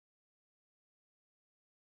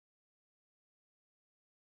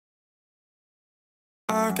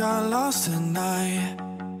I got lost at night,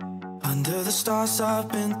 under the stars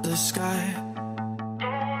up in the sky.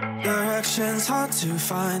 Directions hard to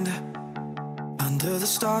find, under the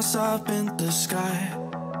stars up in the sky.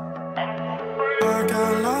 I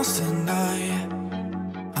got lost at night,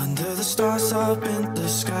 under the stars up in the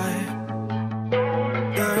sky.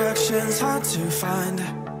 Directions hard to find,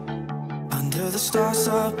 under the stars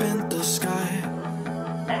up in the sky.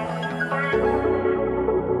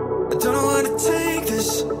 I don't know where to take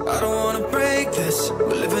this, I don't wanna break this. We're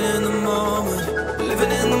living in the moment, we're living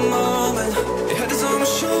in the moment. Your head is on my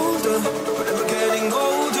shoulder, but we're getting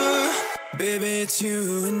older. Baby, it's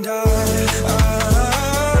you and I.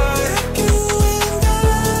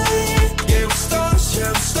 Yeah, we're stars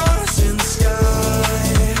in the sky.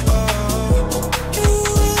 Oh, you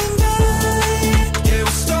and I. Yeah, we're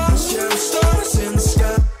stars in the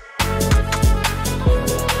sky.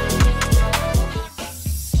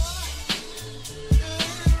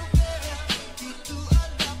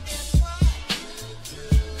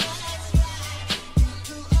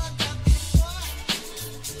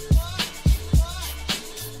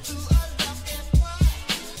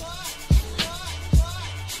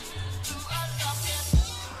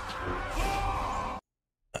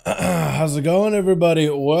 How's it going, everybody?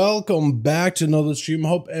 Welcome back to another stream.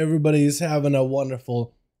 Hope everybody's having a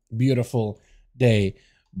wonderful, beautiful day.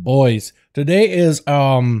 Boys, today is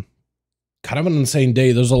kind of an insane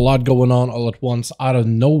day. There's a lot going on all at once out of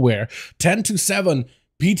nowhere. 10 to 7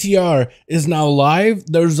 PTR is now live.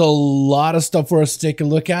 There's a lot of stuff for us to take a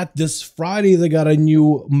look at. This Friday, they got a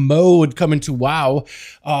new mode coming to WoW.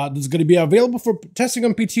 That's going to be available for testing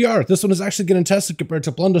on PTR. This one is actually getting tested compared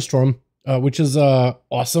to Plunderstorm, which is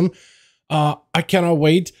awesome. I cannot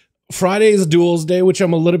wait. Friday is Duels Day, which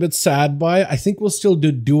I'm a little bit sad by. I think we'll still do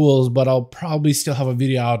Duels, but I'll probably still have a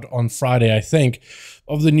video out on Friday, I think,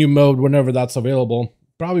 of the new mode whenever that's available.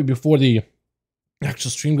 Probably before the actual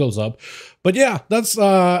stream goes up. But yeah, that's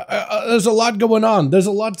there's a lot going on. There's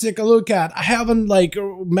a lot to take a look at. I haven't like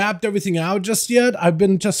mapped everything out just yet. I've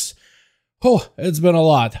been just, it's been a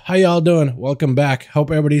lot. How y'all doing? Welcome back. Hope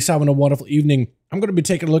everybody's having a wonderful evening. I'm going to be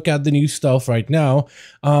taking a look at the new stuff right now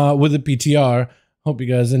with the PTR. Hope you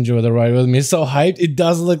guys enjoy the ride with me. So hyped. It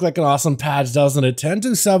does look like an awesome patch, doesn't it? 10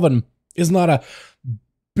 to 7 is not a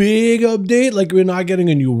big update. Like, we're not getting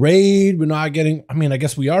a new raid. We're not getting, I mean, I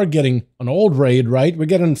guess we are getting an old raid, right? We're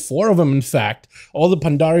getting 4 of them, in fact. All the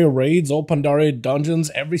Pandaria raids, all Pandaria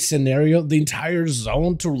dungeons, every scenario, the entire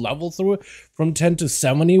zone to level through from 10 to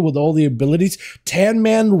 70 with all the abilities.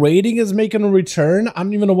 10-man raiding is making a return. I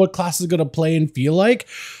don't even know what class is going to play and feel like.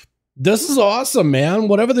 This is awesome, man.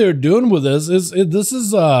 Whatever they're doing with this is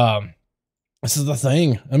the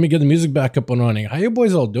thing. Let me get the music back up and running. How you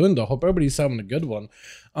boys all doing, though? Hope everybody's having a good one.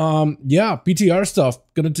 Yeah, PTR stuff.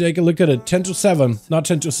 Gonna take a look at it. 10 to 7, not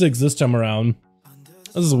 10 to 6 this time around.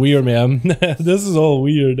 This is weird, man. This is all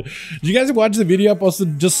weird. Did you guys watch the video I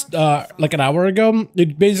posted just like an hour ago?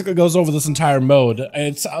 It basically goes over this entire mode.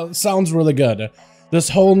 It sounds really good. This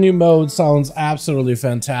whole new mode sounds absolutely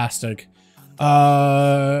fantastic.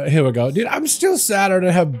 Here we go. Dude, I'm still sad I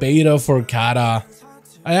don't have beta for Kata.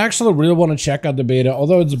 I actually really want to check out the beta,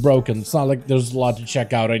 although it's broken. It's not like there's a lot to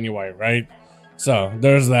check out anyway, right? So,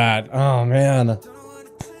 there's that. Oh, man.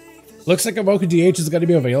 Looks like Avoca DH is going to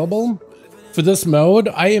be available for this mode.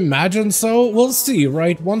 I imagine so. We'll see,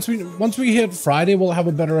 right? Once we hit Friday, we'll have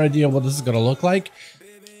a better idea of what this is going to look like.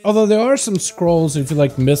 Although there are some scrolls, if you're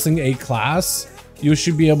like missing a class, you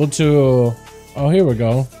should be able to... Oh, here we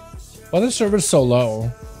go. Why is the server so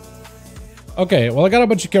low? Okay, well, I got a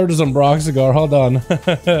bunch of characters on Broxigar. Hold on.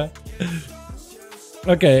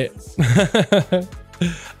 Okay.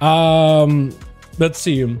 Let's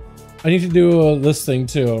see. I need to do this thing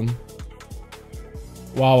too.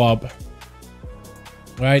 Wow up.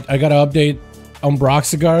 Right, I gotta update on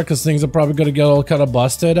Broxigar because things are probably gonna get all kind of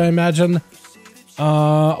busted, I imagine.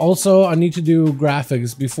 Also, I need to do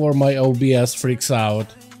graphics before my OBS freaks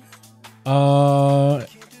out.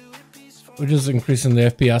 Which is increasing the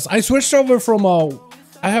FPS. I switched over from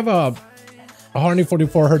I have a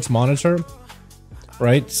 144 Hz monitor,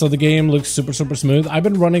 right? So the game looks super smooth. I've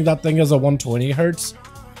been running that thing as a 120 Hz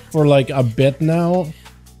for like a bit now,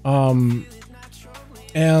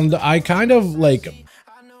 and I kind of like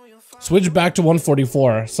switched back to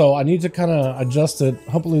 144. So I need to kind of adjust it.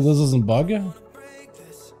 Hopefully this doesn't bug.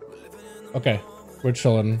 Okay, we're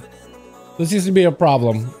chilling. This used to be a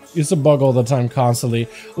problem. Used to bug all the time, constantly.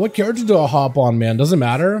 What character do I hop on, man? Doesn't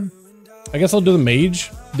matter. I guess I'll do the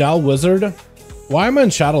mage. Dal Wizard. Why am I in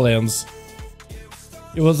Shadowlands?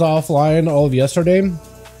 It was offline all of yesterday.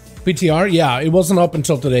 PTR? Yeah, it wasn't up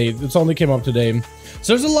until today. It's only came up today.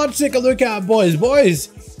 So there's a lot to take a look at, boys.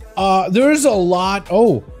 There's a lot.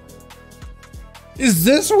 Oh. Is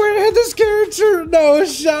this where I had this character? No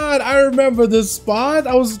shot. I remember this spot.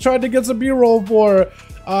 I was trying to get some B-roll for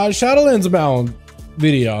Shadowlands Bound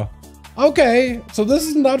video. Okay, so this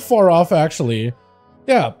is not far off actually.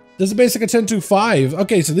 Yeah, this is basically 10-5.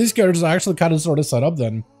 Okay, so these characters are actually kind of sort of set up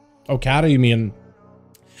then. Oh, Kata, you mean?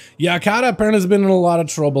 Yeah, Kata apparently has been in a lot of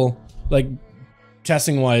trouble, like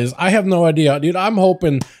testing wise. I have no idea, dude. I'm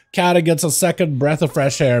hoping Kata gets a second breath of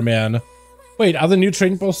fresh air, man. Wait, are the new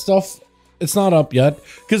trading post stuff? It's not up yet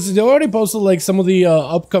because they already posted like some of the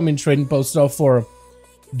upcoming trading post stuff for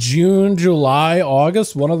June, July,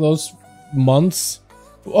 August, one of those months.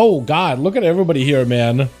 Oh God, look at everybody here,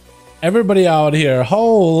 man. Everybody out here.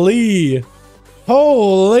 Holy,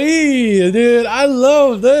 dude, I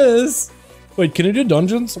love this. Wait, can you do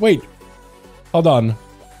dungeons? Wait, hold on.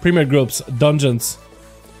 Premier groups, dungeons.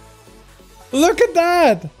 Look at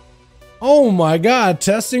that. Oh my God,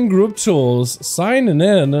 testing group tools, signing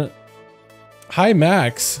in. Hi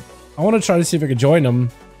Max, I want to try to see if I can join them.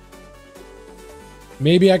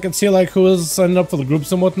 Maybe I can see like who is signing up for the groups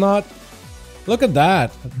and whatnot. Look at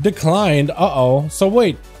that, declined. Uh-oh, so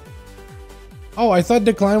wait. Oh, I thought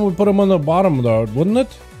decline would put them on the bottom though, wouldn't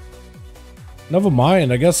it? Never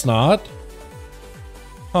mind, I guess not.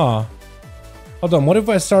 Huh. Hold on, what if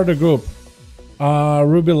I start a group?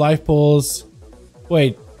 Ruby life pools.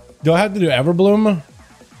 Wait, do I have to do Everbloom?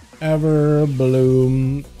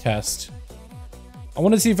 Everbloom test. I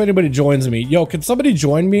want to see if anybody joins me. Yo, can somebody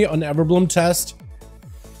join me on Everbloom test?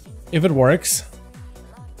 If it works.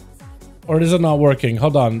 Or is it not working?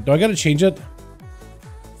 Hold on. Do I gotta change it?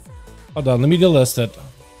 Hold on. Let me delist it.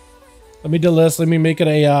 Let me delist. Let me make it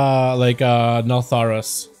a,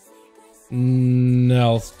 Neltharis.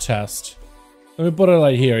 Nelth test. Let me put it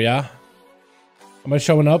right here, yeah? Am I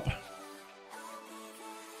showing up?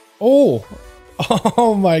 Oh!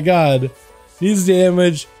 Oh my God. Needs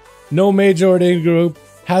damage. No majority group,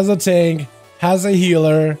 has a tank, has a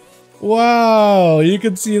healer. Wow, you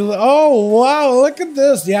can see, oh wow, look at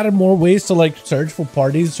this. They added more ways to like search for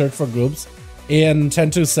parties, search for groups in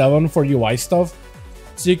 10.2.7 for UI stuff.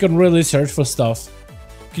 So you can really search for stuff.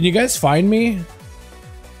 Can you guys find me?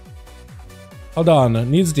 Hold on,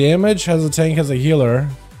 needs damage, has a tank, has a healer.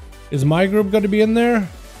 Is my group going to be in there?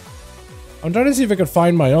 I'm trying to see if I can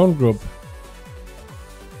find my own group.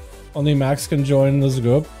 Only Max can join this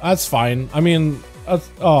group. That's fine. I mean,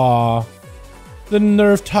 aw. The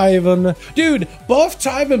nerf Tyven. Dude, buff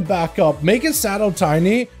Tyven back up. Make his saddle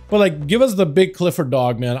tiny, but like, give us the big Clifford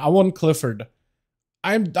dog, man. I want Clifford.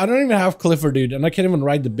 I don't even have Clifford, dude, and I can't even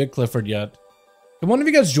ride the big Clifford yet. Can one of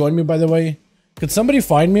you guys join me, by the way? Could somebody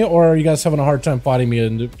find me, or are you guys having a hard time finding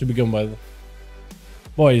me to begin with?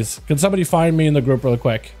 Boys, can somebody find me in the group real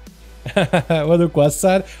quick? What are the quests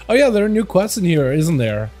at? Oh yeah, there are new quests in here, isn't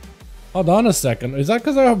there? Hold on a second. Is that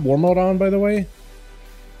because I have war mode on, by the way?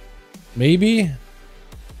 Maybe?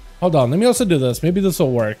 Hold on. Let me also do this. Maybe this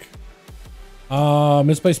will work.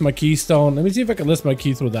 Misplaced my keystone. Let me see if I can list my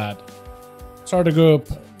key through that. Start a group.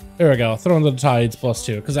 There we go. Throw in the tides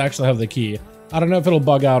 +2 because I actually have the key. I don't know if it'll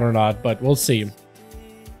bug out or not, but we'll see.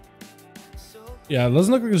 Yeah, it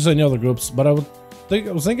doesn't look like there's any other groups, but I was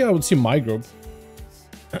thinking I would see my group.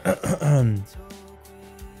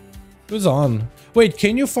 Who's on? Wait,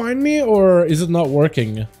 can you find me or is it not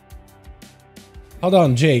working? Hold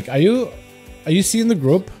on, Jake. Are you seeing the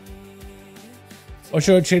group? Or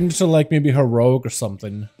should I change to like maybe heroic or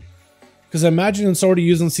something? Because I imagine it's already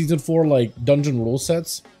using season 4 like dungeon rule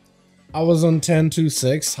sets. I was on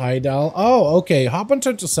 10.2.6. Hi, Dal. Oh, okay. Hop on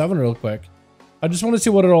 10.2.7 real quick. I just want to see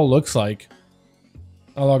what it all looks like.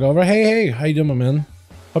 I'll log over. Hey, how you doing, my man?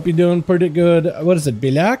 Hope you're doing pretty good. What is it,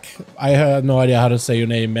 Bilak? I have no idea how to say your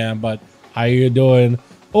name, man, but how you doing?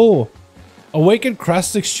 Oh, Awakened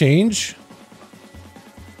Crest Exchange.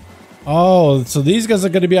 Oh, so these guys are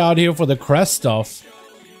going to be out here for the crest stuff.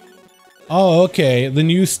 Oh, okay. The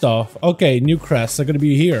new stuff. Okay, new crests are going to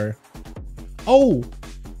be here. Oh,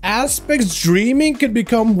 Aspects Dreaming could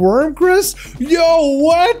become Worm Crest? Yo,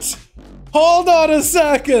 what? Hold on a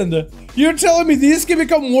second. You're telling me these can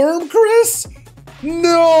become Worm Crest?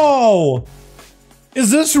 No! Is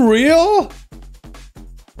this real?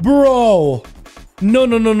 Bro. No.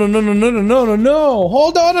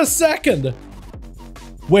 Hold on a second.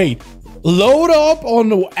 Wait. Load up on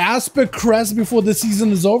the Aspect Crest before the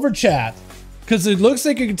season is over, chat. Because it looks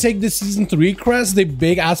like you can take the season 3 crest, the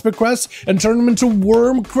big Aspect Crest, and turn them into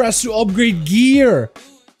Worm Crest to upgrade gear.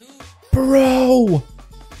 Bro.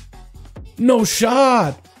 No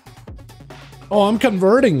shot. Oh, I'm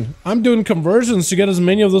converting. I'm doing conversions to get as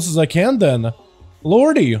many of those as I can then.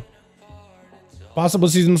 Lordy. Possible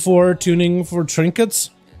season 4 tuning for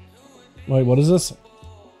trinkets. Wait, what is this?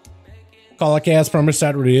 Call a cast perma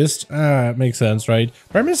stat released. Ah, it makes sense, right?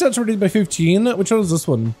 Perma stats released by 15. Which one is this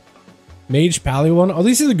one? Mage Pally one? Oh,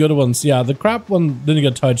 these are the good ones. Yeah, the crap one didn't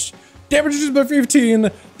get touched. Damage reduced by 15.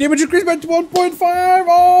 Damage increased by 1.5.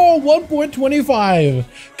 Oh, 1.25.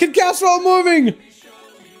 Can cast while moving.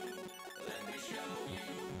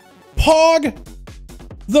 Pog.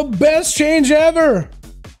 The best change ever.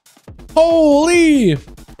 Holy.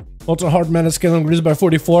 Ultra hard mana skill increased by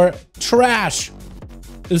 44. Trash.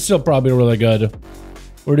 It's still probably really good.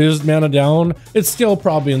 Reduced mana down. It's still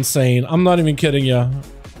probably insane. I'm not even kidding you.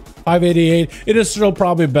 588. It is still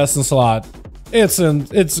probably best in slot. It's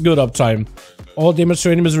good uptime. All damage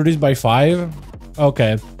to enemies reduced by 5.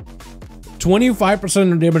 Okay.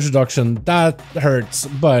 25% damage reduction. That hurts,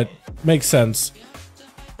 but makes sense.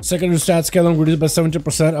 Secondary stat scale reduced by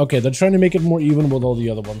 70%. Okay, they're trying to make it more even with all the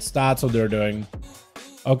other ones. That's what they're doing.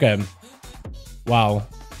 Okay. Wow.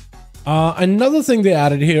 Another thing they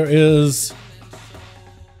added here is...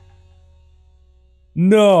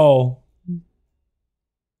 No.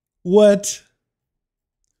 What?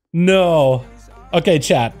 No. Okay,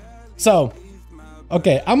 chat. So,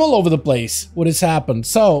 okay, I'm all over the place. What has happened?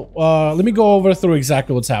 So, let me go over through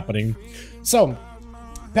exactly what's happening. So,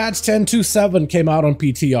 patch 10.2.7 came out on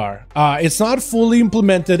PTR. It's not fully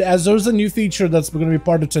implemented as there's a new feature that's going to be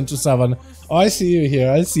part of 10.2.7. Oh, I see you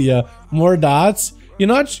here. I see you. More dots.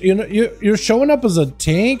 You're showing up as a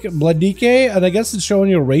tank, blood decay, and I guess it's showing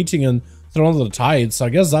your rating and Throne of the Tides. So I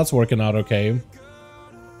guess that's working out okay.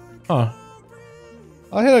 Huh.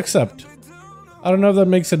 I'll hit accept. I don't know if that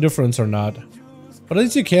makes a difference or not. But at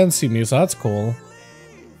least you can see me, so that's cool.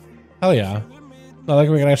 Hell yeah. Not like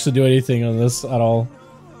we can actually do anything on this at all.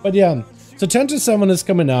 But yeah. So 10.2.7 is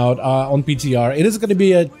coming out on PTR. It is going to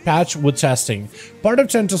be a patch with testing. Part of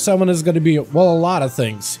 10.2.7 is going to be, well, a lot of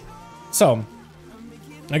things. So,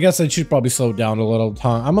 I guess I should probably slow down a little.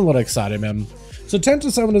 I'm a little excited, man. So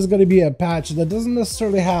 10.2.7 is going to be a patch that doesn't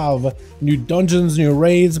necessarily have new dungeons, new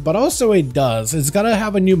raids, but also it does. It's going to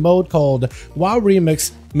have a new mode called WoW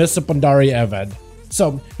REMIX Mr. Pandaria event.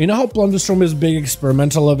 So, you know how Plunderstorm is a big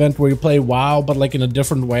experimental event where you play WoW, but like in a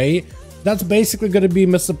different way? That's basically going to be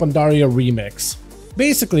Mr. Pandaria REMIX.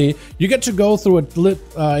 Basically, you get to go through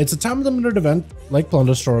it's a time-limited event, like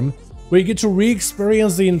Plunderstorm, where you get to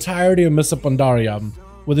re-experience the entirety of Mr. Pandaria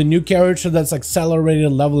with a new character that's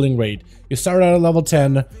accelerated leveling rate. You start out at level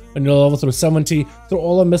 10, and you'll level through 70 through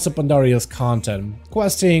all of Mr. Pandaria's content.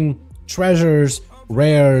 Questing, treasures,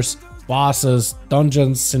 rares, bosses,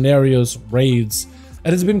 dungeons, scenarios, raids.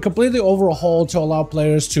 And it's been completely overhauled to allow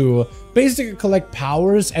players to basically collect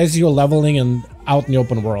powers as you're leveling and out in the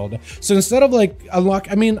open world. So instead of like unlock,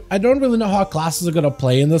 I mean, I don't really know how classes are going to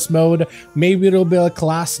play in this mode. Maybe it'll be a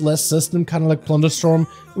classless system, kind of like Plunderstorm.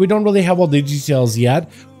 We don't really have all the details yet,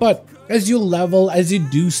 but as you level, as you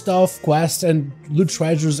do stuff, quests, and loot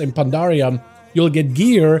treasures in Pandaria, you'll get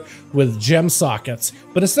gear with gem sockets.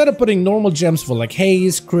 But instead of putting normal gems for like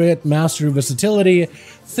haze, crit, mastery, versatility,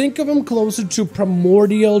 think of them closer to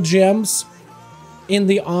primordial gems in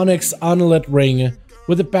the Onyx Unlit Ring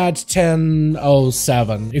with the patch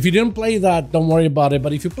 10.07. If you didn't play that, don't worry about it,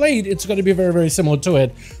 but if you played, it's going to be very, very similar to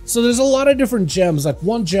it. So there's a lot of different gems. Like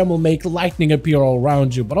one gem will make lightning appear all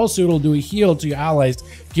around you, but also it'll do a heal to your allies,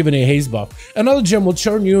 giving a haze buff. Another gem will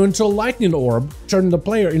turn you into a lightning orb, turn the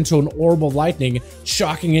player into an orb of lightning,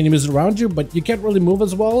 shocking enemies around you, but you can't really move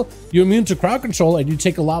as well. You're immune to crowd control, and you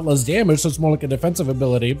take a lot less damage, so it's more like a defensive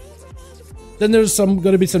ability. Then there's going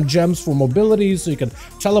to be some gems for mobility, so you can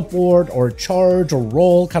teleport or charge or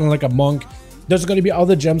roll, kind of like a monk. There's going to be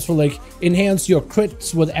other gems for like enhance your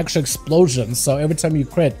crits with extra explosions. So every time you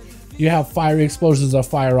crit, you have fiery explosions that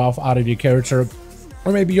fire off out of your character.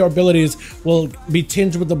 Or maybe your abilities will be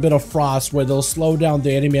tinged with a bit of frost, where they'll slow down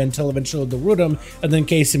the enemy until eventually they'll root him and then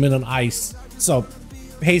case him in an ice. So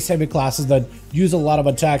haste heavy classes that use a lot of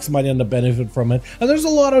attacks might end up benefiting from it. And there's a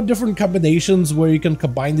lot of different combinations where you can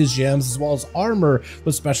combine these gems as well as armor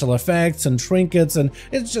with special effects and trinkets, and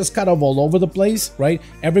it's just kind of all over the place, right?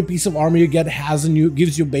 Every piece of armor you get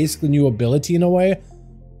gives you basically new ability in a way,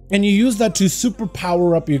 and you use that to super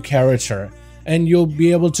power up your character, and you'll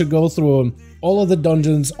be able to go through all of the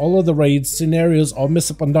dungeons, all of the raids, scenarios of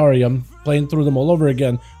Mr. Pandaria, playing through them all over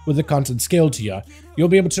again with the content scaled to you. You'll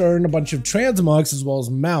be able to earn a bunch of transmogs as well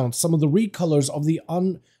as mounts, some of the recolors of the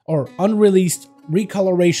unreleased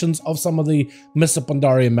recolorations of some of the Mr.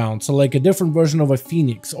 Pandaria mounts. So like a different version of a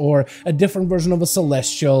Phoenix or a different version of a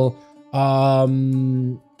Celestial,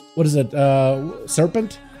 what is it,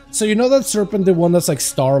 Serpent? So you know that serpent, the one that's like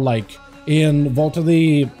star-like in Vault of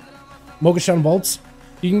the Mogashan Vaults?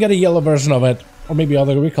 You can get a yellow version of it, or maybe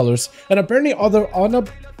other recolors. And apparently other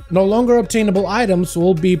no longer obtainable items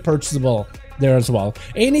will be purchasable there as well.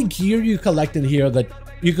 Any gear you collect in here that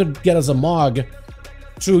you could get as a MOG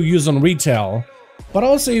to use on retail. But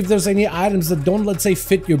also if there's any items that don't, let's say,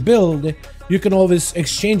 fit your build, you can always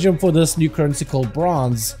exchange them for this new currency called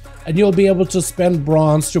bronze. And you'll be able to spend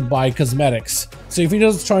bronze to buy cosmetics. So if you're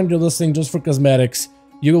just trying to do this thing just for cosmetics,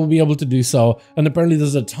 you will be able to do so. And apparently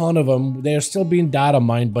there's a ton of them. They're still being data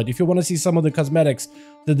mined, but if you want to see some of the cosmetics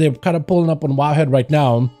that they're kind of pulling up on Wowhead right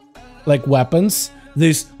now, like weapons,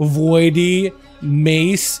 this voidy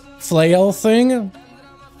mace flail thing,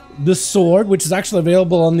 the sword, which is actually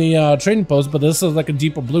available on the trading post, but this is like a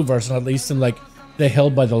deeper blue version, at least in like the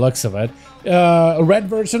hill by the looks of it. A red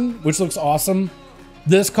version, which looks awesome.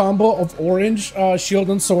 This combo of orange shield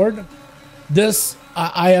and sword. This,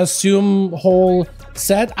 I assume, whole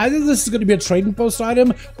set. Either this is going to be a trading post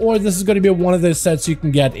item, or this is going to be one of the sets you can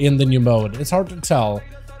get in the new mode. It's hard to tell.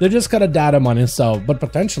 They're just kind of data mining stuff, but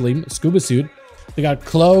potentially scuba suit. They got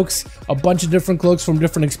cloaks, a bunch of different cloaks from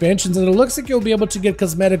different expansions, and it looks like you'll be able to get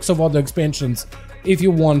cosmetics of other expansions if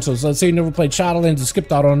you want to. So let's say you never played Shadowlands, you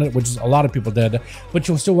skipped out on it, which is a lot of people did, but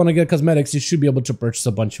you still want to get cosmetics, you should be able to purchase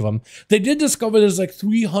a bunch of them. They did discover there's like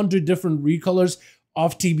 300 different recolors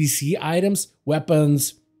of TBC items,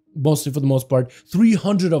 weapons, mostly for the most part,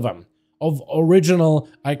 300 of them, of original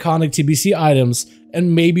iconic TBC items,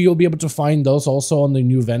 and maybe you'll be able to find those also on the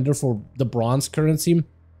new vendor for the bronze currency.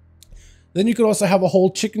 Then you could also have a whole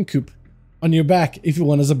chicken coop on your back if you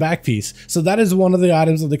want as a back piece. So that is one of the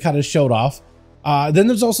items that they kind of showed off. Then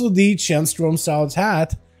there's also the Chanstorm Styled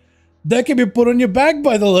hat that can be put on your back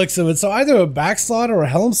by the looks of it. So either a back slot or a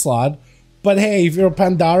helm slot. But hey, if you're a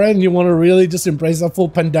Pandaren and you want to really just embrace a full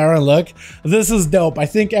Pandaren look, this is dope. I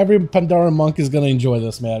think every Pandaren monk is going to enjoy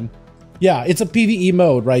this, man. Yeah, it's a PvE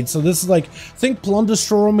mode, right? So this is like, think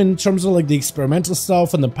Plunderstorm in terms of like the experimental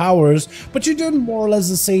stuff and the powers, but you're doing more or less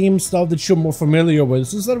the same stuff that you're more familiar with.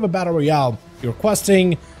 So instead of a battle royale, you're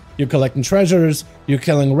questing, you're collecting treasures, you're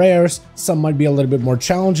killing rares, some might be a little bit more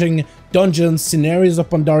challenging, dungeons, scenarios of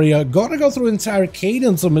Pandaria. Gotta go through the entire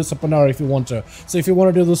cadence of Mists of Pandaria if you want to. So if you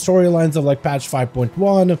want to do the storylines of like patch 5.1,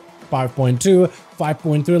 5.2,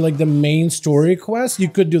 5.3, like the main story quest, you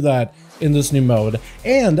could do that in this new mode.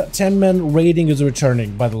 And 10-man raiding is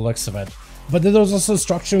returning by the looks of it. But then there's also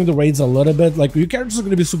structuring the raids a little bit. Like your characters are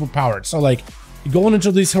going to be super powered. So like going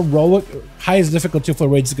into these heroic, highest difficulty for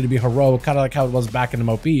raids is going to be heroic, kind of like how it was back in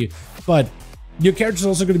MOP. But your character is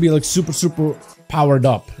also going to be like super powered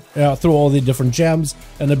up through all the different gems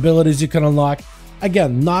and abilities you can unlock.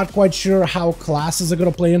 Again, not quite sure how classes are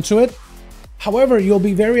going to play into it. However, you'll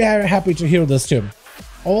be very happy to hear this too.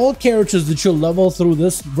 All characters that you'll level through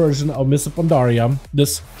this version of Mists of Pandaria,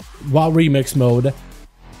 this WoW Remix mode,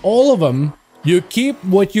 all of them, you keep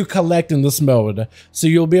what you collect in this mode. So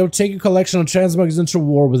you'll be able to take your collection of transmogs into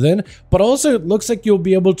War Within, but also it looks like you'll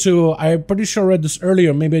be able to, I'm pretty sure I read this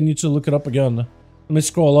earlier, maybe I need to look it up again. Let me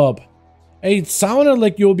scroll up. It sounded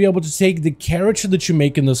like you'll be able to take the character that you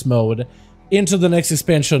make in this mode into the next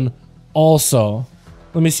expansion also.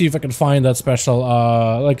 Let me see if I can find that special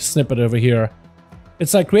like snippet over here.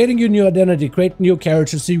 It's like creating your new identity, create new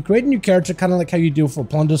characters. So you create a new character kind of like how you do for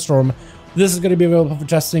Plunderstorm. This is going to be available for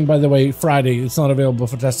testing, by the way, Friday. It's not available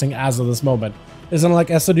for testing as of this moment. Isn't it like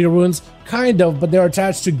SOD runes? Kind of, but they're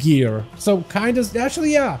attached to gear. So kind of,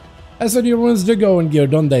 actually, yeah. SOD runes do go in gear,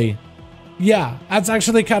 don't they? Yeah, that's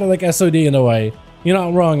actually kind of like SOD in a way. You're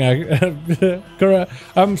not wrong.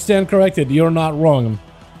 I'm stand corrected. You're not wrong.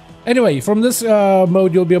 Anyway, from this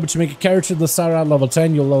mode, you'll be able to make a character that start at level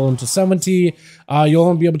 10, you'll level them to 70. You'll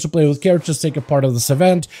only be able to play with characters, take a part of this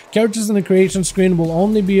event. Characters in the creation screen will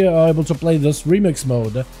only be able to play this remix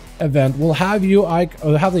mode event. We'll have you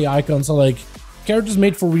have the icon, so like characters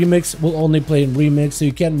made for remix will only play in remix, so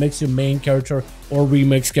you can't mix your main character or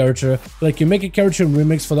remix character. Like you make a character in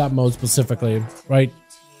remix for that mode specifically, right?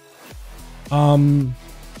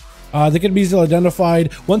 They can be easily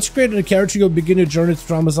identified. Once you create a character, you'll begin your journey to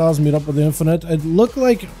Traumasaurus, meet up with the Infinite. It looked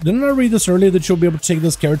like, didn't I read this earlier, that you'll be able to take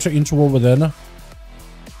this character into War Within?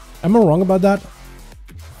 Am I wrong about that?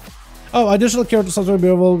 Oh, additional character slots will be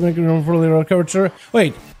available, making room for a later character.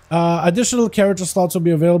 Wait, additional character slots will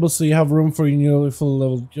be available, so you have room for your new full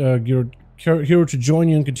level hero to join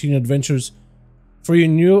you and continue adventures. For your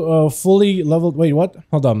new fully leveled, wait, what?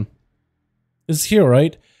 Hold on. It's here,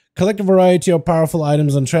 right? Collect a variety of powerful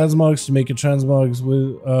items and transmogs to make your transmogs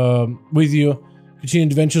with you. Continue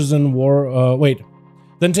adventures in war. Wait.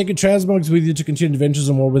 Then take your transmogs with you to continue adventures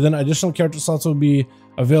and more. Within additional character slots will be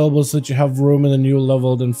available so that you have room in the new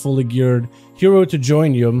leveled and fully geared hero to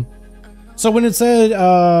join you. So when it said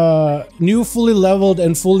new fully leveled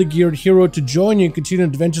and fully geared hero to join you and continue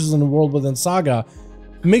adventures in the world within Saga,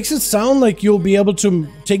 makes it sound like you'll be able to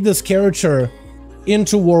take this character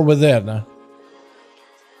into War Within.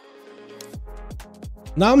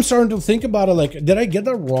 Now I'm starting to think about it like, did I get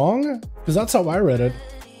that wrong? Because that's how I read it.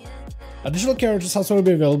 Additional characters also will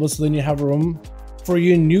be available so then you have room for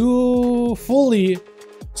your new fully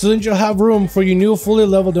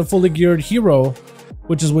leveled and fully geared hero,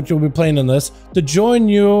 which is what you'll be playing in this, to join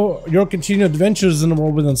your continued adventures in the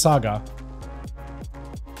War Within Saga.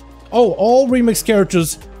 Oh, all remix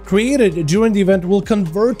characters created during the event will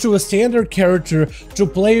convert to a standard character to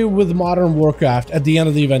play with Modern Warcraft at the end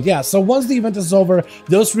of the event. Yeah, so once the event is over,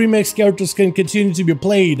 those remix characters can continue to be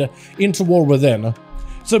played into War Within.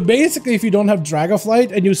 So basically, if you don't have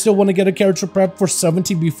Dragonflight and you still want to get a character prep for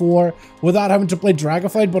 70 before without having to play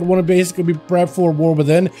Dragonflight, but want to basically be prepped for War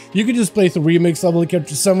Within, you can just play the remix level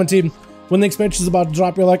character 70. When the expansion is about to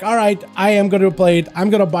drop, you're like, all right, I am going to play it.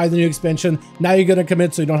 I'm going to buy the new expansion. Now you're going to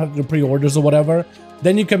commit so you don't have to do pre-orders or whatever.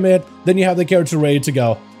 Then you commit, then you have the character ready to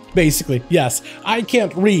go. Basically, yes, I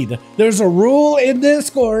can't read. There's a rule in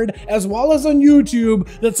Discord as well as on YouTube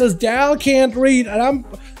that says Dal can't read, and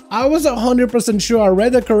I was 100% sure I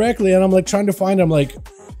read it correctly, and I'm like trying to find it. I'm like,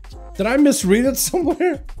 did I misread it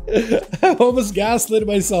somewhere? I almost gaslit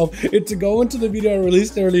myself into going to the video I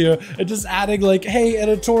released earlier and just adding like, hey,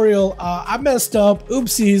 editorial, I messed up,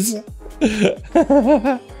 oopsies.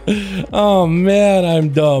 Oh man, I'm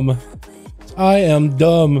dumb. I am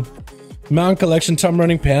dumb. Mount collection time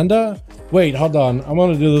running panda? Wait, hold on. I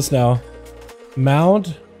want to do this now.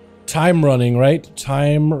 Mount time running, right?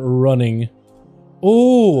 Time running.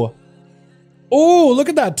 Oh. Oh, look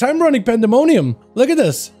at that. Time running pandemonium. Look at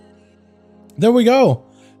this. There we go.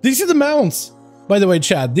 These are the mounts. By the way,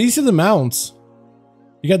 chat, these are the mounts.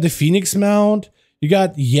 You got the Phoenix mount. You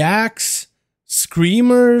got Yaks,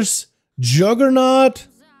 Screamers, Juggernaut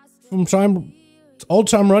from time, all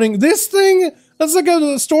time running. This thing, that's like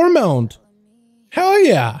a store mount. Hell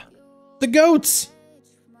yeah. The goats.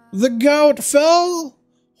 The goat fell.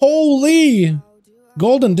 Holy.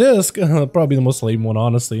 Golden disc. Probably the most lame one,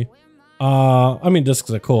 honestly. I mean,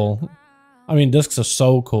 discs are cool. I mean, discs are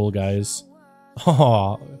so cool, guys.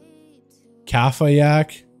 Oh.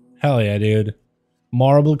 Kafayak. Hell yeah, dude.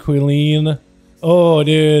 Marble Quilleen. Oh,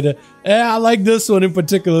 dude. Yeah, I like this one in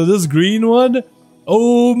particular. This green one.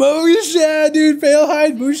 Oh, Moisha, dude.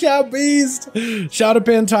 Pale-hide, Musha Beast.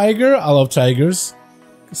 Shadowpan Tiger. I love tigers.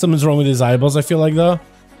 Something's wrong with his eyeballs, I feel like, though.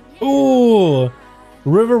 Ooh.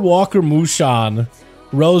 River Walker Mushan.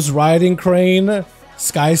 Rose Riding Crane.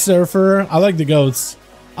 Sky Surfer. I like the goats.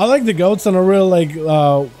 I like the goats, and I really like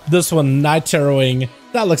this one, Night Terrorwing.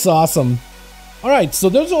 That looks awesome. Alright, so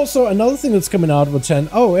there's also another thing that's coming out with 10.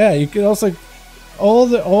 Oh, yeah, you can also... All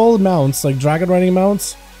the mounts, like dragon riding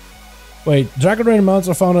mounts. Wait, dragon riding mounts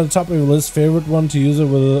are found at the top of your list. Favorite one to use it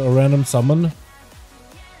with a random summon.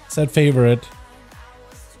 Said favorite.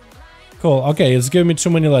 Cool. Okay, it's giving me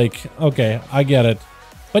too many like. Okay, I get it.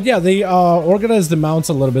 But yeah, they organize the mounts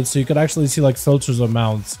a little bit so you could actually see like filters of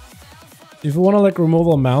mounts. If you want to like remove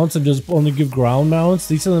all mounts and just only give ground mounts,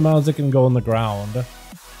 these are the mounts that can go on the ground.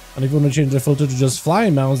 And if you want to change the filter to just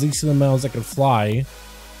flying mounts, these are the mounts that can fly.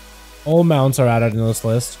 All mounts are added in this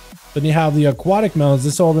list. Then you have the aquatic mounts.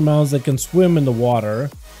 These are all the mounts that can swim in the water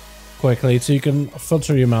quickly, so you can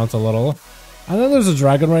filter your mounts a little. And then there's the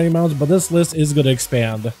dragon riding mounts, but this list is going to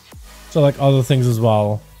expand. So like other things as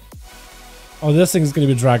well. Oh, this thing is going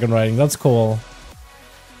to be dragon riding. That's cool.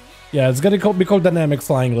 Yeah, it's going to be called dynamic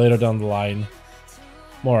flying later down the line.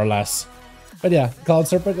 More or less. But yeah, Cloud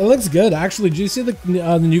Serpent. It looks good, actually. Do you see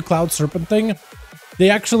the new Cloud Serpent thing? They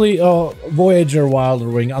actually, Voyager Wilder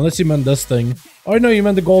Wing, unless you meant this thing. Oh no, you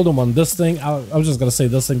meant the golden one. This thing, I was just gonna say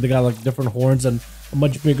this thing, they got like different horns and a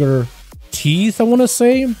much bigger teeth, I wanna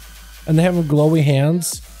say. And they have glowy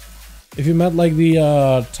hands. If you meant like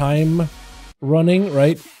the time running,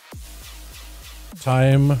 right?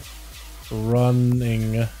 Time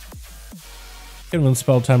running. Can't even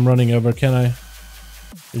spell time running ever, can I?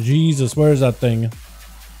 Jesus, where is that thing?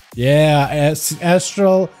 Yeah,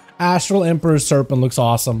 Astral Emperor Serpent looks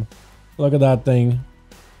awesome. Look at that thing.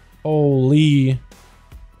 Holy.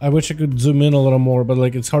 I wish I could zoom in a little more, but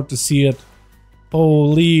like it's hard to see it.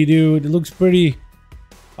 Holy, dude. It looks pretty.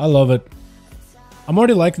 I love it. I'm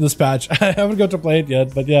already liking this patch. I haven't got to play it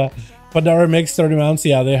yet, but yeah. But the REMIX 30 mounts,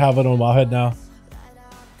 yeah, they have it on Wowhead now.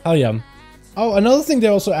 Hell yeah. Oh, another thing they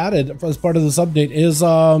also added as part of this update is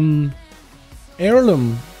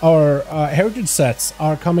heirloom or heritage sets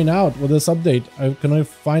are coming out with this update. Can I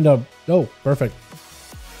find a... Oh, perfect.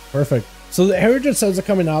 Perfect. So the heritage sets are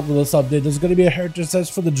coming out with this update. There's going to be a heritage sets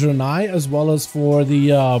for the Draenei as well as for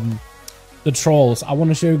the trolls. I want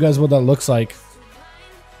to show you guys what that looks like.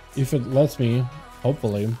 If it lets me,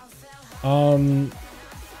 hopefully. How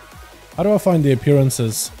do I find the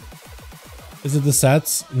appearances? Is it the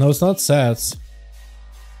sets? No, it's not sets.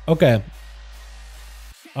 Okay.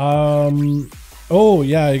 Oh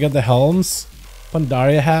yeah, you got the helms.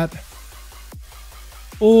 Pandaria hat.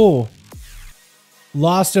 Oh.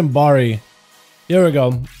 Lost Embari. Here we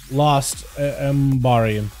go. Lost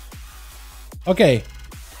Embari. Okay.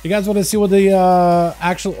 You guys want to see what the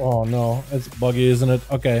actual... Oh no, it's buggy, isn't it?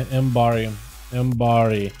 Okay, Embari.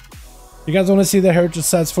 Embari. You guys want to see the heritage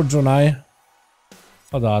sets for Draenei?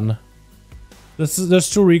 Hold on. There's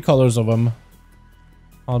 2 recolors of them.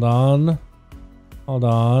 Hold on. Hold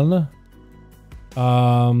on.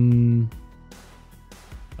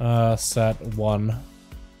 Set 1.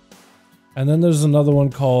 And then there's another one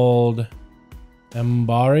called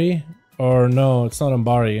Embari. Or no, it's not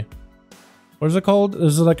Embari. What is it called?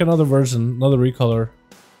 Is it like another version, another recolor?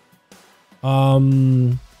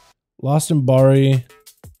 Lost Embari.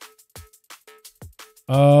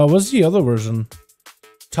 What's the other version?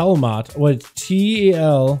 Telhamat. Wait,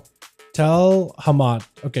 T-E-L. Telhamat.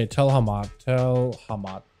 Okay, Telhamat.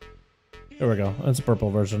 Telhamat. There we go. That's a purple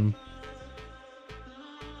version.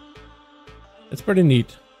 It's pretty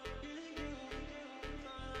neat.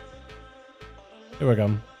 Here we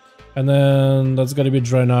go. And then that's going to be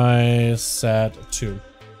Draenei set 2.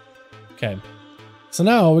 Okay. So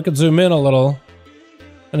now we can zoom in a little.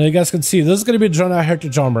 And you guys can see this is going to be Draenei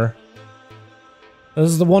Heritage Armor. This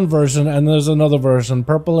is the one version, and there's another version,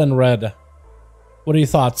 purple and red. What are your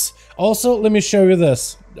thoughts? Also, let me show you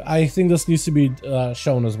this. I think this needs to be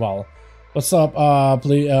shown as well. What's up,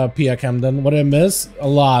 Pia Camden? What did I miss? A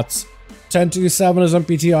lot. 1027 is on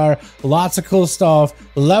PTR. Lots of cool stuff.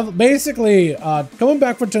 Basically, coming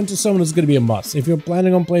back for 1027 is going to be a must. If you're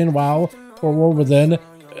planning on playing WoW or War Within,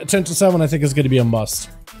 1027 I think is going to be a must.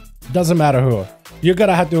 Doesn't matter who. You're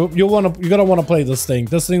gonna have to. You're gonna want to play this thing.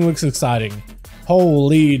 This thing looks exciting.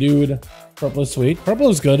 Holy dude. Purple is sweet. Purple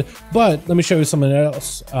is good, but let me show you something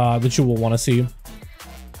else that you will want to see.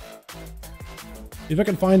 If I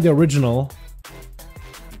can find the original.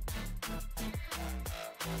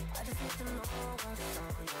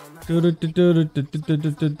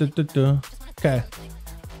 Okay.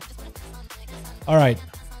 All right.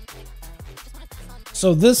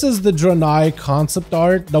 So this is the Draenei concept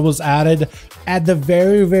art that was added at the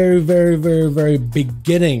very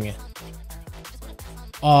beginning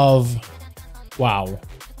of WoW,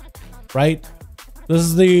 right? This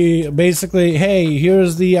is the basically, hey,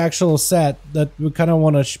 here's the actual set that we kind of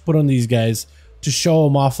want to put on these guys to show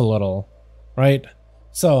them off a little, right?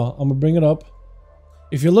 So I'm gonna bring it up.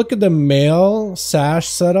 If you look at the male sash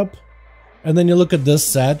setup, and then you look at this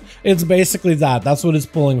set, it's basically that. That's what it's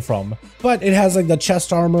pulling from. But it has like the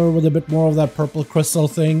chest armor with a bit more of that purple crystal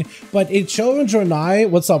thing. But it's showing Draenei,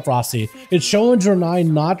 what's up, Rossi? It's showing Draenei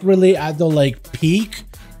not really at the like peak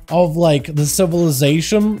of like the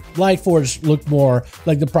civilization. Lightforge looked more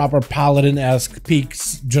like the proper paladin-esque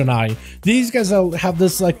peaks Draenei. These guys have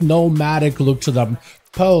this like nomadic look to them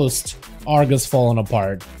post Argus falling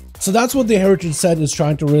apart. So that's what the heritage set is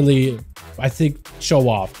trying to really, I think, show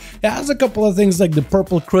off. It has a couple of things like the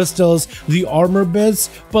purple crystals, the armor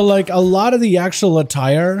bits, but like a lot of the actual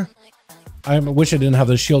attire. I wish I didn't have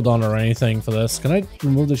the shield on or anything for this. Can I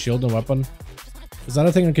remove the shield and weapon? Is that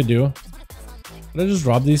a thing I could do? Can I just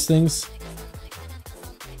drop these things?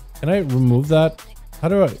 Can I remove that? How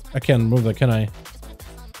do I can't remove that, can I?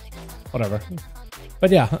 Whatever.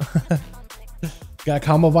 But yeah. Got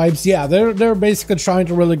Kama vibes. Yeah, they're basically trying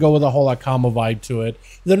to really go with a whole Akama vibe to it.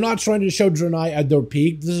 They're not trying to show Draenei at their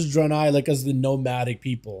peak. This is Draenei like as the nomadic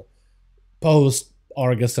people post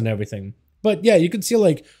Argus and everything. But yeah, you can see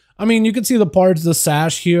like, I mean, you can see the parts, the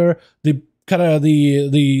sash here, the kind of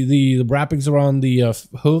the wrappings around the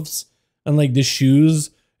hoofs and like the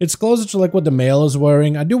shoes. It's closer to like what the male is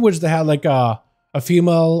wearing. I do wish they had like a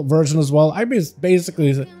female version as well. I mean, it's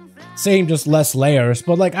basically same, just less layers.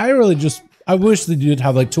 But like, I wish that you'd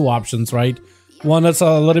have like 2 options, right? One that's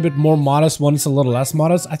a little bit more modest, one that's a little less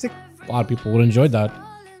modest. I think a lot of people would enjoy that.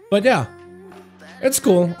 But yeah, it's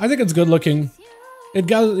cool. I think it's good looking. It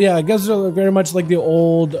gives very much like the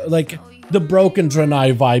old, like the broken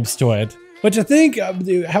Draenei vibes to it. Which I think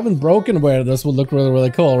having broken wear this would look really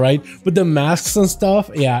cool, right? With the masks and stuff,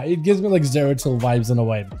 yeah, it gives me like Zeratul vibes in a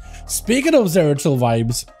way. Speaking of Zeratul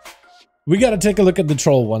vibes, We gotta take a look at the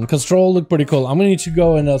troll one, because troll look pretty cool. I'm gonna need to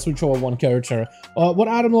go and switch over one character. What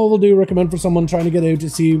item level do you recommend for someone trying to get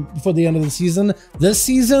AOTC before the end of the season? This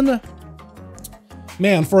season?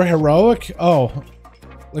 Man, for heroic, oh,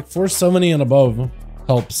 like 470 and above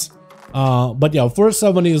helps. But yeah,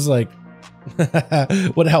 470 is like,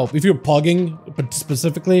 would help. If you're pugging, but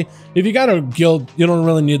specifically, if you got a guild, you don't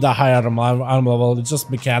really need that high item level. It's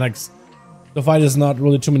just mechanics. The fight is not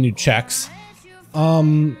really too many checks.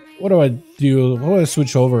 What do I do? What do I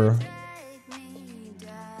switch over?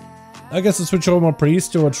 I guess I switch over my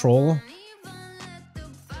priest to a troll.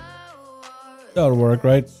 That'll work,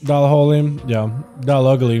 right? Dal holy, yeah. Dal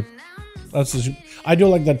ugly. That's just, I do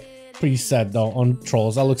like that preset though on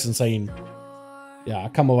trolls. That looks insane. Yeah,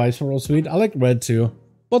 Camo Vice for real sweet. I like red too.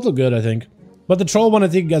 Both look good, I think. But the troll one, I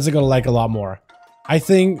think you guys are gonna like a lot more. I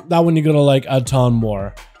think that one you're gonna like a ton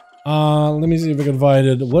more. Let me see if I can find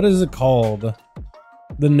it. What is it called?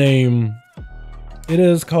 The name. It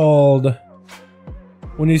is called.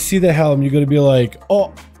 When you see the helm, you're gonna be like,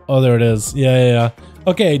 oh, there it is. Yeah.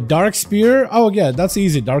 Okay, Dark Spear. Oh yeah, that's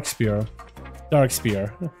easy. Dark Spear. Dark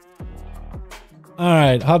Spear. All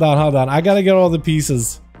right, hold on. I gotta get all the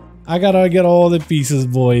pieces. I gotta get all the pieces,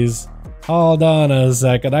 boys. Hold on a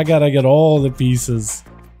second. I gotta get all the pieces.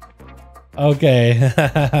 Okay.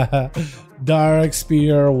 Dark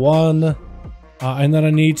Spear 1. And then I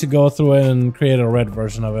need to go through it and create a red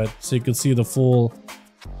version of it so you can see the full.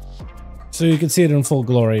 So you can see it in full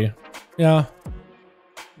glory. Yeah.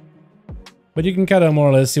 But you can kind of more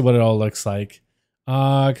or less see what it all looks like.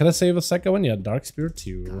 Can I save a second one? Yeah, Dark Spear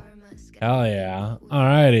 2. Hell yeah.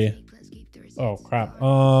 Alrighty. Oh crap.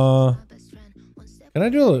 Can I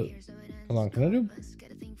do it? Hold on, can I do?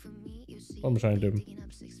 What am I trying to do?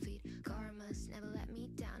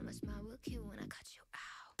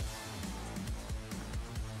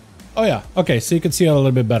 Oh yeah, okay, so you can see it a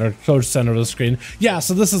little bit better towards the center of the screen. Yeah,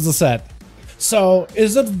 so this is the set. So,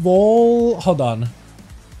 is it hold on.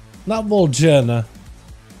 Not Vol'jin.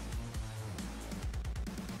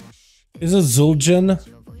 Is it Zul'jin?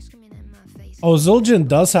 Oh, Zul'jin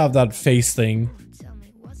does have that face thing.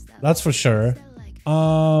 That's for sure.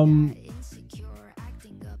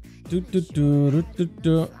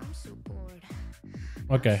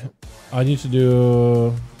 Okay, I need to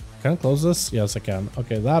do... Can I close this? Yes, I can.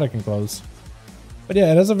 Okay, that I can close. But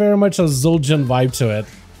yeah, it has a very much a Zul'jin vibe to it.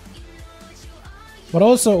 But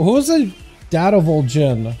also, who is the dad of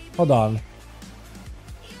Vol'jin? Hold on.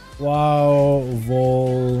 Wow,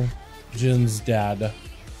 Vol'jin's dad.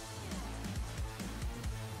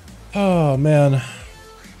 Oh, man.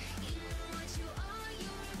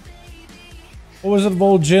 Or was it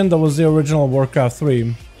Vol'jin that was the original Warcraft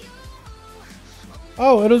 3?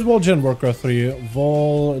 Oh, it is Vol'jin Warcraft 3.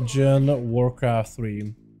 Vol'jin Warcraft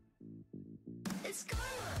 3.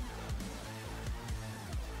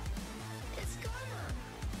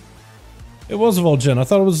 It was Vol'jin. I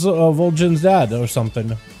thought it was Vol'jin's dad or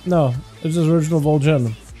something. No, it's his original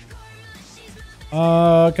Vol'jin.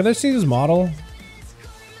 Can I see his model?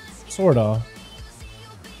 Sorta.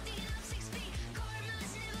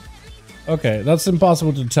 Okay, that's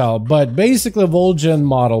impossible to tell. But basically, Vol'jin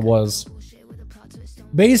model was...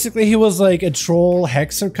 Basically, he was like a troll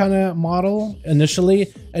hexer kind of model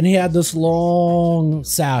initially, and he had this long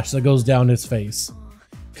sash that goes down his face.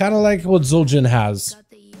 Kind of like what Zul'jin has.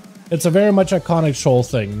 It's a very much iconic troll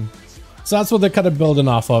thing. So that's what they're kind of building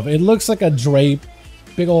off of. It looks like a drape,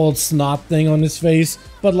 big old snot thing on his face,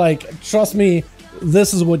 but like, trust me,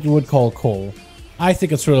 this is what you would call cool. I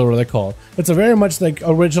think it's really, really cool. It's a very much like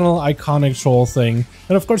original iconic troll thing.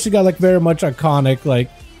 And of course you got like very much iconic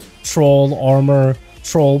like troll armor,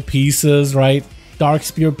 troll pieces, right? Dark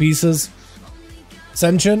Spear pieces.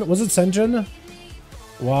 Sen'jin? Was it Sen'jin?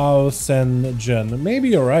 Wow, Sen'jin. Maybe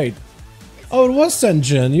you're right. Oh, it was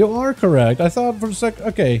Sen'jin. You are correct. I thought for a sec.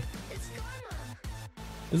 Okay.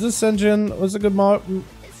 Is this Sen'jin? Was it a good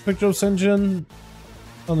picture of Sen'jin?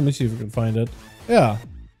 Oh, let me see if we can find it. Yeah.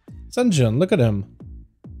 Sen'jin. Look at him.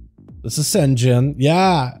 This is Sen'jin.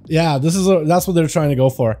 Yeah. Yeah. That's what they're trying to go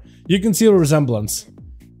for. You can see a resemblance.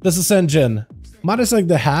 This is Sen'jin. Minus like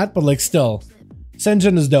the hat, but like still.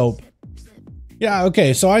 Sen'jin is dope. Yeah,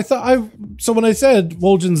 okay, so so when I said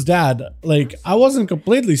Vol'jin's dad, like, I wasn't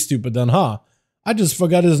completely stupid then, huh? I just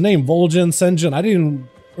forgot his name, Vol'jin Sen'jin. I didn't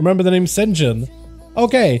remember the name Sen'jin.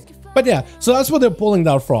 Okay, but yeah, so that's what they're pulling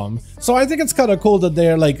that from. So I think it's kind of cool that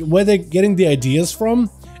they're like, where they're getting the ideas from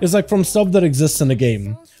is like from stuff that exists in the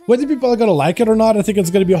game. Whether people are gonna like it or not, I think it's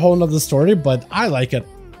gonna be a whole nother story, but I like it.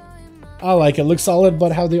 I like it. Looks solid,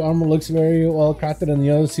 but how the armor looks very well crafted and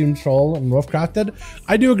the other seems troll and rough crafted.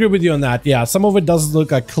 I do agree with you on that. Yeah, some of it does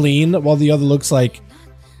look like clean, while the other looks like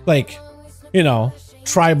you know,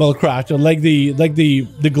 tribal craft, like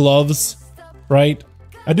the gloves, right?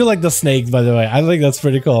 I do like the snakes, by the way. I think that's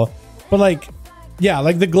pretty cool. But like, yeah,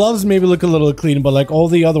 like the gloves maybe look a little clean, but like all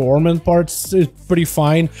the other ornament parts is pretty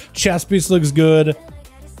fine. Chest piece looks good.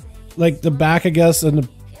 Like the back, I guess, and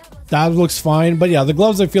that looks fine. But yeah, the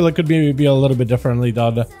gloves I feel like could maybe be a little bit differently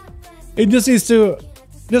done. It just needs to,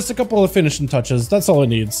 just a couple of finishing touches. That's all it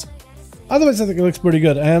needs. Otherwise, I think it looks pretty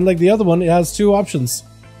good. And like the other one, it has two options.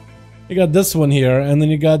 You got this one here, and then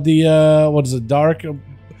you got the, what is it, dark,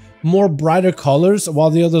 more brighter colors, while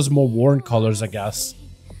the other's more worn colors, I guess.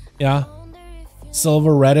 Yeah.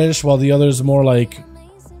 Silver reddish, while the other's more like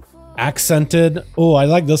accented. Oh, I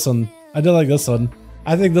like this one. I do like this one.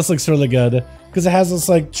 I think this looks really good because it has this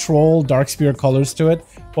like troll dark spear colors to it,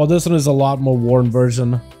 while this one is a lot more worn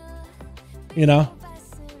version. You know,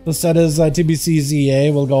 the set is TBC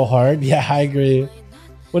ZA will go hard. Yeah, I agree.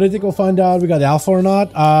 What do you think we'll find out? We got alpha or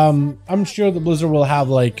not? I'm sure the Blizzard will have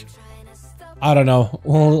like, I don't know.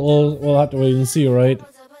 We'll have to wait and see, right?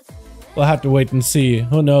 We'll have to wait and see.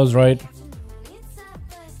 Who knows, right?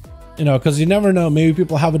 You know, because you never know. Maybe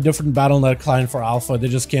people have a different BattleNet client for alpha. They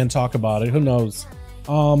just can't talk about it. Who knows?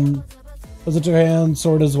 There's a two-hand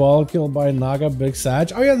sword as well. Killed by Naga, Big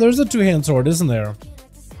Sag. Oh yeah, there's a two-hand sword, isn't there?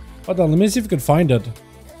 Hold on, let me see if we can find it.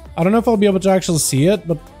 I don't know if I'll be able to actually see it,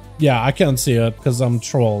 but yeah, I can't see it because I'm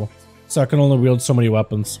troll. So I can only wield so many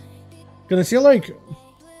weapons. Can I see like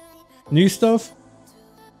new stuff?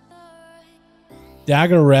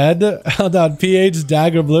 Dagger red. Hold on, PH,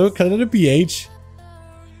 dagger blue. Can I do PH?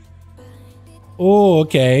 Oh,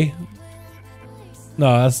 okay. No,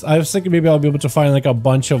 I was thinking maybe I'll be able to find like a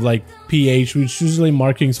bunch of like PH, which is usually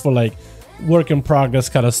markings for like work in progress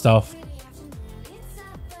kind of stuff.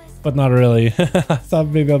 But not really. I thought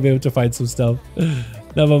maybe I'll be able to find some stuff.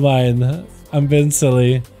 Never mind. I'm being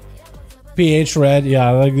silly. PH red, yeah,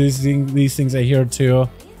 I like these things I hear too.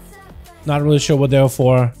 Not really sure what they're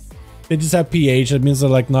for. They just have PH, it means they're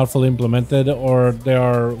like not fully implemented or they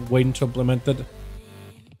are waiting to implement it.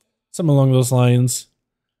 Something along those lines.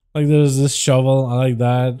 Like there's this shovel, I like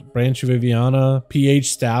that. Branch of Viviana,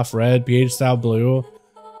 PH staff red, PH staff blue.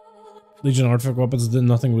 Legion artifact weapons,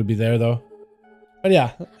 nothing would be there though. But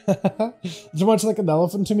yeah, too much like an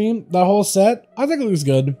elephant to me. That whole set, I think it looks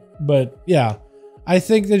good. But yeah, I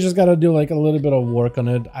think they just gotta do like a little bit of work on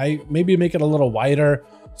it. Maybe make it a little wider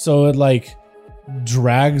so it like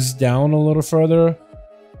drags down a little further,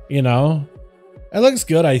 you know? It looks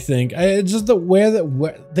good, I think. It's just where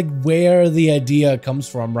the idea comes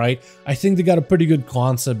from, right? I think they got a pretty good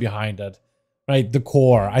concept behind it, right? The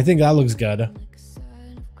core. I think that looks good,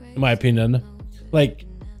 in my opinion. Like,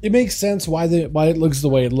 it makes sense why it looks the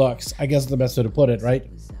way it looks. I guess the best way to put it, right?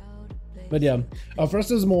 But yeah,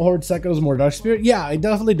 first is more Horde, second is more Dark Spirit. Yeah, it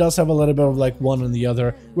definitely does have a little bit of like one and the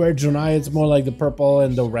other. Where Junai, it's more like the purple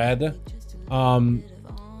and the red.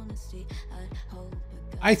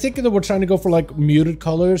 I think that we're trying to go for like muted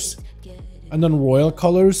colors and then royal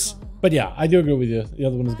colors. But yeah, I do agree with you. The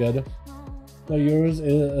other one is good. No, yours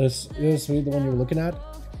is sweet, the one you're looking at.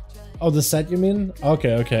 Oh, the set you mean?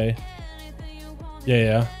 Okay, okay.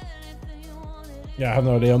 Yeah. Yeah, I have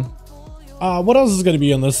no idea. What else is going to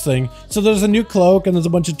be in this thing? So there's a new cloak and there's a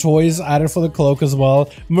bunch of toys added for the cloak as well.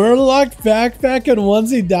 Murloc backpack and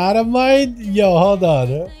onesie dynamite? Yo, hold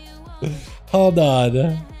on. Hold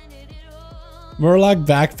on. Murloc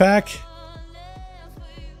backpack?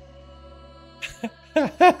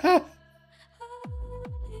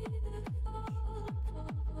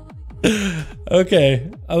 Okay,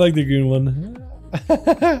 I like the green one.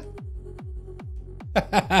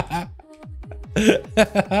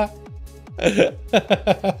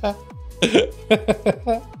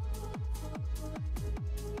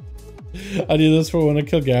 I need this for when I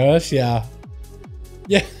kill Garrosh. Yeah.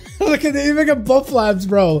 Look at the even got buff labs,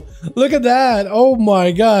 bro. Look at that. Oh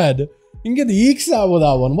my god. You can get the eeks out with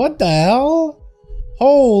that one. What the hell?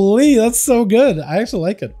 Holy, that's so good. I actually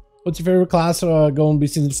like it. What's your favorite class going to be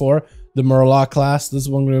season 4? The Murloc class. This is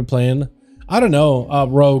one we're gonna be playing. I don't know.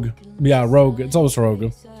 Rogue. Yeah, Rogue. It's always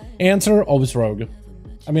Rogue. Answer, always Rogue.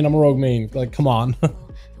 I mean, I'm a Rogue main. Like, come on.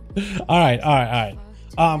 All right.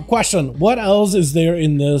 Question. What else is there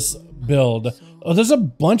in this build? Oh, there's a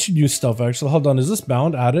bunch of new stuff, actually. Hold on. Is this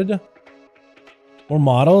mount added? More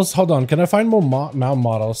models? Hold on. Can I find more mount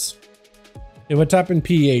models? If I tap in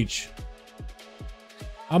PH.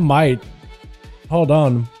 I might. Hold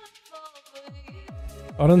on.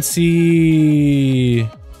 I don't see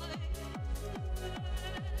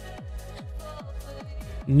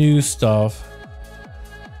new stuff.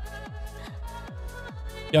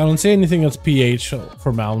 Yeah, I don't see anything that's PH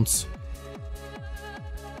for mounts.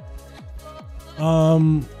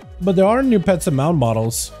 But there are new pets and mount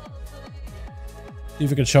models. See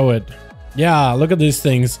if we can show it. Yeah, look at these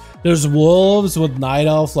things. There's wolves with night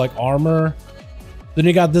elf like armor. Then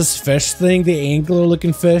you got this fish thing, the angler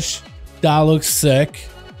looking fish. That looks sick.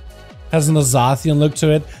 Has an Azathian look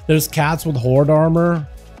to it. There's cats with horde armor.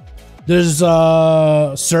 There's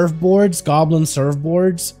surfboards, goblin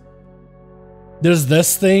surfboards. There's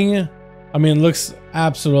this thing. I mean, it looks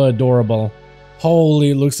absolutely adorable.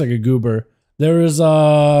 Holy, it looks like a goober. There is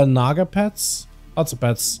Naga pets. Lots of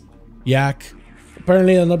pets. Yak.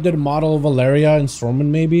 Apparently an updated model of Valeria and Stormwind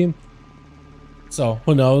maybe. So,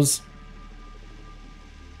 who knows?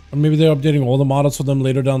 Or maybe they're updating all the models for them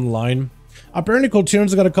later down the line. Apparently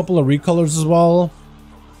Coltier's got a couple of recolors as well.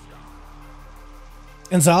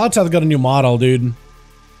 And Xalatath got a new model, dude.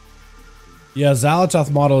 Yeah,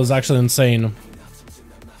 Xalatath model is actually insane.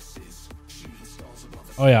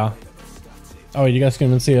 Oh yeah. Oh, you guys can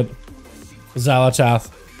even see it.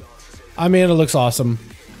 Xalatath. I mean, it looks awesome.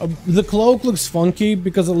 The cloak looks funky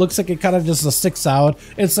because it looks like it kind of just sticks out.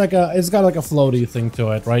 It's like it's got like a floaty thing to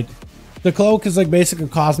it, right? The cloak is like basically a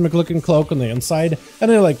cosmic looking cloak on the inside,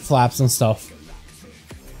 and it like flaps and stuff.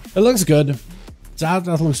 It looks good. That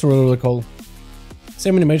looks really, really cool.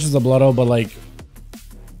 Same animations of Blood Elf, but like,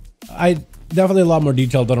 I definitely a lot more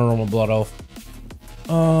detailed than a normal Blood Elf.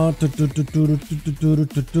 So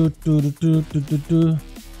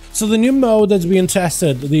the new mode that's being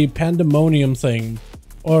tested, the Pandemonium thing,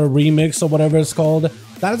 or Remix or whatever it's called,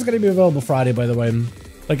 that is going to be available Friday, by the way.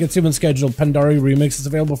 Like, it's even scheduled. Pandaria Remix is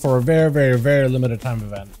available for a very, very, very limited time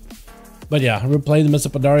event. But yeah, we're playing the Mr.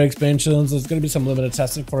 Pandaria expansions. There's going to be some limited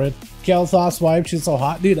testing for it. Kel'Thas wipe, she's so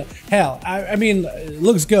hot. Dude, hell, I mean, it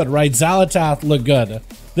looks good, right? Xalatath look good.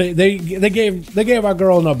 They gave our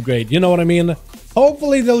girl an upgrade, you know what I mean?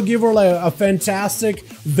 Hopefully they'll give her like a fantastic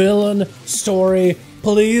villain story.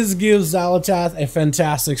 Please give Xalatath a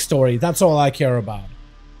fantastic story. That's all I care about.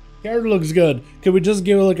 Character looks good. Can we just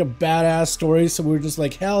give her like a badass story so we're just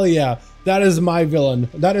like, hell yeah, that is my villain.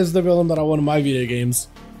 That is the villain that I want in my video games.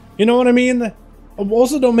 You know what I mean?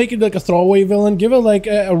 Also, don't make it like a throwaway villain. Give it like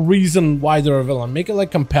a reason why they're a villain. Make it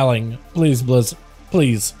like compelling. Please, Blizz.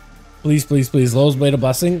 Please. Please, please, please. Low's Blade of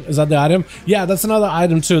Blessing. Is that the item? Yeah, that's another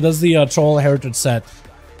item too. That's the Troll Heritage set.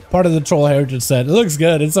 Part of the Troll Heritage set. It looks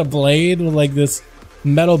good. It's a blade with like this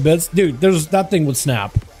metal bits. Dude, that thing would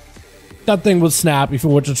snap. That thing would snap if you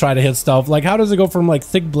were to try to hit stuff. Like, how does it go from like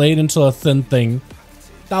thick blade into a thin thing?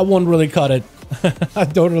 That one really cut it. I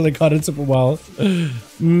don't really cut it super well.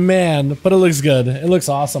 Man, but it looks good. It looks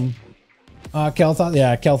awesome. Kel'Thas,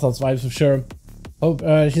 yeah, Kel'Thas vibes for sure. Hope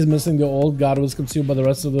she's missing the old god was consumed by the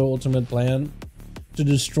rest of the ultimate plan to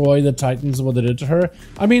destroy the Titans and what they did to her.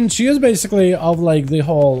 I mean, she is basically of like the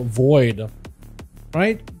whole void,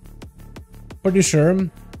 right? Pretty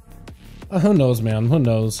sure. Who knows, man? Who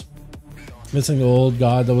knows? Missing the old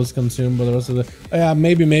god that was consumed by the rest of the... Yeah,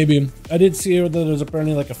 maybe. I did see that there's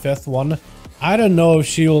apparently like a fifth one. I don't know if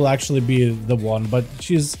she will actually be the one, but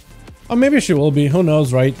she's... Oh, maybe she will be. Who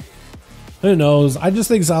knows, right? Who knows? I just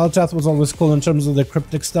think Xalatath was always cool in terms of the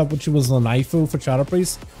cryptic stuff, which she was the Naifu for Shadow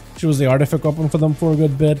Priest. She was the artifact weapon for them for a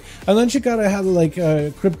good bit. And then she kind of had like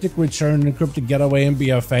a cryptic return and cryptic getaway in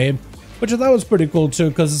BFA, which I thought was pretty cool too,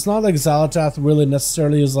 because it's not like Xalatath really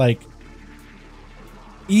necessarily is like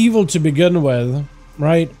evil to begin with,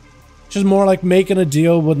 right? She's more like making a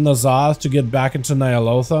deal with Nazath to get back into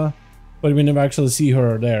Nyalotha, but we never actually see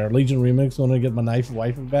her there. Legion Remix, want to get my knife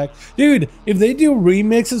wife back. Dude, if they do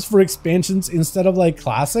remixes for expansions instead of like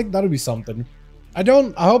classic, that'd be something. I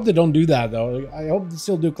hope they don't do that though. I hope they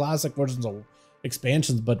still do classic versions of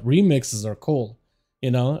expansions, but remixes are cool.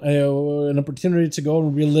 You know, an opportunity to go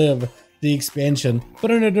and relive the expansion,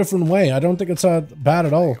 but in a different way. I don't think it's bad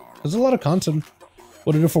at all. There's a lot of content.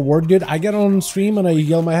 What I do for work, dude? I get on stream and I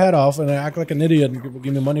yell my head off and I act like an idiot and people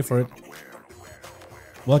give me money for it.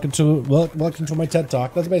 Welcome to my TED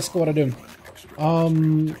Talk. That's basically what I do.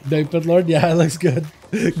 Dave Pitlord, yeah, it looks good.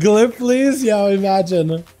 Glyph, please? Yeah,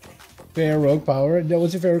 imagine. Fair Rogue Power.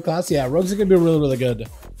 What's your favorite class? Yeah, Rogues are gonna be really, really good.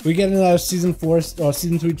 We get in our season 4 or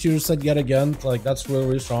season 3 tier set yet again. Like, that's really,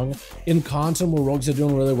 really strong. In content where Rogues are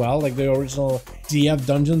doing really well, like the original DF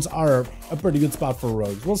dungeons are a pretty good spot for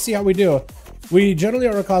Rogues. We'll see how we do. We generally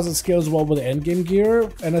are a class that scales well with endgame gear,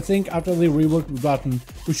 and I think after the rework we've gotten,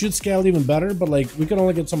 we should scale even better, but like, we can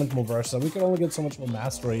only get so much more Versa, we can only get so much more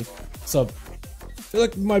Mastery, so I feel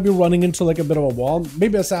like we might be running into like a bit of a wall.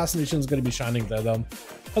 Maybe Assassination is going to be shining there though.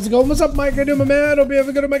 How's it going? What's up, Mike? How you doing, my man? Hope you have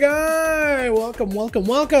a good one, my guy. Welcome, welcome,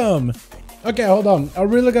 welcome. Okay, hold on. I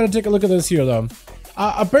really got to take a look at this here though.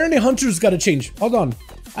 Apparently Hunter's got to change. Hold on.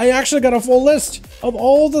 I actually got a full list of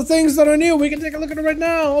all the things that are new. We can take a look at it right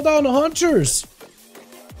now. Hold on, Hunters.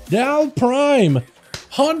 Dal Prime.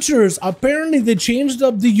 Hunters. Apparently they changed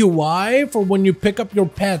up the UI for when you pick up your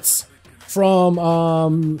pets from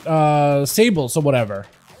stables or whatever.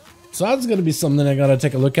 So that's gonna be something I gotta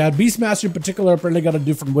take a look at. Beastmaster in particular apparently got a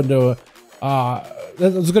different window.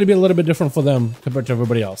 It's gonna be a little bit different for them compared to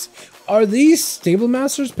everybody else. Are these stable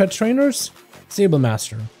masters, pet trainers? Stable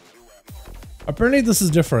master. Apparently this is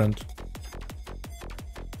different.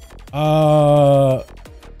 Oh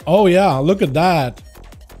yeah, look at that.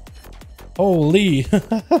 Holy.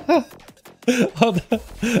 Hold on.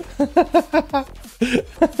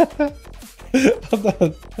 Hold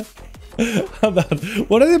on. Hold on.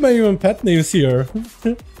 What are my even pet names here?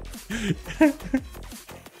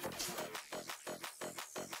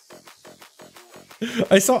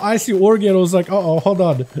 I saw Icy Orgy and I was like, uh-oh, hold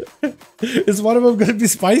on. Is one of them gonna be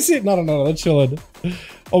spicy? No, they're chilling.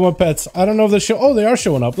 Oh, my pets. I don't know if they're oh, they are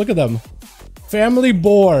showing up. Look at them. Family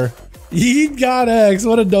Boar. Yeet got X.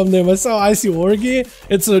 What a dumb name. I saw Icy Orgy.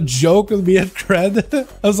 It's a joke with me at Cred.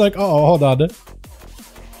 I was like, uh-oh, hold on.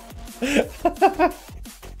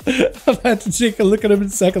 I'll have to take a look at him in a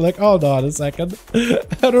second. Like, hold on a second.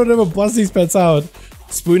 I don't ever bust these pets out.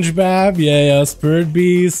 SpongeBob, yeah. Spirit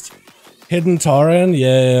Beast. Hidden Tauren,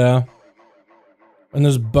 yeah. And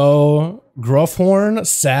there's Bo, Gruffhorn,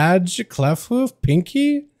 Sag, Clefhoof,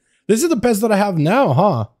 Pinky. These are the pets that I have now,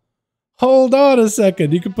 huh? Hold on a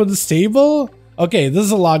second. You can put the stable? Okay, this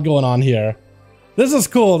is a lot going on here. This is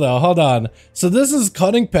cool though. Hold on. So this is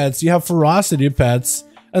cutting pets. You have ferocity pets.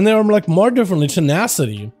 And they're like more differently,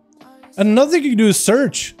 tenacity. And another thing you can do is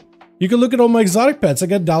search. You can look at all my exotic pets. I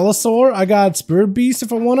got Dalasaur. I got Spirit Beast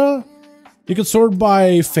if I wanna. You can sort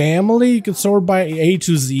by family, you can sort by A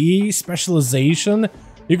to Z, specialization.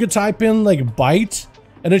 You could type in like bite,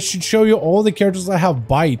 and it should show you all the characters that have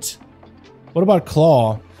bite. What about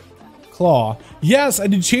claw? Claw. Yes,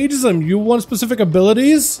 and it changes them. You want specific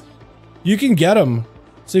abilities? You can get them.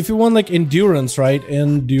 So if you want like endurance, right?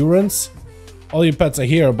 Endurance. All your pets are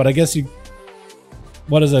here, but I guess you...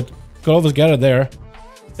 What is it? Could always get it there.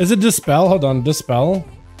 Is it dispel? Hold on, dispel?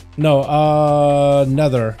 No,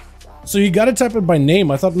 nether. So you gotta type it by name.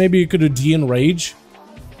 I thought maybe you could do D enrage.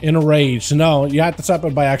 Enrage. No, you have to type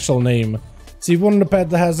it by actual name. So if you want a pet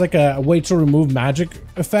that has like a way to remove magic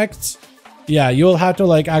effects, yeah, you'll have to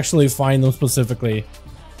like actually find them specifically.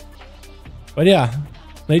 But yeah,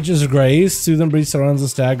 Nature's Grace, Soothe and Breeze surrounds the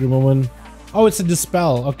stag, removing. Oh, it's a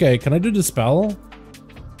dispel. Okay, can I do dispel?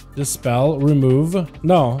 Dispel, remove.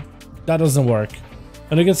 No, that doesn't work.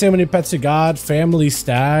 And you can see how many pets you got, family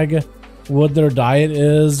stag, what their diet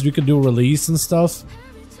is. You can do release and stuff.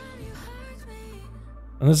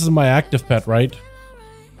 And this is my active pet, right?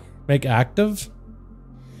 Make active?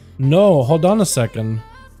 No, hold on a second.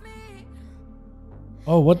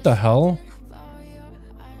 Oh, what the hell?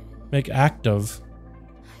 Make active.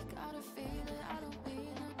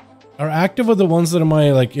 Are active are the ones that are in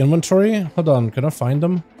my like inventory? Hold on, can I find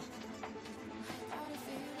them?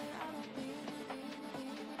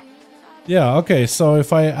 Yeah, okay, so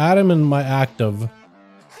if I add him in my active,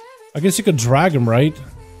 I guess you could drag him, right?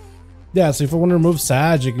 Yeah, so if I want to remove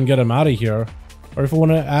Sag, you can get him out of here. Or if I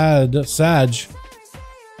want to add Sag,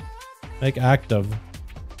 make active.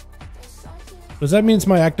 Does that mean it's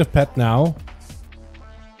my active pet now?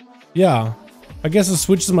 Yeah, I guess it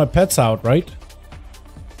switches my pets out, right?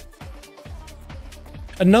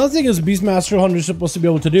 Another thing is Beastmaster Hunter is supposed to be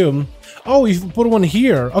able to do. Oh, you put one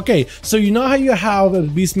here. Okay, so you know how you have a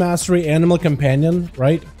Beast Mastery Animal Companion,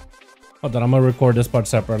 right? Hold on, I'm gonna record this part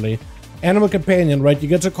separately. Animal Companion, right? You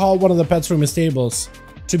get to call one of the pets from your stables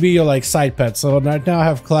to be your like side pet. So right now I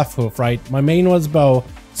have Clefhoof, right? My main one's Bow,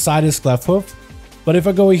 side is Clefhoof. But if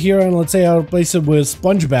I go here and let's say I replace it with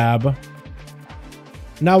SpongeBob,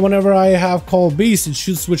 now whenever I have Call Beast, it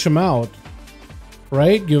should switch him out.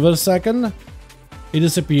 Right? Give it a second. He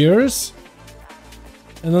disappears.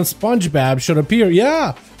 And then SpongeBob should appear.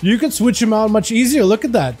 Yeah, you could switch him out much easier. Look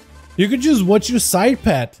at that. You could just watch your side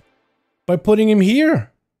pet by putting him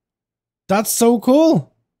here. That's so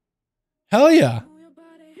cool. Hell yeah.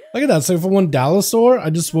 Look at that. So if I want Dalasaur,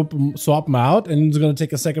 I just swap him out, and it's going to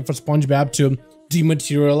take a second for SpongeBob to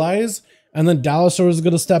dematerialize, and then Dalasaur is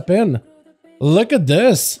going to step in. Look at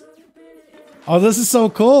this. Oh, this is so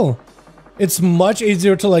cool. It's much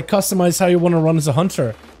easier to like customize how you want to run as a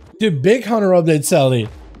hunter. Dude, big hunter update, Sally.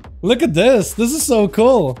 Look at this. This is so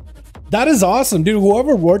cool. That is awesome, dude.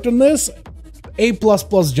 Whoever worked on this, A++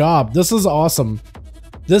 job. This is awesome.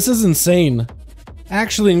 This is insane.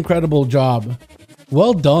 Actually, incredible job.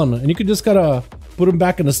 Well done. And you can just gotta put him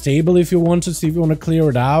back in a stable if you want to. See if you want to clear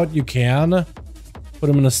it out, you can. Put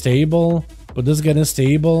him in a stable. Put this guy in a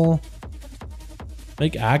stable.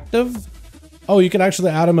 Make active. Oh, you can actually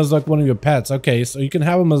add him as like one of your pets. Okay, so you can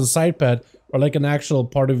have him as a side pet or like an actual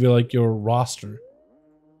part of your like your roster.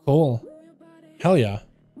 Cool. Hell yeah.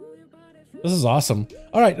 This is awesome.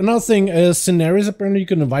 All right, another thing is scenarios. Apparently you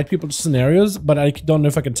can invite people to scenarios, but I don't know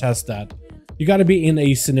if I can test that. You got to be in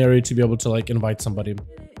a scenario to be able to like invite somebody.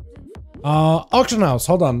 Auction house.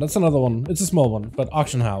 Hold on, that's another one. It's a small one, but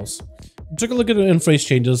auction house. Took a look at the interface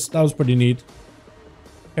changes. That was pretty neat.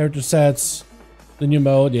 Character sets, the new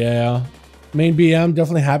mode, yeah. Main BM,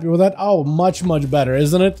 definitely happy with that. Oh, much better,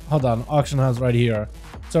 isn't it? Hold on, auction house right here.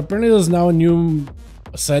 So apparently there's now a new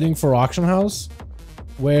setting for auction house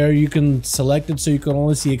where you can select it so you can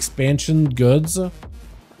only see expansion goods.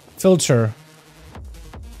 Filter.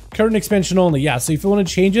 Current expansion only, yeah. So if you want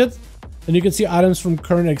to change it, then you can see items from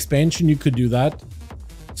current expansion, you could do that.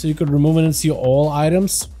 So you could remove it and see all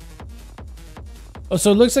items. Oh,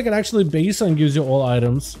 so it looks like it actually based on gives you all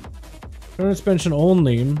items. Current expansion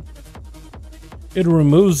only. It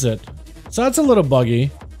removes it. So that's a little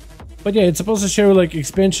buggy. But yeah, it's supposed to show like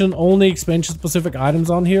expansion only, expansion specific items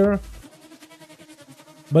on here.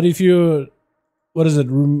 But if you, what is it?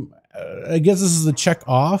 I guess this is the check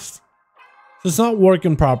off. So it's not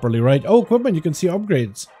working properly, right? Oh, equipment, you can see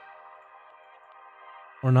upgrades.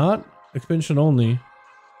 Or not? Expansion only.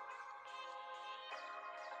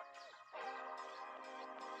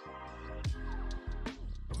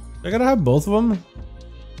 I gotta have both of them.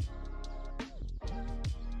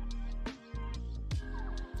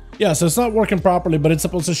 Yeah, so it's not working properly, but it's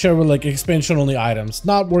supposed to share with like expansion only items.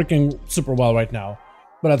 Not working super well right now,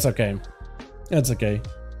 but that's okay. That's okay.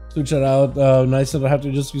 Switch it out. Nice that I don't have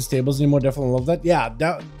to just use tables anymore. Definitely love that. Yeah,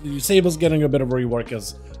 tables getting a bit of rework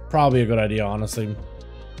is probably a good idea, honestly.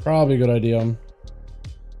 Probably a good idea. You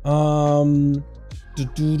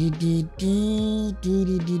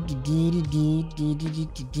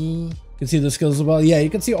can see the skills as well. Yeah,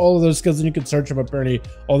 you can see all of those skills and you can search them. Apparently,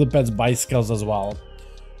 all the pets buy skills as well.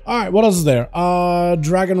 Alright, what else is there?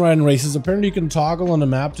 Dragon riding races. Apparently, you can toggle on the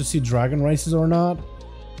map to see dragon races or not.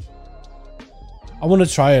 I want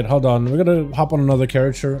to try it. Hold on. We're gonna hop on another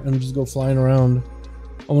character and just go flying around.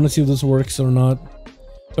 I want to see if this works or not.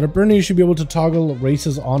 But apparently, you should be able to toggle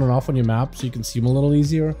races on and off on your map so you can see them a little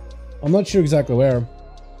easier. I'm not sure exactly where.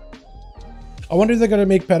 I wonder if they're gonna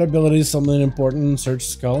make pet abilities something important in Search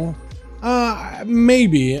Skull.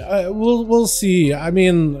 Maybe. We'll see. I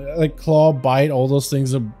mean, like claw, bite, all those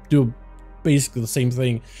things do basically the same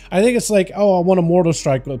thing. I think it's like, oh, I want a mortal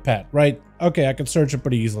strike with a pet, right? Okay, I can search it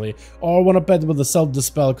pretty easily. Or I want a pet with a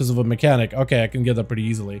self-dispel because of a mechanic. Okay, I can get that pretty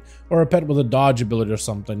easily. Or a pet with a dodge ability or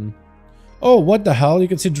something. Oh, what the hell? You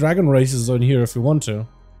can see dragon races on here if you want to.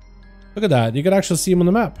 Look at that. You can actually see them on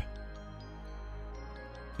the map.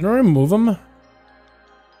 Can I remove them? Is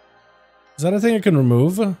that a thing I can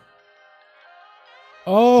remove?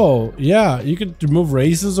 Oh, yeah. You can remove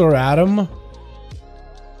races or add them.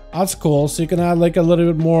 That's cool. So you can add like a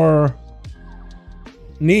little bit more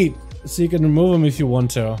neat. So you can remove them if you want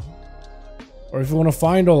to. Or if you want to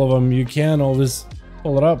find all of them, you can always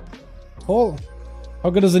pull it up. Cool. How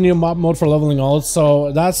good is the new MOP mode for leveling all?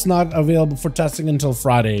 So that's not available for testing until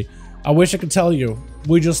Friday. I wish I could tell you.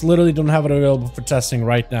 We just literally don't have it available for testing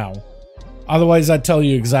right now. Otherwise, I'd tell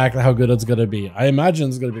you exactly how good it's going to be. I imagine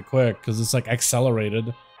it's going to be quick because it's like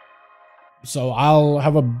accelerated. So I'll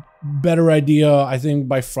have a better idea, I think,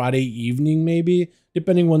 by Friday evening, maybe.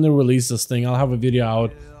 Depending when they release this thing, I'll have a video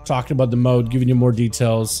out talking about the mode, giving you more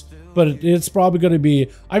details. But it's probably going to be,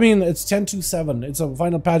 I mean, it's 10.2.7. It's a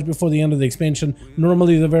final patch before the end of the expansion.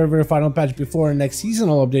 Normally, the very final patch before a next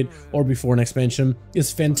seasonal update or before an expansion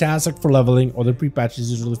is fantastic for leveling, or the pre-patch is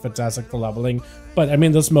usually fantastic for leveling. But I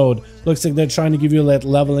mean, this mode looks like they're trying to give you that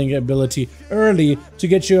leveling ability early to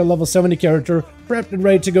get you a level 70 character prepped and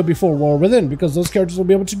ready to go before War Within, because those characters will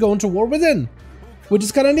be able to go into War Within, which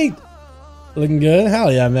is kind of neat. Looking good?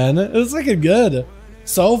 Hell yeah, man. It's looking good.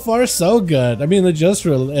 So far, so good. I mean, they just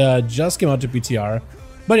came out to PTR.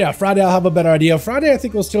 But yeah, Friday I'll have a better idea. Friday I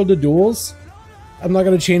think we'll still do duels. I'm not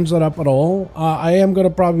going to change that up at all. I am going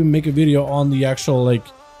to probably make a video on the actual, like,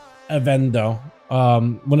 event though.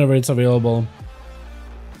 Whenever it's available.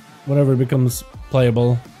 Whenever it becomes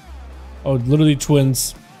playable. Oh, literally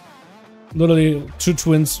twins. Literally two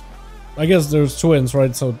twins. I guess there's twins,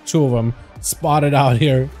 right? So two of them spotted out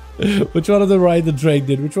here. Which one of them ride the Drake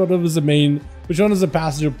did? Which one of them is the main? Which one is the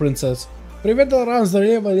passenger princess? Привет, Dalaran,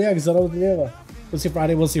 здорово, yeah, здорово.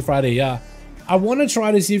 We'll see Friday, yeah. I want to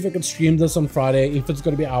try to see if I can stream this on Friday, if it's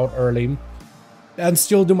going to be out early. And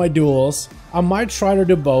still do my duels. I might try to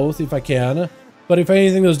do both if I can. But if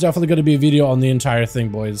anything, there's definitely going to be a video on the entire thing,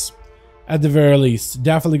 boys. At the very least.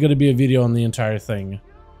 Definitely going to be a video on the entire thing.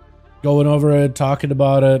 Going over it, talking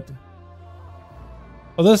about it.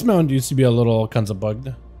 Oh, this mount used to be a little kinds of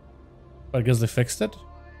bugged. But I guess they fixed it.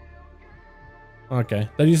 Okay,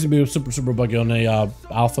 that used to be super buggy on a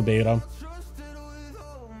alpha beta.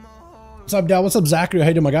 What's up, Dal? What's up, Zachary? How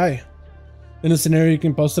you doing, my guy? In a scenario, you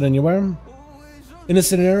can post it anywhere. In a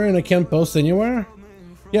scenario, and I can't post anywhere.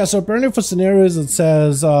 Yeah, so apparently for scenarios, it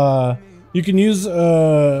says you can use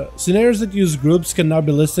scenarios that use groups can now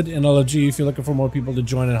be listed in LFG if you're looking for more people to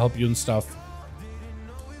join and help you and stuff.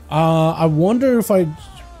 I wonder if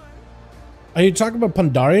are you talking about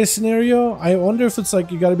Pandaria scenario? I wonder if it's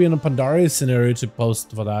like you gotta be in a Pandaria scenario to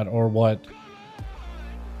post for that or what.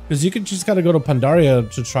 Because you could just gotta go to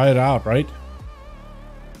Pandaria to try it out, right?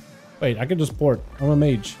 Wait, I can just port. I'm a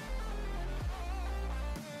mage.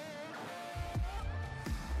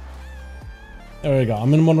 There we go.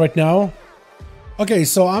 I'm in one right now. Okay,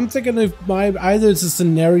 so I'm thinking if either it's a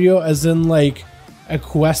scenario as in like a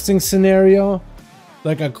questing scenario,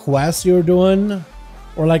 like a quest you're doing,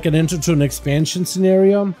 or like an intro to an expansion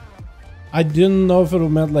scenario. I didn't know if it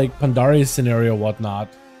meant like Pandaria scenario or whatnot.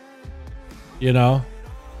 You know?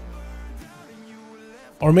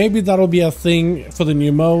 Or maybe that'll be a thing for the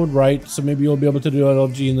new mode, right? So maybe you'll be able to do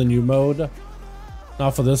LFG in the new mode.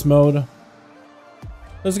 Not for this mode.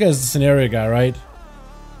 This guy's the scenario guy, right?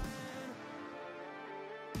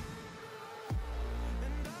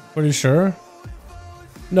 Pretty sure?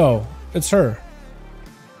 No, it's her.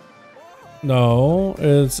 No,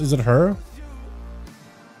 is it her?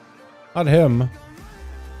 Not him.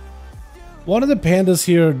 One of the pandas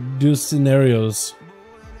here do scenarios.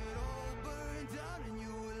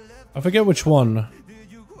 I forget which one.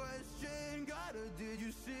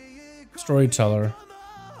 Storyteller.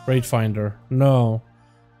 Rate finder. No.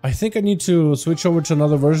 I think I need to switch over to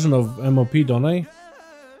another version of MOP, don't I?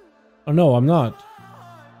 Oh no, I'm not.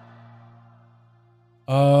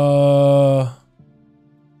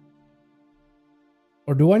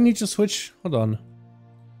 Or do I need to switch? Hold on.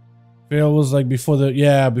 Veil was like before the,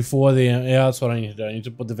 yeah, that's what I need to do. I need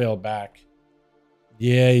to put the veil back.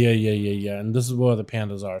 Yeah. And this is where the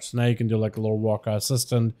pandas are. So now you can do like a little Warcraft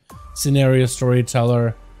assistant, scenario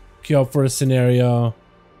storyteller, queue up for a scenario.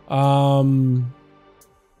 Tell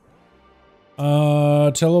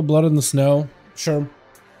Blood in the Snow. Sure.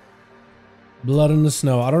 Blood in the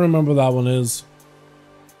Snow. I don't remember what that one is.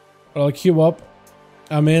 But I'll queue up.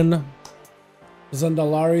 I'm in.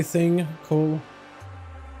 Zandalari thing. Cool.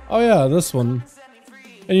 Oh yeah, this one.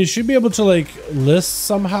 And you should be able to like list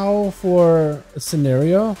somehow for a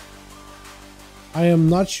scenario. I am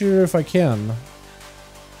not sure if I can.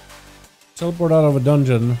 Teleport out of a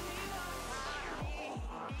dungeon.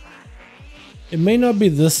 It may not be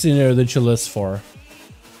this scenario that you list for.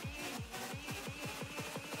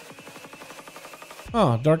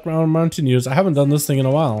 Oh, Dark Mountaineers. I haven't done this thing in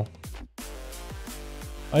a while.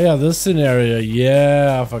 Oh yeah, this scenario.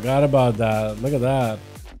 Yeah, I forgot about that. Look at that.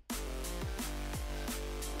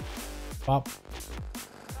 Pop.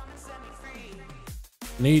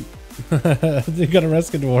 Neat. You gotta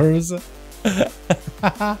rescue dwarves.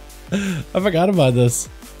 I forgot about this.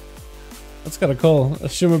 That's kind of cool. A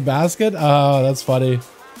shimmer basket? Oh, that's funny.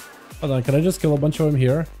 Hold on, can I just kill a bunch of them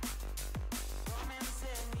here?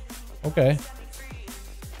 Okay.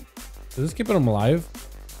 Is this keeping them alive?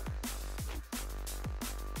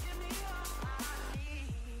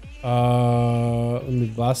 Let me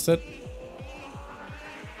blast it.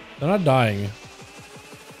 They're not dying.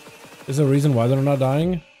 Is there a reason why they're not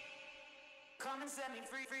dying?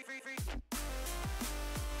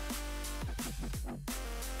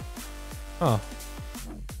 Huh.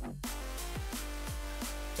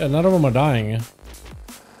 Yeah, none of them are dying.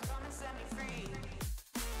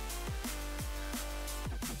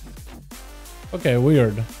 Okay,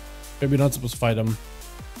 weird. Maybe not supposed to fight them.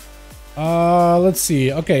 Let's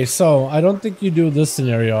see. Okay, so I don't think you do this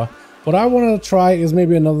scenario. What I want to try is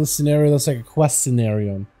maybe another scenario that's like a quest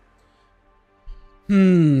scenario.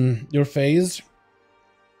 You're phased?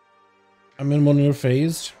 I mean, when you're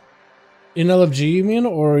phased? In LFG, you mean?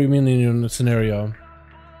 Or you mean in a scenario?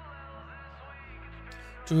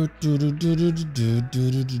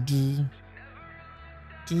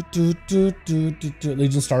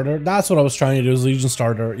 Legion Starter? That's what I was trying to do, is Legion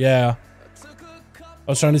Starter. Yeah.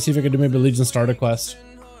 I was trying to see if I could do maybe a Legion Starter quest.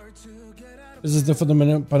 Is this the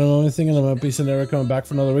Pandemonium thing and the MOP scenario coming back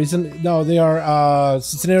for another reason? No, they are,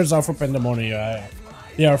 scenarios are for Pandemonium. Yeah.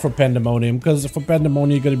 They are for Pandemonium, because for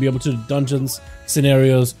Pandemonium you're going to be able to do dungeons,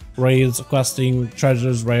 scenarios, raids, questing,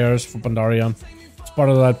 treasures, rares for Pandaria. It's part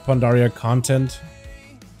of that Pandaria content.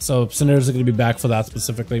 So scenarios are going to be back for that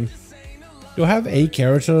specifically. Do I have a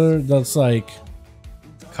character that's like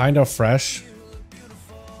kind of fresh?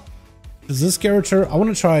 Is this character, I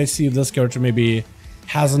want to try see if this character maybe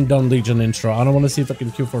hasn't done Legion intro. I don't want to see if I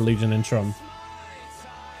can queue for Legion intro.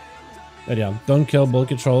 But yeah, don't kill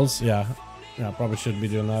bulky trolls. Yeah, probably should be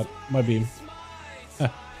doing that. Might be.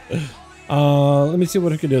 Let me see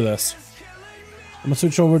what we can do this. I'm gonna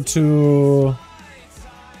switch over to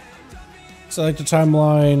select the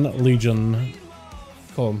timeline Legion.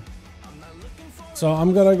 Cool. So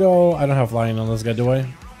I'm gonna go. I don't have flying on this guy, do I?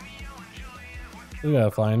 We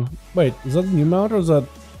got flying. Wait, is that a new mount or is that?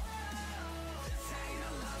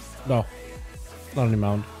 No, not a new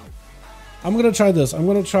mount. I'm gonna try this. I'm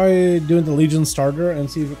gonna try doing the Legion starter and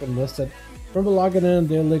see if we can list it. Remember logging in,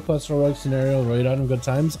 daily quest, heroic scenario, raid item, good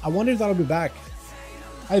times. I wonder if that'll be back.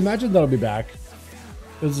 I imagine that'll be back.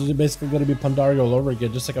 This is basically gonna be Pandaria all over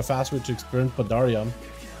again, just like a fast way to experience Pandaria.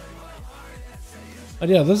 But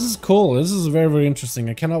yeah, this is cool. This is very, very interesting.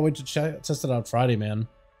 I cannot wait to test it out Friday, man.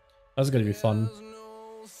 That's gonna be fun.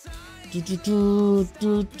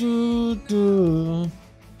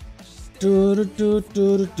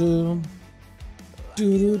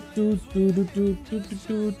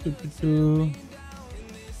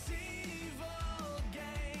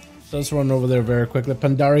 Let's run over there very quickly.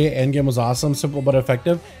 Pandaria endgame was awesome, simple but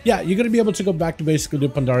effective. Yeah, you're gonna be able to go back to basically do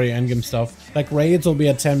Pandaria endgame stuff. Like raids will be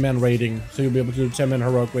a 10-man raiding, so you'll be able to do 10-man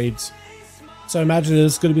heroic raids. So I imagine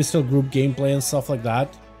it's gonna be still group gameplay and stuff like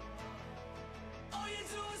that.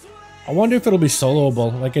 I wonder if it'll be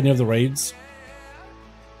soloable, like any of the raids.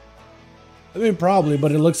 I mean, probably,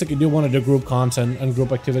 but it looks like you do want to do group content and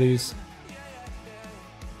group activities.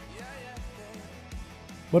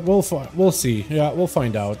 But we'll see. Yeah, we'll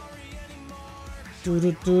find out.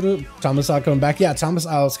 Thomas Isle coming back. Yeah, Thomas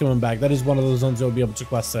Isle is coming back. That is one of those zones you'll be able to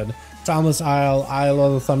quest it. Thomas Isle, Isle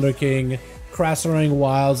of the Thunder King, Crasserang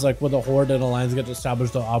Wilds, like with the Horde and Alliance get to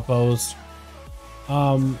establish the outpost.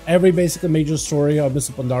 Every basically major story of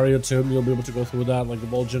Mr. Pandaria too, you'll be able to go through that, like the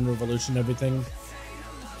Vol'jin Revolution, everything.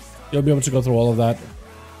 You'll be able to go through all of that.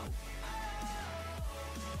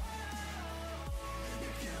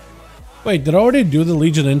 Wait, did I already do the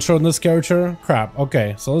Legion intro in this character? Crap.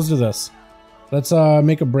 Okay, so let's do this. Let's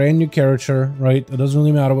make a brand new character, right? It doesn't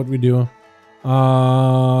really matter what we do.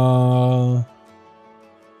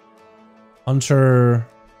 Hunter,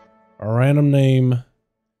 a random name,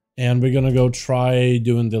 and we're gonna go try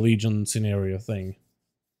doing the Legion scenario thing.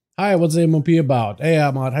 Hi, what's the MOP about? Hey,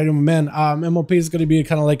 Ahmad, how you doing, man? MOP is gonna be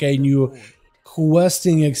kind of like a new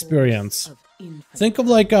questing experience. Think of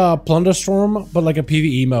like a Plunderstorm, but like a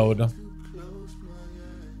PvE mode.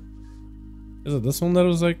 Is it this one that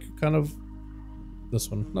was like kind of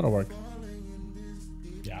this one? That'll work.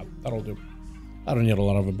 Yeah, that'll do. I don't need a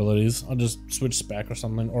lot of abilities. I'll just switch spec or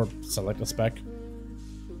something, or select a spec.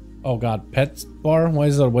 Oh god, pet bar? Why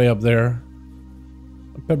is that way up there?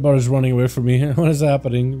 Pet bar is running away from me. What is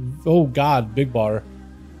happening? Oh god, big bar.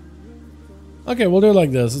 Okay, we'll do it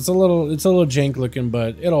like this. It's a little jank looking,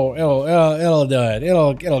 but it'll do it.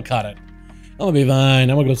 It'll cut it. I'm gonna be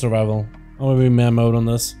fine. I'm gonna go survival. I'm gonna be man mode on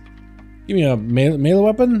this. Give me a melee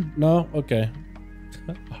weapon? No? Okay.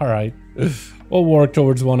 Alright. We'll work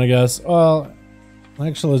towards one, I guess. Well,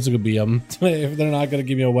 actually, let's go BM. If they're not gonna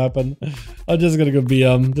give me a weapon, I'm just gonna go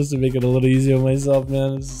BM just to make it a little easier on myself,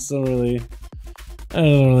 man. It's just so really. I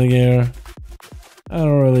don't really care. I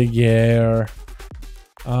don't really care.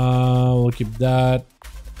 We'll keep that.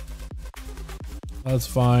 That's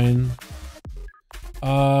fine.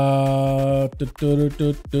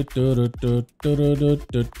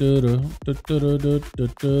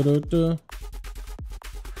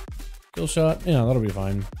 Kill shot. Yeah, that'll be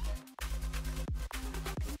fine.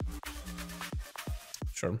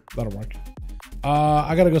 Sure, that'll work.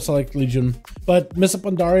 I gotta go select Legion, but Mr.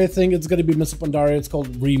 Pandaria thing, it's gonna be Mr. Pandaria. It's called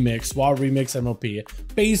REMIX, WoW REMIX MOP.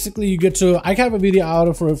 Basically, you get to, I have a video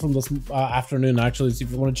out for it from this afternoon, actually, so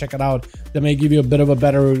if you want to check it out, that may give you a bit of a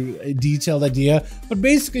better detailed idea. But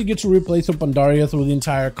basically, you get to replay through Pandaria through the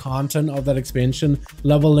entire content of that expansion,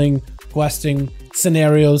 leveling, questing,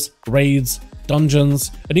 scenarios, raids,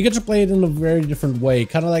 dungeons, and you get to play it in a very different way,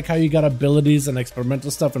 kind of like how you got abilities and experimental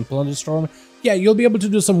stuff in Plunderstorm. Yeah, you'll be able to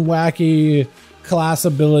do some wacky class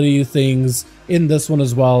ability things in this one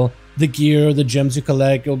as well. The gear, the gems you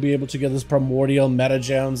collect, you'll be able to get this primordial meta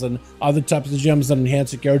gems and other types of gems that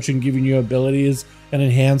enhance your character and give you new abilities and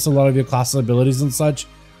enhance a lot of your class abilities and such.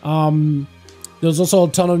 There's also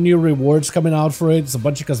a ton of new rewards coming out for it. There's a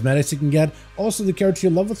bunch of cosmetics you can get. Also, the character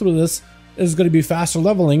you level through this is going to be faster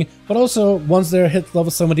leveling, but also once they're hit level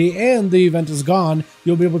 70 and the event is gone,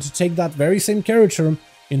 you'll be able to take that very same character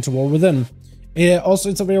into War Within. Also,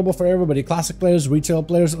 it's available for everybody, classic players, retail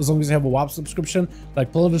players, as long as you have a WoW subscription.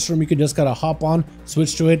 Like Plunderstorm, you can just kind of hop on,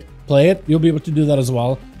 switch to it, play it. You'll be able to do that as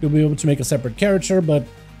well. You'll be able to make a separate character, but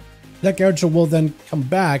that character will then come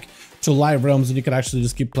back to live realms, and you can actually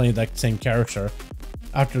just keep playing that same character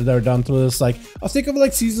after they're done through this. Like, I'll think of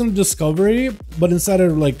like Season of Discovery, but instead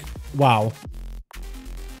of like WoW.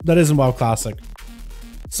 That isn't WoW Classic.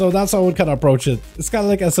 So that's how I would kind of approach it. It's kind of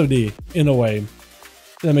like SOD in a way.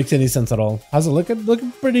 If that makes any sense at all. How's it looking?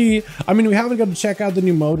 Looking pretty. I mean, we haven't got to check out the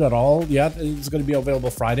new mode at all yet. It's going to be available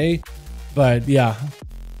Friday. But yeah,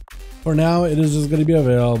 for now, it is just going to be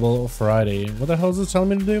available Friday. What the hell is this telling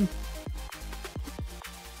me to do?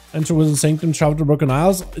 Enter Wizard Sanctum, travel to Broken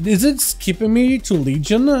Isles. Is it skipping me to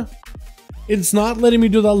Legion? It's not letting me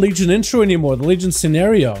do that Legion intro anymore, the Legion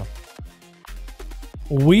scenario.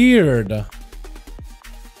 Weird.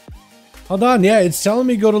 Hold on, yeah, it's telling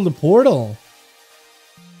me go to the portal.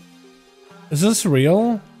 Is this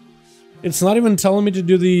real? It's not even telling me to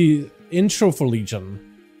do the intro for Legion.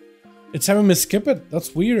 It's having me skip it.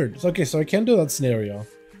 That's weird. Okay, so I can't do that scenario.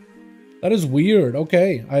 That is weird.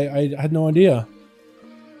 Okay, I had no idea.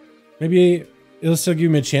 Maybe it'll still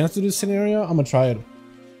give me a chance to do scenario. I'm gonna try it.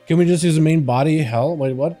 Can we just use the main body? Hell,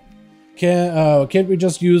 wait, what? Can't we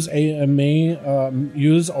just use a main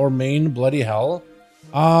use our main bloody hell?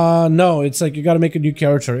 No, it's like you gotta make a new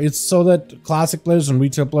character. It's so that classic players and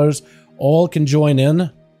retail players all can join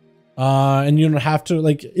in. And you don't have to,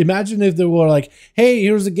 like, imagine if they were like, hey,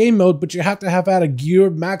 here's the game mode, but you have to have had a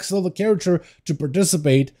geared max level character to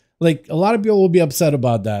participate. Like, a lot of people will be upset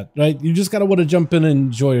about that, right? You just gotta want to jump in and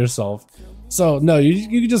enjoy yourself. So no, you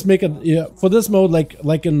can just make it, yeah, for this mode,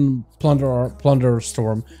 like in Plunder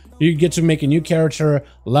Storm, you get to make a new character,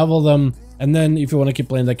 level them, and then if you want to keep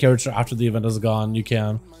playing that character after the event is gone, you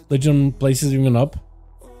can. Legion places even up,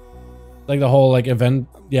 like the whole like event.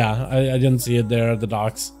 Yeah, I didn't see it there at the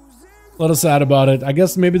docks. A little sad about it. I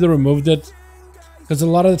guess maybe they removed it because a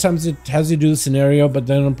lot of the times it has you do the scenario, but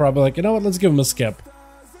then I'm probably like, you know what, let's give them a skip.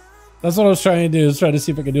 That's what I was trying to do, is try to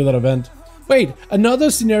see if I could do that event. Wait, another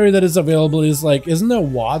scenario that is available is like, isn't there a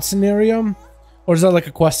WAD scenario? Or is that like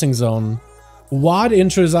a questing zone? WAD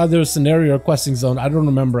intro is either a scenario or questing zone. I don't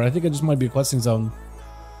remember. I think it just might be a questing zone.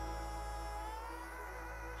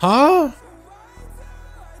 Huh?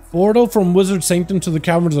 Portal from Wizard Sanctum to the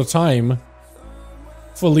Caverns of Time.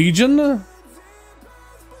 For Legion?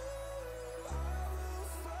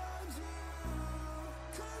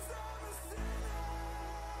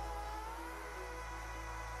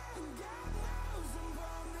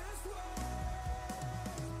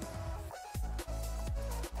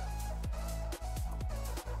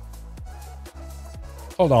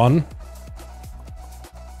 Hold on.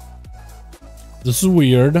 This is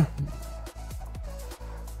weird.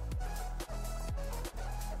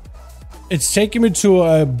 It's taking me to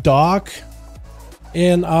a dock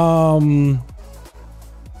in in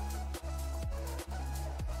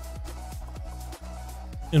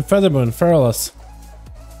Feathermoon, Feralus.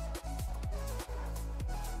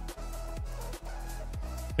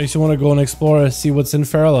 Makes you want to go and explore and see what's in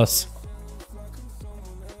Feralus.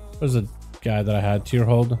 There's a guy that I had tier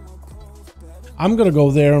hold. I'm gonna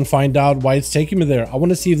go there and find out why it's taking me there. I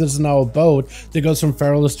want to see if there's now a boat that goes from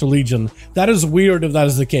Feralus to Legion. That is weird if that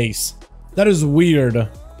is the case. That is weird.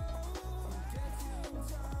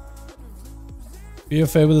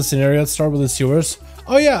 BFA with the scenario. Let's start with the sewers.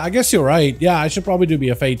 Oh yeah, I guess you're right. Yeah, I should probably do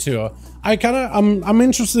BFA too. I'm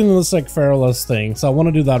interested in this like Feralus thing, so I want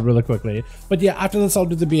to do that really quickly. But yeah, after this I'll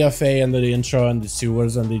do the BFA and the intro and the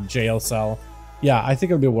sewers and the jail cell. Yeah, I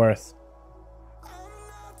think it'll be worth.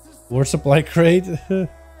 War supply crate?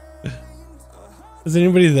 Is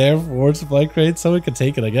anybody there for war supply crate? Someone could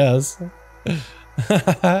take it, I guess.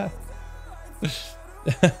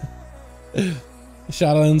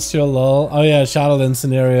 Shadowlands to a lull. Oh yeah, Shadowlands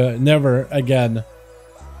scenario. Never again.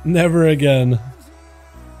 Never again.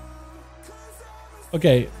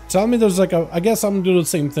 Okay, tell me there's like a... I guess I'm gonna do the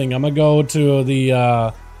same thing. I'm gonna go to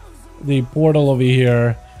the portal over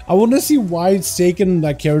here. I want to see why it's taken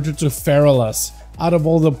that character to Feralus out of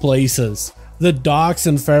all the places. The docks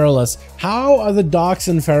in Feralus. How are the docks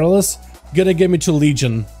in Feralus gonna get me to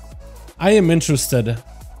Legion? I am interested.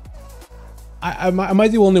 Am I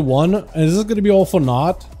the only one? Is this gonna be all for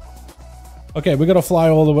naught? Okay, we gotta fly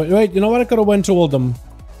all the way. Wait, you know what? I could have went to Oldham.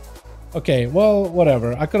 Okay, well,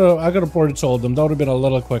 whatever. I could have ported to Oldham. That would have been a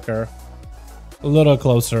little quicker, a little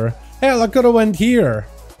closer. Hell, I could have went here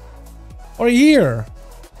or here.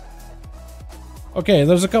 Okay,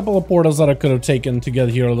 there's a couple of portals that I could have taken to get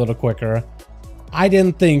here a little quicker. I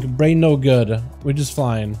didn't think. Brain no good. We're just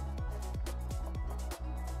flying.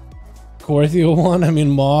 Corthio one? I mean,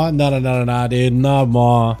 Maw? No, dude. Not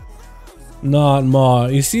Maw. Not Maw.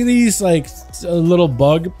 You see these, like, little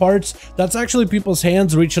bug parts? That's actually people's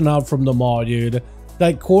hands reaching out from the Maw, dude.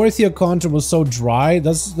 that Korthia content was so dry.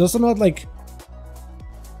 Those are not like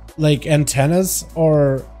antennas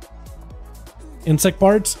or insect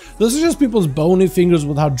parts. Those are just people's bony fingers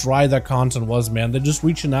with how dry that content was, man. They're just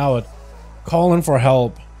reaching out, calling for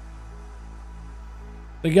help.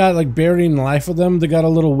 They got like burying life with them. They got a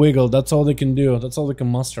little wiggle. That's all they can do. That's all they can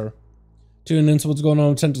muster. Tune into what's going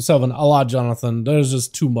on 10 to 7. A lot, Jonathan. There's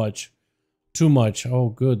just too much. Too much. Oh,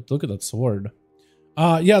 good. Look at that sword.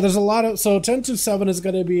 Yeah, there's a lot of... So 10 to 7 is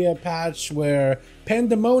going to be a patch where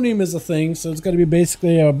Pandemonium is a thing. So it's going to be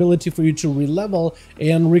basically an ability for you to re-level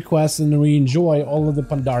and request and re-enjoy all of the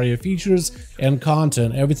Pandaria features and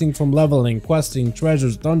content. Everything from leveling, questing,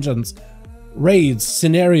 treasures, dungeons, raids,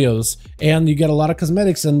 scenarios. And you get a lot of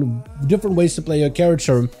cosmetics and different ways to play your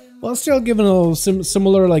character. While still giving a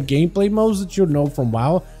similar like gameplay modes that you know from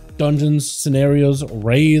WoW. Dungeons, scenarios,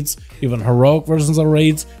 raids, even heroic versions of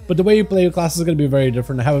raids. But the way you play your class is going to be very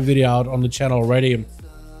different. I have a video out on the channel already.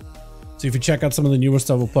 So if you check out some of the newer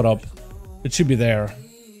stuff we'll put up, it should be there.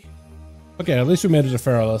 Okay, at least we made it to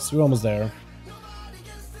Feralus. We're almost there.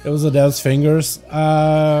 It was the dev's fingers.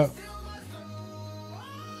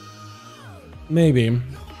 Maybe.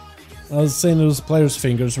 I was saying it was players'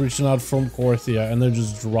 fingers reaching out from Korthia and they're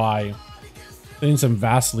just dry. They need some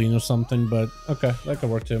Vaseline or something, but okay, that could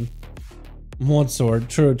work too. One sword,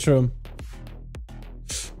 true. Most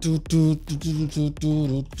of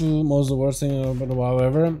the worst thing, but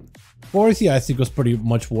however. Korthia I think was pretty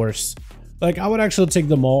much worse. Like I would actually take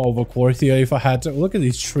them all over Korthia if I had to. Look at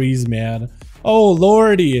these trees, man. Oh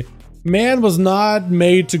lordy. Man was not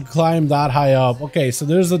made to climb that high up. Okay, so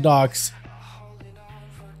there's the docks.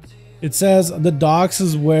 It says the docks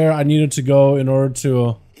is where I needed to go in order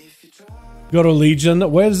to go to Legion.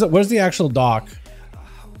 Where's the actual dock?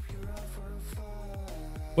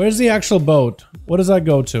 Where's the actual boat? What does that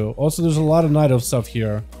go to? Also, there's a lot of Night Elf stuff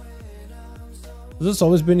here. Has this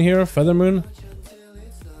always been here? Feathermoon?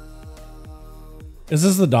 Is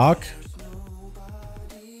this the dock?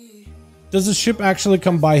 Does the ship actually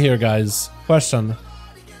come by here, guys? Question.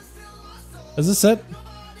 Is this it?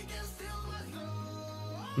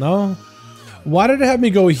 No? Why did it have me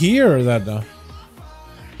go here then?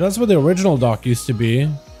 That's where the original dock used to be.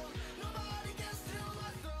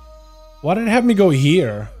 Why did it have me go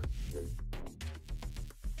here?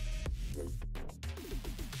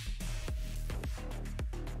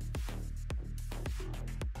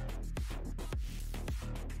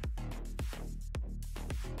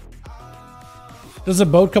 Does a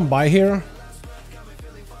boat come by here?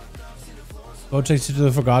 Boat takes you to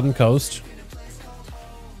the Forgotten Coast.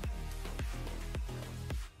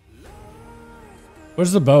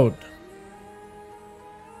 Where's the boat?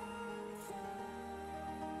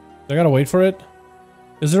 I gotta wait for it?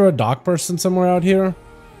 Is there a dock person somewhere out here?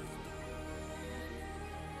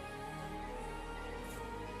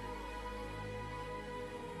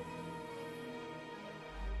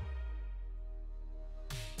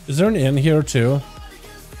 Is there an inn here too?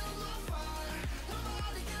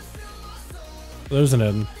 There's an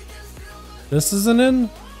inn. This is an inn?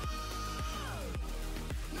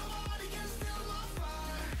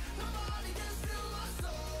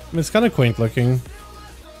 I mean, it's kind of quaint looking.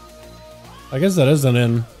 I guess that is an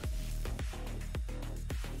inn.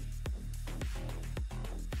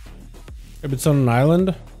 If it's on an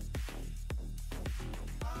island.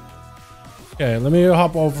 Okay, let me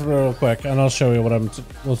hop over real quick and I'll show you what I'm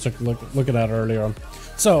looking at earlier.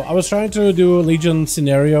 So, I was trying to do a Legion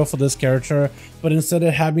scenario for this character, but instead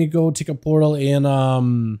it had me go take a portal in,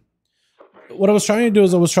 what I was trying to do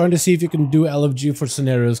is I was trying to see if you can do LFG for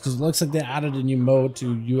scenarios, because it looks like they added a new mode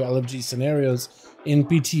to do LFG scenarios in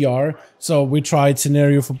PTR. So we tried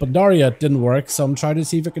scenario for Pandaria, it didn't work, so I'm trying to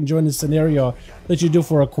see if I can join the scenario that you do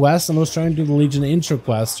for a quest, and I was trying to do the Legion intro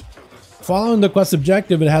quest. Following the quest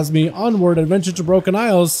objective, it has me onward, adventure to Broken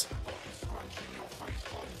Isles.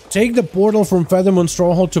 Take the portal from Feathermoon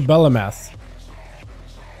Stronghold to Belemeth.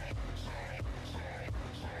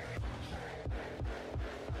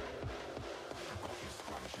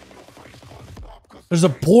 There's a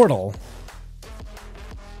portal.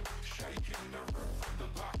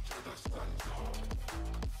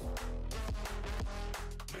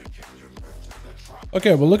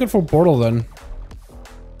 Okay, we're looking for a portal then.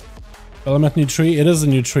 Belemeth new tree? It is a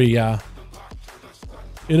new tree, yeah.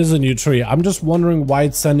 It is a new tree. I'm just wondering why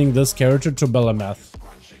it's sending this character to Belemeth.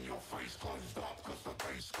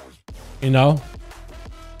 You know?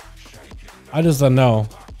 I just don't know.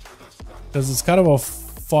 Because it's kind of a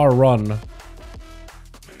far run.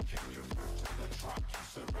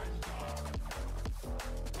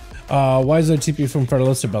 Why is there TP from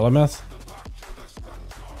Feralus to Belemeth?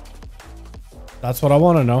 That's what I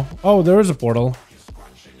want to know. Oh, there is a portal.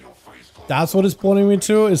 That's what it's pointing me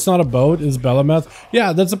to. It's not a boat, it's Belemeth.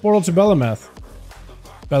 Yeah, that's a portal to Belemeth.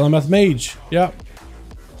 Belemeth Mage. Yeah.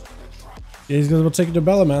 He's gonna take it to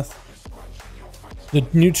Belemeth. The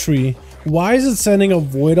new tree. Why is it sending a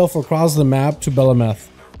Void Elf across the map to Belemeth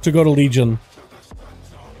to go to Legion?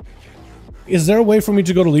 Is there a way for me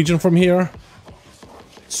to go to Legion from here?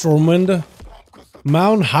 Stormwind.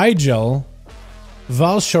 Mount Hygel.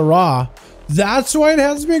 Val'Sharah. That's why it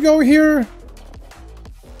has me go here?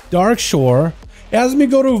 Darkshore. It has me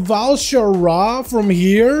go to Val'Sharah from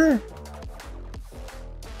here?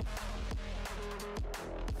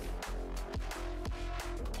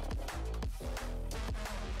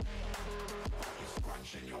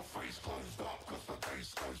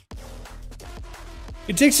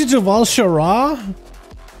 It takes you to Val'Sharah?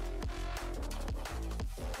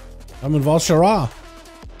 I'm in Val'Sharah.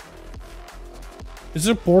 Is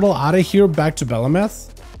there a portal out of here back to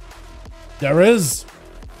Belemeth? There is.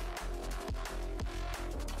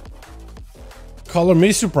 Color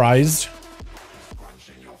me surprised.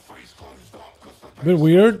 A bit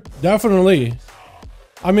weird? Definitely.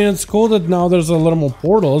 I mean, it's cool that now there's a little more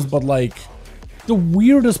portals, but like the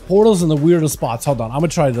weirdest portals in the weirdest spots. Hold on, I'm gonna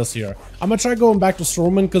try this here. I'm gonna try going back to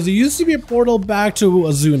Stormwind because there used to be a portal back to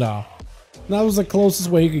Azuna. That was the closest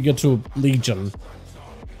way you could get to Legion.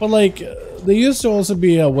 But like, there used to also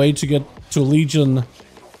be a way to get to Legion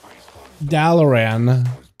Dalaran.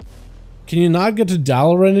 Can you not get to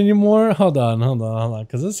Dalaran anymore? Hold on.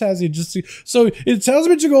 Because this has you just... So it tells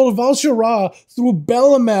me to go to Val'Sharah through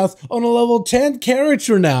Belemeth on a level 10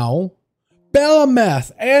 character now.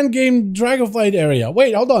 Belemeth and game Dragonflight area.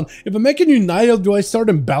 Wait, hold on. If I make a new night elf, do I start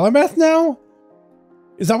in Belemeth now?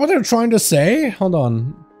 Is that what they're trying to say? Hold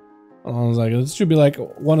on. Hold on a second. This should be like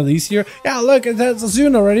one of these here. Yeah, look, that's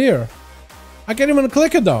Azuna right here. I can't even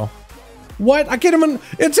click it though. What? I can't even...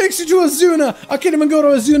 It takes you to Azuna. I can't even go to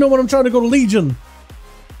Azuna when I'm trying to go to Legion.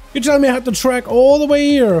 You're telling me I have to trek all the way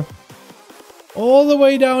here. All the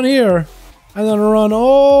way down here. And then run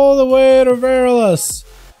all the way to Verilus.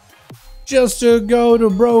 Just to go to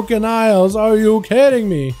Broken Isles. Are you kidding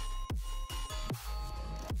me?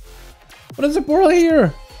 What is the portal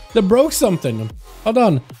here? They broke something.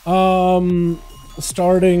 Hold on.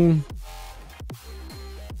 Starting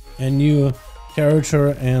a new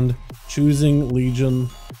character and choosing Legion.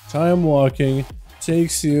 Time walking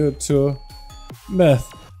takes you to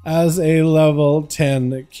Meth as a level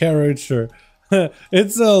 10 character.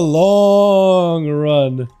 It's a long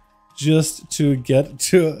run just to get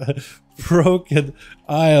to Broken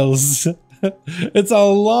Isles. It's a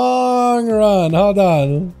long run. Hold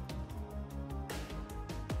on.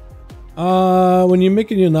 When you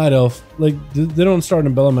make a new night elf, like they don't start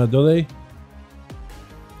in Belemeth, do they?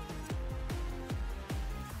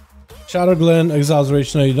 Shadow Glen,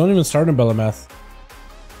 Exasperation. No, you don't even start in Belemeth.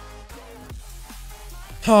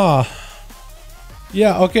 Huh.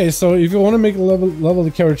 Yeah, okay, so if you want to make a level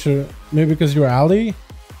the character, maybe because you're Ali?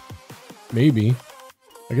 Maybe.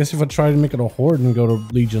 I guess if I try to make it a horde and go to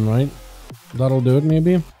Legion, right? That'll do it,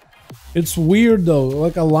 maybe? It's weird though,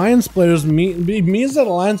 like Alliance players, it means that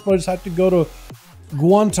Alliance players have to go to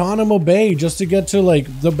Guantanamo Bay just to get to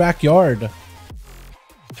like the backyard.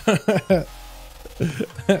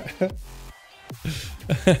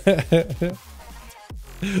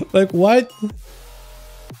 Like what?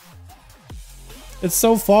 It's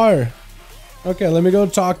so far. Okay, let me go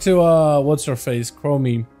talk to what's her face,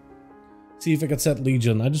 Chromie. See if I can set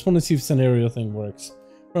Legion. I just want to see if scenario thing works.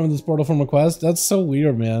 Remember this portal from request? That's so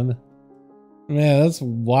weird, man. Man, that's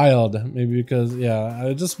wild. Maybe because, yeah,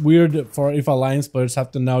 it's just weird for if Alliance players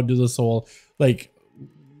have to now do this whole like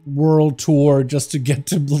world tour just to get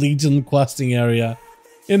to Legion questing area.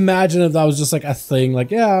 Imagine if that was just like a thing,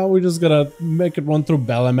 like, yeah, we're just gonna make it run through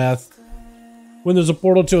Belemeth. When there's a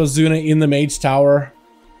portal to Azuna in the Mage Tower.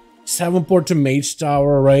 7 port to Mage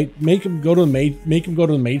Tower, right? Make him go to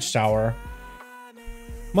the Mage Tower.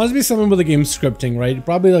 Must be something with the game scripting, right?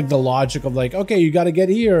 Probably like the logic of like, okay, you gotta get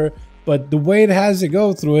here, but the way it has to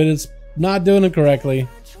go through it, it's not doing it correctly.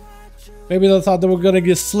 Maybe they thought they were gonna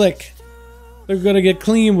get slick. They're gonna get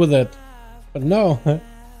clean with it. But no.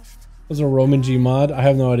 There's a Roman G mod. I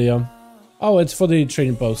have no idea. Oh, it's for the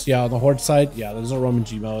trading post. Yeah, on the Horde side. Yeah, there's a Roman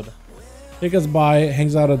G mode. He gets by,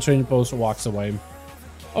 hangs out at a trading post, walks away.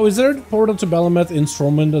 Oh, is there a portal to Belemeth in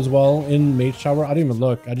Stormwind as well in Mage Tower? I didn't even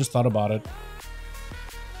look. I just thought about it.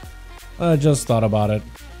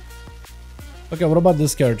 Okay, what about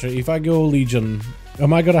this character? If I go Legion,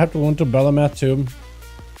 am I gonna have to run to Belemeth too?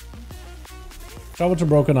 Travel to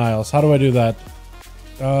Broken Isles. How do I do that?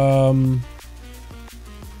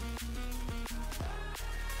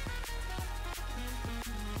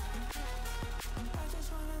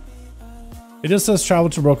 It just says travel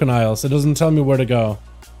to Broken Isles. It doesn't tell me where to go.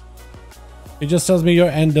 It just tells me your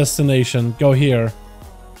end destination. Go here.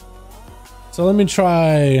 So let me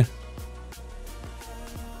try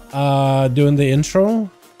doing the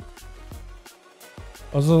intro.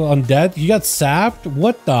 Also undead? You got sapped?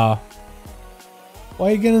 What the? Why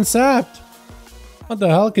are you getting sapped? What the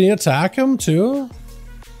hell? Can you attack him too?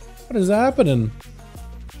 What is happening?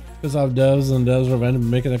 Because I have devs and devs are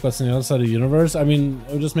making a quest on the other side of the universe. I mean,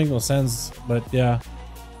 it would just make no sense, but yeah.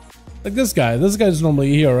 Like this guy's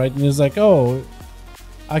normally here, right? And he's like, oh,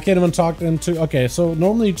 I can't even talk to him to. Okay, so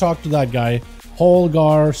normally you talk to that guy,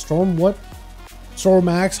 Holgar Storm. What?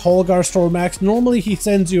 Stormax, Holgar Stormax. Normally he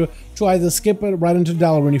sends you to either skip it right into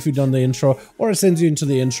Dalaran if you've done the intro, or it sends you into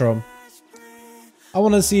the intro. I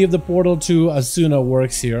want to see if the portal to Asuna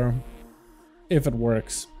works here. If it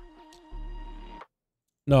works.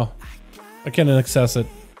 No, I can't access it.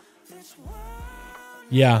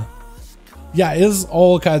 Yeah. Yeah, it is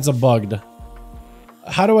all kinds of bugged.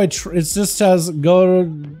 How do I it just says go to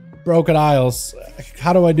Broken Isles.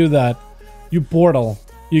 How do I do that? You portal.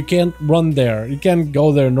 You can't run there. You can't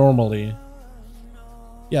go there normally.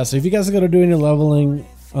 Yeah, so if you guys are gonna do any leveling,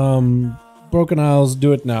 Broken Isles,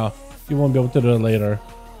 do it now. You won't be able to do it later.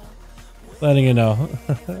 Letting you know.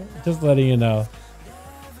 Just letting you know.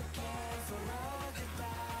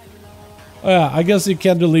 Oh yeah, I guess you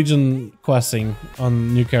can't do Legion questing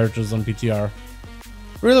on new characters on PTR.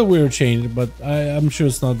 Really weird change, but I'm sure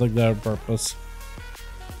it's not like their purpose.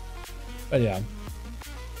 But yeah.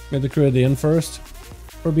 We have to create the inn first.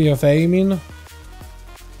 For BFA, you mean?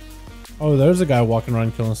 Oh, there's a guy walking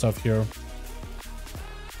around killing stuff here.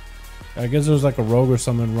 I guess there's like a rogue or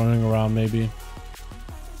someone running around maybe.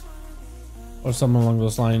 Or something along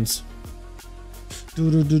those lines. I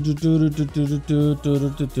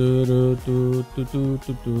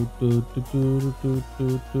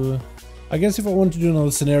guess if I want to do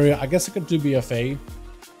another scenario, I guess I could do BFA.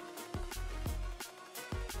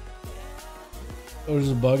 Or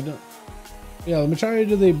is it bugged? Yeah, let me try to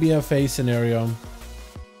do the BFA scenario.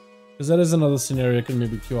 Because that is another scenario I can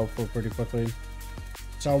maybe queue up for pretty quickly.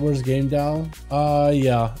 Star Wars game down?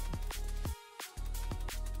 Yeah.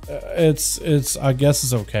 I guess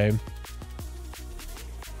it's okay.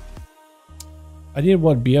 I need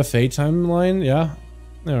what, BFA timeline? Yeah,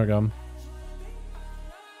 there we go.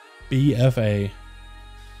 BFA.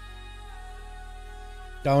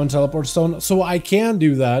 Down teleport stone. So I can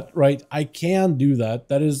do that, right? I can do that.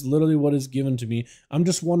 That is literally what is given to me. I'm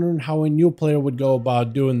just wondering how a new player would go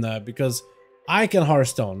about doing that, because I can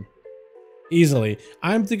Hearthstone easily.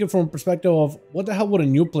 I'm thinking from a perspective of what the hell would a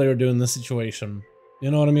new player do in this situation?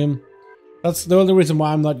 You know what I mean? That's the only reason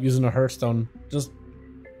why I'm not using a Hearthstone. Just,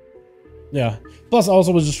 yeah. Plus, I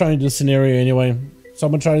also was just trying to do a scenario anyway. So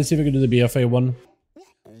I'm gonna try to see if I can do the BFA one.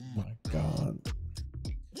 Oh my god.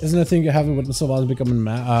 Isn't the thing you having with the Sylvanas becoming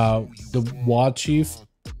the WAD chief?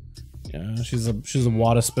 Yeah, she's a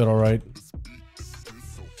water spit, alright.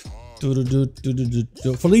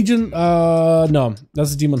 For Legion, no,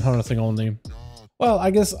 that's a Demon Hunter thing only. Well, I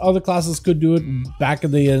guess other classes could do it back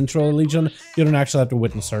in the intro Legion. You don't actually have to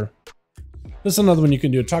witness her. There's another one you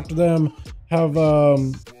can do. Talk to them, have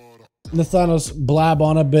Nathanos blab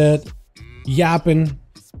on a bit, yapping.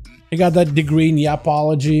 He got that degree in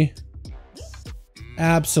yapology.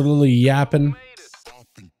 Absolutely yapping.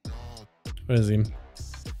 Where is he?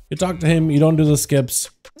 You talk to him, you don't do the skips.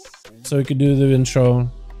 So you can do the intro.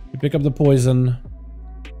 You pick up the poison.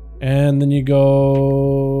 And then you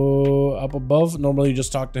go up above. Normally you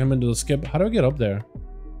just talk to him and do the skip. How do I get up there?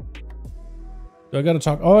 Do I gotta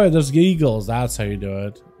talk? Oh, there's eagles. That's how you do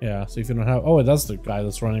it. Yeah, so if you don't have... Oh, that's the guy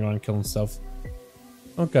that's running around killing stuff.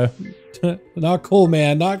 Okay. Not cool,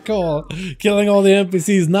 man. Not cool. Killing all the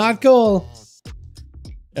NPCs. Not cool.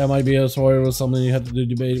 Yeah, might be a story or something you have to do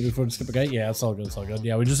debate before the skip a guy. Yeah, it's all good. It's all good.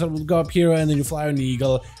 Yeah, we just have to go up here and then you fly on the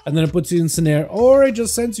eagle. And then it puts you in scenario. Or it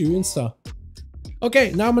just sends you insta.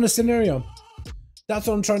 Okay, now I'm in a scenario. That's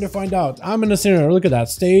what I'm trying to find out. I'm in a scenario. Look at that.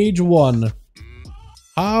 Stage 1.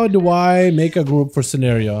 How do I make a group for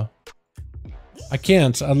scenario? I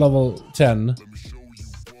can't at level 10.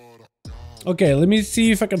 Okay, let me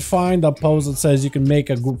see if I can find a post that says you can make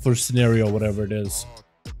a group for scenario, whatever it is.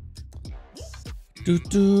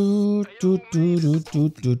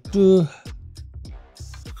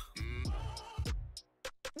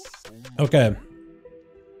 Okay.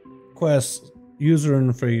 Quest, user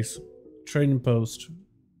interface, training post.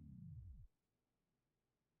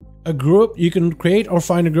 A group, you can create or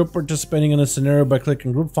find a group participating in a scenario by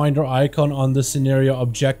clicking group finder icon on the scenario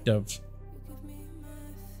objective.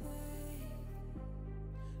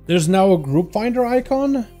 There's now a group finder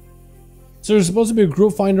icon? So there's supposed to be a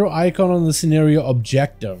group finder icon on the scenario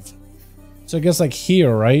objective. So I guess like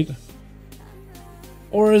here, right?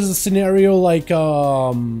 Or is a scenario like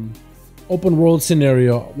open world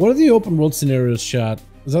scenario? What are the open world scenarios, chat?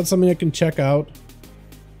 Is that something I can check out?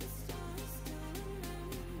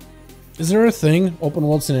 Is there a thing? Open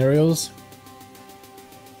world scenarios?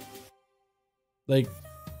 Like,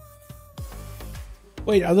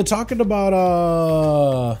 wait, are they talking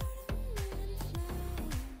about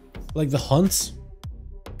like the hunts?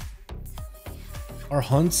 Are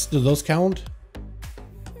hunts, do those count?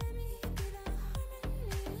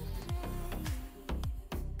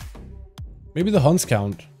 Maybe the hunts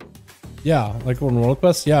count. Yeah, like on World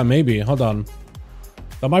Quest? Yeah, maybe. Hold on.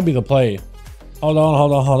 That might be the play. Hold on,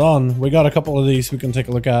 hold on, hold on. We got a couple of these we can take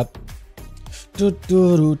a look at. Do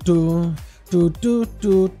do do do do do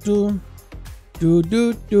do do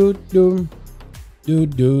do do do do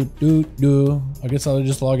do do do. I guess I'll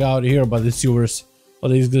just log out here by the sewers. But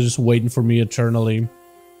these guys are just waiting for me eternally.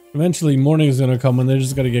 Eventually morning is gonna come and they're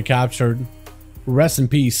just gonna get captured. Rest in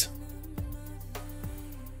peace.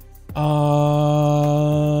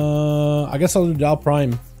 I guess I'll do Dal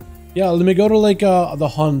Prime. Yeah, let me go to like the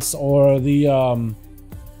hunts or the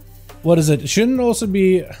what is it? It shouldn't also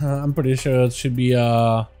be I'm pretty sure it should be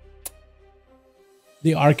the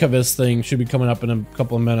archivist thing should be coming up in a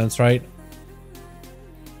couple of minutes, right?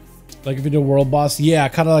 Like if you do world boss, yeah,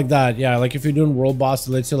 kind of like that. Yeah, like if you're doing world boss,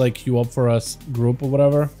 it lets you like queue up for a group or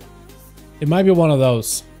whatever. It might be one of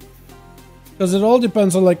those. Because it all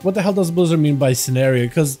depends on like what the hell does Blizzard mean by scenario?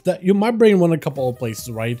 Because you my brain went a couple of places,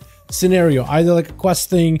 right? Scenario, either like a quest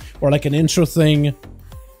thing or like an intro thing.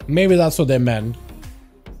 Maybe that's what they meant.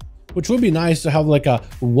 Which would be nice to have like a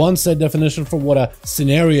one set definition for what a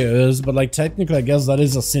scenario is, but like technically I guess that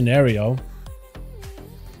is a scenario.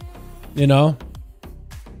 You know?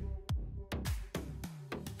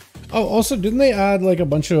 Oh, also didn't they add like a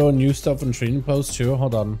bunch of new stuff in Trading Post too?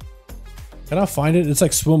 Hold on. Can I find it? It's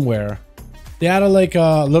like swimwear. They added like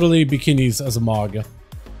literally bikinis as a mod.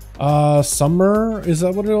 Summer, is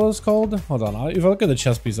that what it was called? Hold on, if I look at the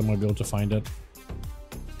chest piece, I might be able to find it.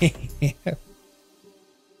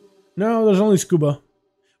 No, there's only scuba.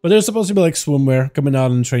 But there's supposed to be like swimwear coming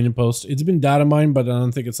out in Trading Post. It's been data mined, but I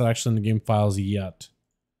don't think it's actually in the game files yet.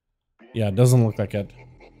 Yeah, it doesn't look like it.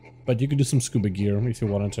 But you could do some scuba gear if you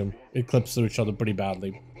wanted to. It clips through each other pretty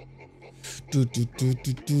badly.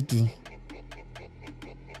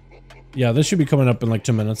 Yeah, this should be coming up in like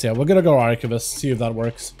 2 minutes. Yeah, we're gonna go Archivist, see if that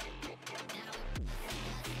works.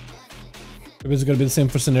 If it's gonna be the same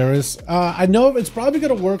for scenarios. I know it's probably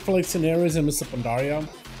gonna work for like scenarios in Mr. Pandaria,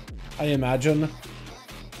 I imagine.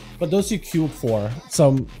 But those you queue for,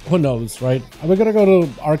 so who knows, right? We're gonna go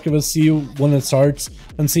to Archivist, see when it starts,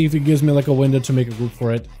 and see if it gives me like a window to make a group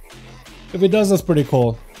for it. If it does, that's pretty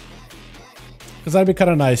cool. Because that'd be kind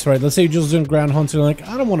of nice, right? Let's say you're just doing Grand Hunt, and you're like,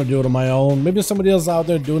 I don't want to do it on my own. Maybe somebody else out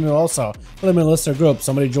there doing it also. Let me list their group.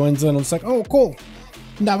 Somebody joins in, and it's like, oh, cool.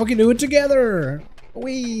 Now we can do it together.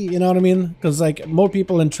 Wee, you know what I mean? Because like more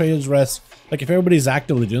people in trades rest. Like if everybody's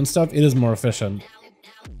actively doing stuff, it is more efficient.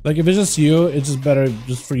 Like if it's just you, it's just better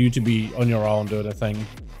just for you to be on your own doing a thing.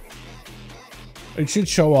 It should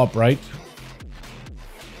show up, right?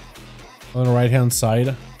 On the right hand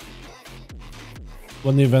side.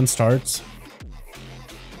 When the event starts.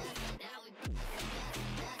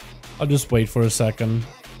 I'll just wait for a second.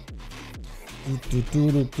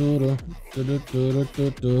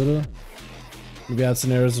 Maybe add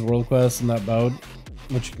scenarios as world quests in that bout,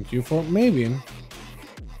 which you can queue for. Maybe.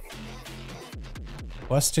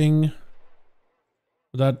 Questing.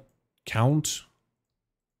 Would that count?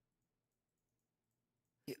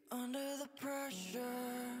 Who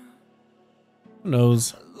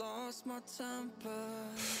knows? I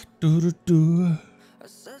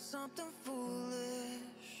said something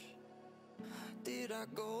foolish. Did I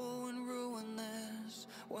go and ruin this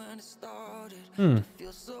when it started? It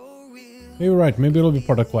feels so real. Maybe right, maybe it'll be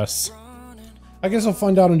part of quests. I guess I'll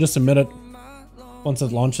find out in just a minute. Once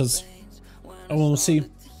it launches. And we'll see.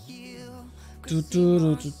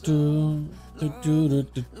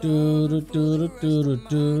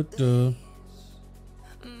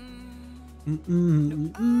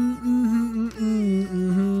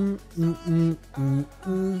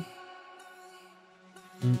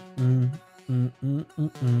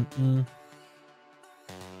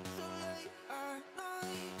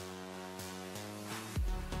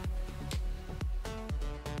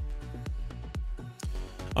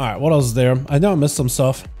 Alright, what else is there? I know I missed some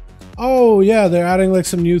stuff. Oh yeah, they're adding like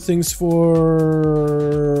some new things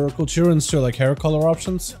for Kulturans to like hair color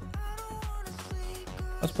options.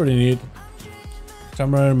 That's pretty neat.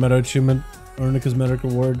 Temporary meta achievement. Earn the cosmetic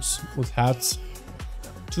rewards with hats.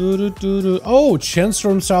 Oh,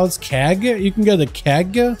 Chainstorm Styles keg. You can get a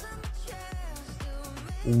keg.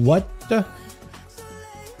 What the?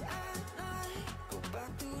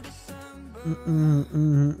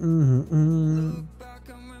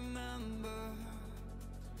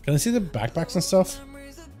 Can I see the backpacks and stuff?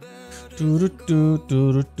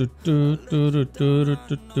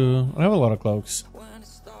 I have a lot of cloaks.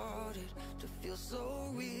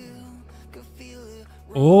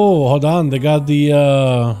 Oh, hold on. They got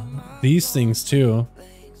the these things too.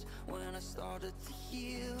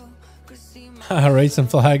 Race and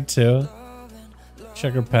flag too.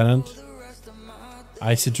 Checker pennant.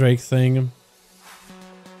 Icy Drake thing.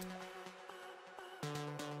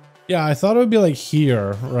 Yeah, I thought it would be like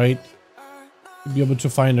here, right? You'd be able to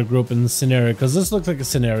find a group in the scenario, because this looks like a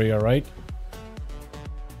scenario, right?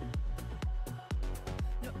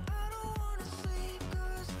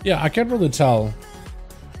 Yeah, I can't really tell.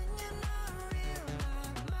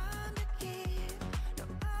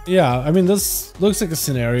 Yeah, I mean, this looks like a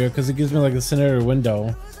scenario because it gives me like a scenario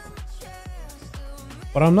window.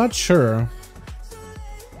 But I'm not sure.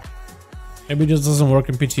 Maybe it just doesn't work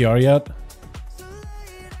in PTR yet.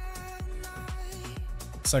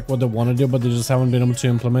 It's like what they want to do, but they just haven't been able to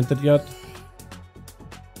implement it yet.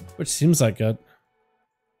 Which seems like it.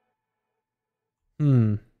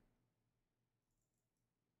 Yeah,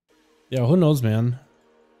 who knows, man.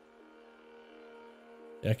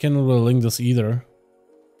 Yeah, I can't really link this either.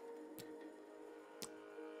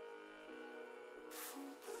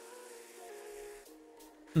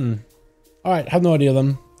 Alright, have no idea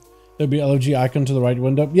then. There'd be LFG icon to the right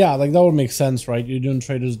window. Yeah, like that would make sense, right? You're doing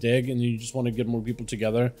Trader's Dig and you just want to get more people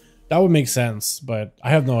together. That would make sense, but I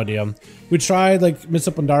have no idea. We tried like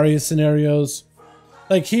Mr. Pandaria scenarios.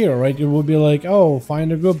 Like here, right? It would be like, oh,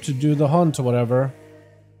 find a group to do the hunt or whatever.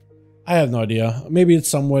 I have no idea. Maybe it's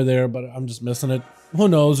somewhere there, but I'm just missing it. Who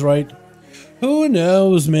knows, right? Who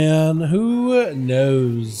knows, man? Who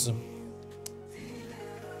knows?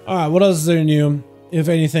 Alright, what else is there new? If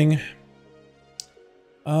anything.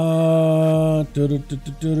 I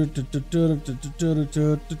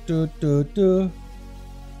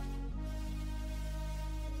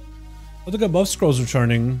think buff scrolls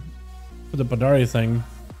returning for the Pandaria thing.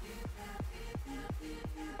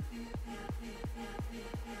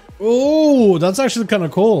 Oh, that's actually kind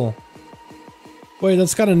of cool. Wait,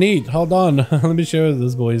 that's kind of neat. Hold on. Let me show you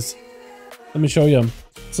this, boys. Let me show you.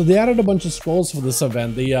 So they added a bunch of scrolls for this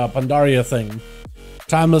event, the Pandaria thing.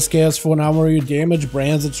 Timeless chaos for 1 hour, you damage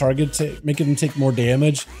brands the target, making them take more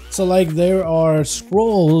damage. So like there are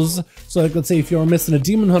scrolls. So like let's say if you're missing a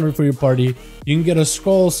demon hunter for your party, you can get a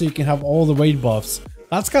scroll so you can have all the raid buffs.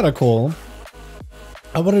 That's kind of cool.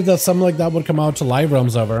 I wonder if that something like that would come out to live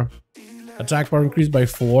realms ever. Attack bar increased by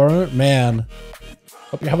 4. Man.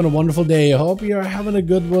 Hope you're having a wonderful day. Hope you're having a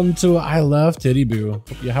good one too. I love Titty Boo.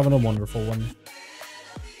 Hope you're having a wonderful one.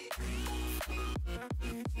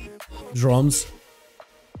 Drums.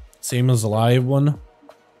 Same as the live one.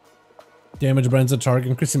 Damage brands the target,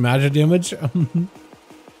 increasing magic damage. 4%.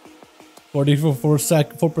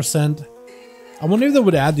 I wonder if they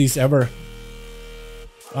would add these ever.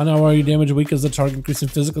 I know where you damage weak as the target, increasing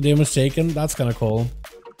physical damage taken. That's kind of cool.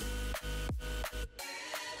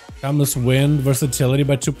 Timeless wind, versatility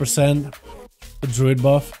by 2%. The druid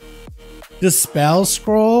buff. Dispel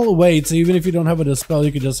scroll? Wait, so even if you don't have a dispel,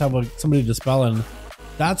 you could just have somebody dispelling.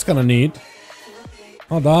 That's kind of neat.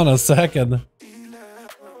 Hold on a second.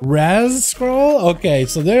 Res scroll? Okay,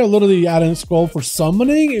 so they're literally adding scroll for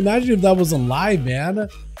summoning? Imagine if that was in live, man.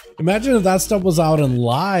 Imagine if that stuff was out in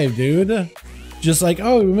live, dude. Just like,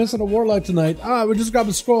 oh, we're missing a warlock tonight. Ah, we just grabbed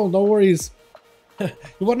a scroll, no worries. You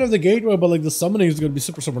wouldn't have the gateway, but like the summoning is going to be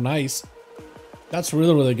super, super nice. That's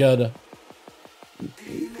really, really good.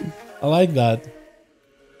 I like that.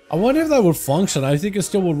 I wonder if that would function. I think it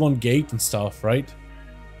still would want gate and stuff, right?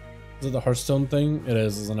 Is it the Hearthstone thing? It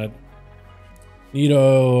is, isn't it?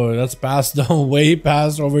 Neato, that's past though, way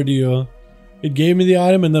past overdue. It gave me the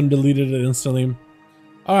item and then deleted it instantly.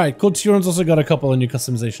 Alright, cool. Turon's also got a couple of new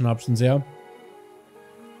customization options, yeah?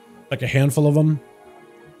 Like a handful of them.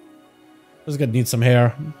 This guy needs some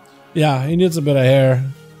hair. Yeah, he needs a bit of hair.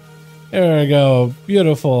 There we go.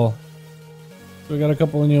 Beautiful. So we got a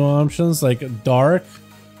couple of new options, like dark,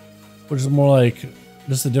 which is more like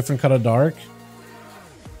just a different kind of dark.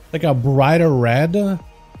 Like a brighter red,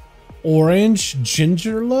 orange,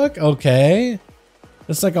 ginger look. Okay.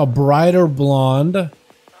 It's like a brighter blonde.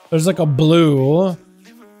 There's like a blue.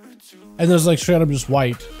 And there's like straight up just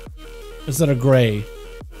white instead of gray.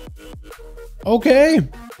 Okay.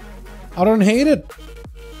 I don't hate it.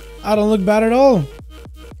 I don't look bad at all.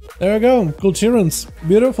 There we go. Cool cheerings.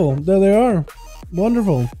 Beautiful. There they are.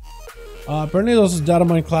 Wonderful. Apparently those data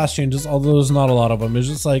mine class changes, although there's not a lot of them. It's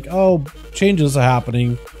just like, oh, changes are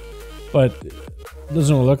happening. But it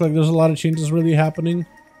doesn't really look like there's a lot of changes really happening.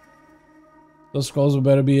 Those scrolls would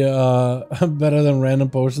better be better than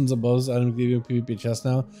random potions above. I don't give you a PvP chest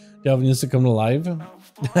now. Delvin needs to come to live.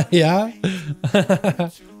 Yeah.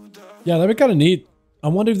 Yeah, that'd be kind of neat. I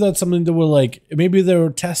wonder if that's something that will like, maybe they're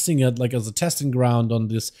testing it like as a testing ground on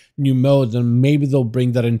this new mode, and maybe they'll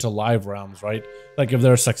bring that into live realms, right? Like if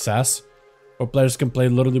they're a success, or players can play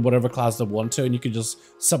literally whatever class they want to, and you can just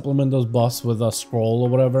supplement those buffs with a scroll or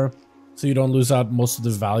whatever, so you don't lose out most of the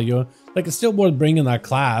value. Like it's still worth bringing that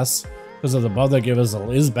class, because of the buff they give us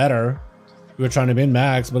is better. We were trying to min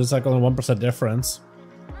max, but it's like only 1% difference,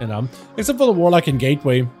 you know? Except for the Warlock and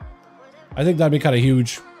Gateway. I think that'd be kind of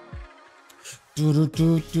huge. Another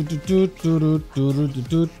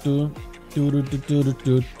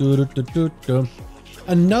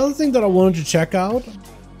thing that I wanted to check out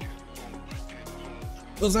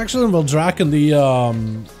was actually in Valdraken, the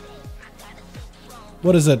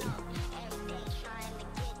what is it?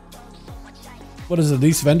 What is it?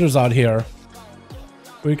 These vendors out here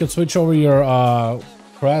where you can switch over your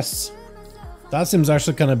crests. That seems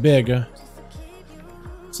actually kind of big.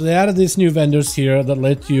 So they added these new vendors here that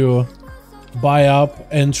let you buy up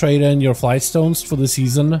and trade in your flight stones for the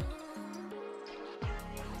season.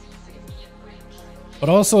 But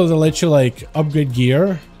also they let you like upgrade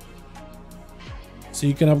gear. So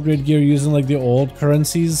you can upgrade gear using like the old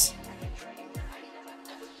currencies.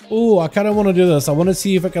 Ooh, I kind of want to do this. I want to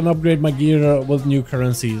see if I can upgrade my gear with new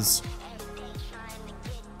currencies.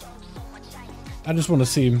 I just want to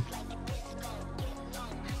see.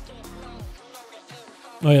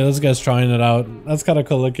 Oh yeah, this guy's trying it out. That's kind of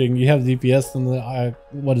cool looking. You have DPS and the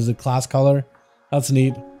what is it, class color? That's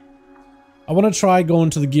neat. I want to try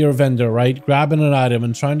going to the gear vendor, right? Grabbing an item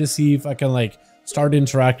and trying to see if I can like start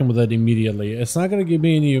interacting with it immediately. It's not going to give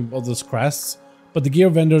me any of those crests, but the gear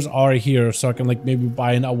vendors are here, so I can like maybe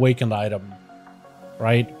buy an awakened item,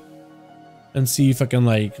 right? And see if I can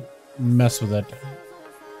like mess with it.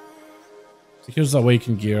 So here's the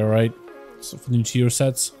awakened gear, right? So for new tier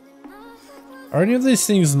sets. Are any of these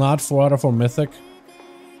things not 4 out of 4 mythic?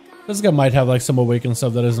 This guy might have like some awakened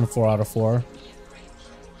stuff that isn't 4 out of 4.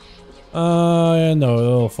 Yeah,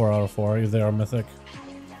 no, 4 out of 4 if they are mythic.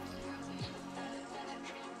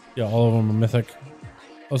 Yeah, all of them are mythic.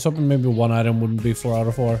 I was hoping maybe one item wouldn't be 4 out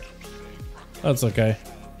of 4. That's okay.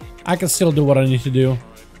 I can still do what I need to do.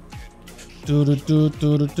 To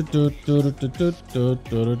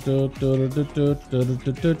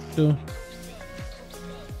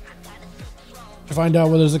find out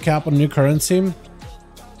whether there's a cap on new currency.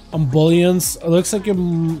 On bullions, it looks like they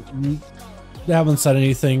haven't said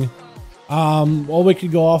anything. All we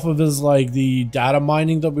could go off of is like the data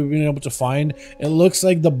mining that we've been able to find. It looks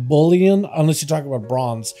like the bullion, unless you talk about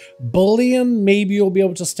bronze, bullion maybe you'll be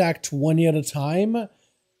able to stack 20 at a time,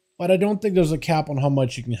 but I don't think there's a cap on how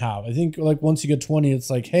much you can have. I think like once you get 20, it's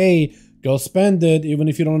like, hey, go spend it. Even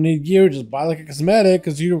if you don't need gear, just buy like a cosmetic,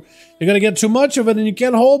 because you're gonna get too much of it and you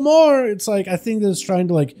can't hold more. It's like, I think that's trying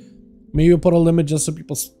to like maybe put a limit just so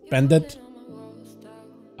people spend it.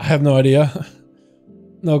 I have no idea.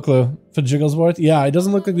 No clue. For Jigglesworth? Yeah, it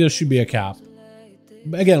doesn't look like there should be a cap.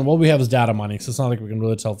 But again, what we have is data mining, so it's not like we can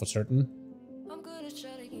really tell for certain.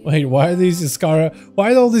 Wait, why are these Iskara?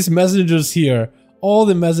 Why are all these messages here? All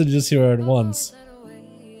the messages here at once.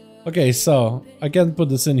 Okay, so I can't put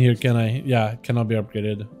this in here, can I? Yeah, cannot be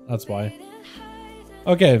upgraded. That's why.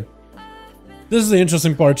 Okay. This is the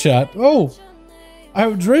interesting part, chat. Oh! I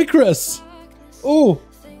have Drakerus! Oh!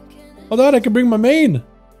 Hold on, I can bring my main!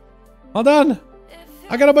 Hold on!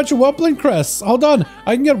 I got a bunch of Whelpling crests! Hold on!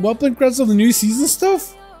 I can get Whelpling crests of the new season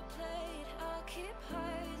stuff?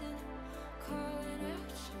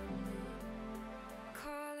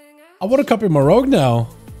 I want to copy my rogue now.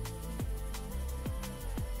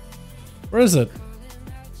 Where is it?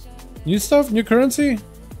 New stuff? New currency?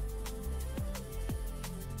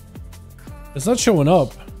 It's not showing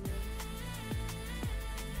up.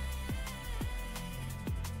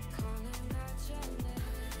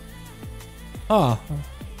 Huh.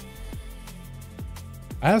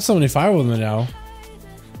 I have 75 of them now.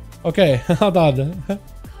 Okay, hold on.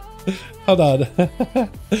 Hold on.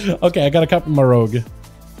 Okay, I gotta copy my rogue.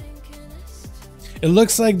 It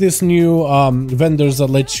looks like this new vendors that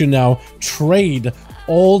let you now trade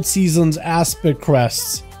old season's aspect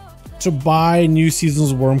crests to buy new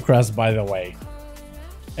season's worm crest, by the way.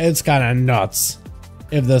 It's kind of nuts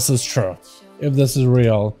if this is true. If this is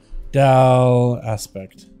real. Dal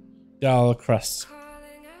aspect. Dal crests.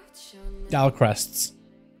 Dal crests.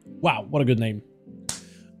 Wow, what a good name.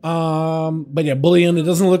 But yeah, bullion, it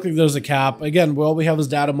doesn't look like there's a cap. Again, all we have is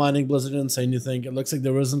data mining. Blizzard didn't say anything. It looks like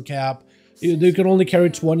there isn't cap. You can only carry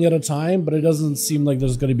 20 at a time, but it doesn't seem like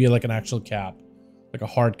there's going to be like an actual cap. Like a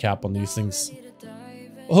hard cap on these things.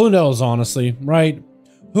 Who knows, honestly, right?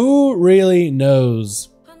 Who really knows?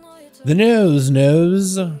 The nose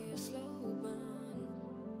knows. Okay.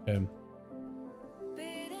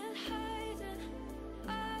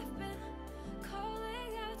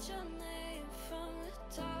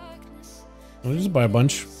 I'll just buy a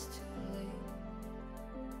bunch.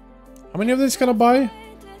 How many of these can I buy?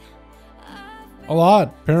 A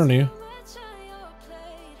lot, apparently.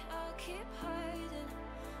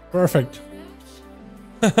 Perfect.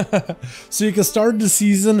 So you can start the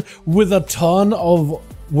season with a ton of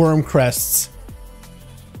worm crests.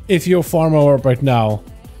 If you're farmer up right now.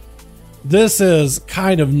 This is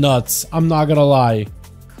kind of nuts, I'm not gonna lie.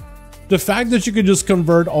 The fact that you could just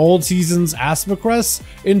convert old season's asthma crests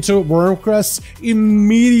into worm crests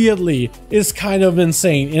immediately is kind of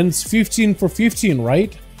insane. And it's 15 for 15,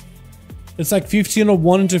 right? It's like 15 of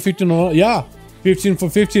 1 into 15 of 1. Yeah, 15 for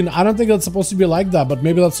 15. I don't think that's supposed to be like that, but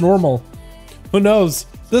maybe that's normal. Who knows?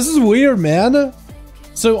 This is weird, man.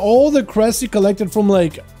 So all the crests you collected from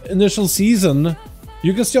like initial season,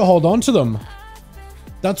 you can still hold on to them.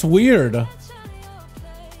 That's weird.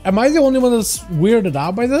 Am I the only one that's weirded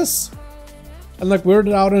out by this? And like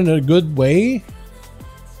weirded out in a good way?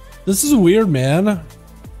 This is weird, man.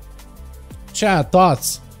 Chat,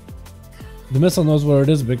 thoughts? The missile knows where it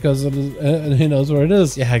is because it is, he knows where it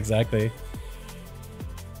is. Yeah, exactly.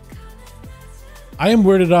 I am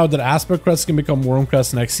weirded out that Aspect Crest can become Worm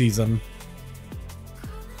Crest next season.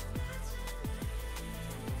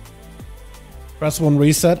 Press 1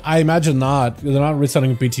 reset? I imagine not. They're not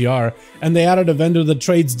resetting PTR. And they added a vendor that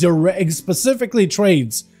trades direct, specifically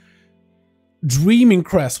trades Dreaming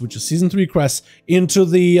Crest, which is Season 3 Crest, into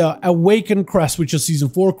the Awakened Crest, which is Season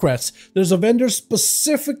 4 Crest. There's a vendor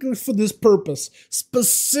specifically for this purpose.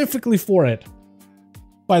 Specifically for it.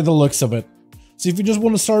 By the looks of it. So if you just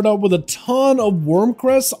want to start out with a ton of Worm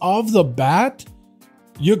Crests off the bat,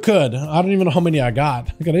 you could. I don't even know how many I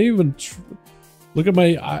got. Can I even look at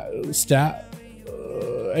my stat?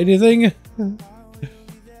 Anything?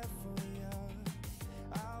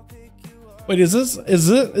 Wait, is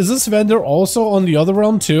this vendor also on the other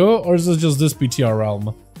realm too, or is this just this PTR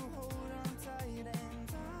realm?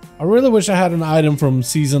 I really wish I had an item from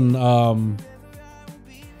season 4.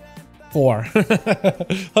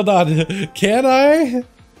 Hold on, can I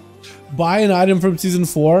buy an item from season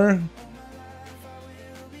 4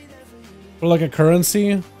 for like a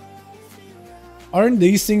currency? Aren't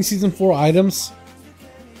these things season 4 items?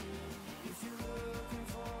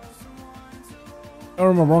 Or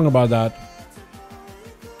am I wrong about that?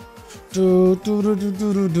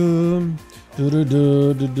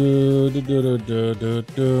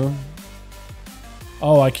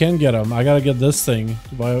 Oh, I can get them. I gotta get this thing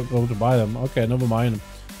to buy them. Okay, never mind.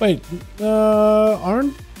 Wait,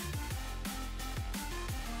 aren't?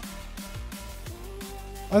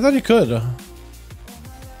 I thought you could.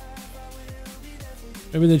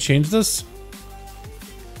 Maybe they changed this?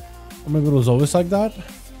 Or maybe it was always like that?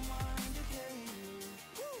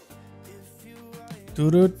 I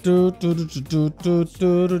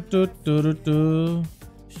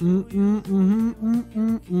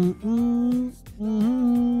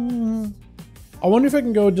wonder if I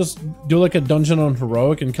can go just do like a dungeon on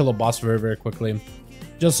heroic and kill a boss very, very quickly.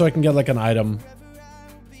 Just so I can get like an item.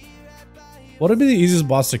 What would be the easiest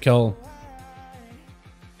boss to kill?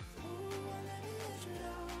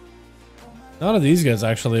 None of these guys,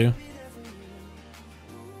 actually.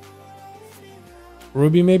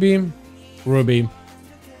 Ruby, maybe? Ruby.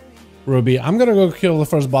 I'm gonna go kill the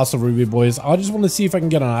first boss of Ruby, boys. I just want to see if I can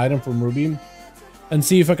get an item from Ruby. And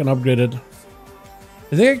see if I can upgrade it.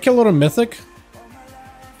 I think I can kill it on Mythic.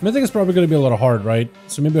 Mythic is probably gonna be a little hard, right?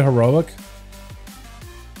 So maybe Heroic?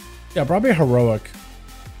 Yeah, probably Heroic.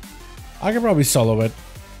 I could probably solo it.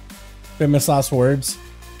 Famous last words.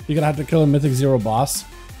 You're gonna have to kill a Mythic 0 boss.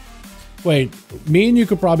 Wait, me and you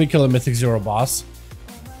could probably kill a Mythic 0 boss.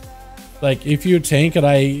 Like, if you tank and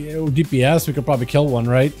I DPS, we could probably kill one,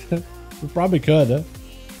 right? We probably could.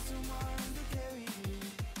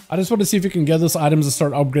 I just want to see if we can get those items and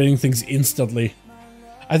start upgrading things instantly.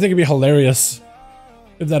 I think it'd be hilarious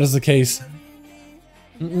if that is the case.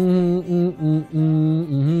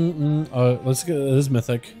 Let's get this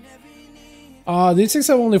Mythic. These things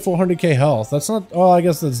have only 400k health. That's not... Oh, I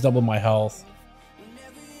guess that's double my health.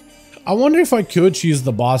 I wonder if I could choose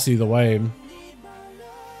the boss either way.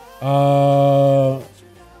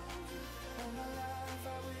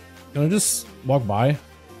 Can I just walk by?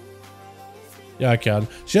 Yeah, I can.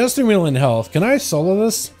 She has 3 million health. Can I solo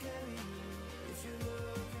this?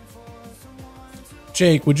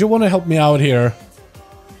 Jake, would you want to help me out here?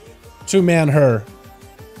 2-man her.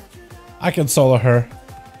 I can solo her.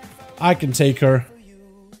 I can take her.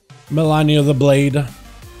 Melania the Blade.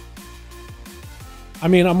 I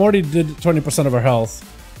mean, I'm already did 20% of her health.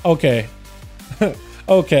 Okay.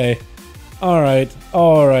 Okay. Alright.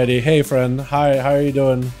 Alrighty. Hey, friend. Hi, how are you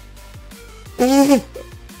doing?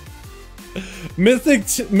 Mythic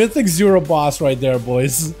 0 boss right there,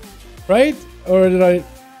 boys. Right? Or did I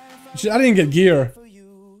didn't get gear.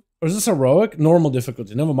 Or is this heroic? Normal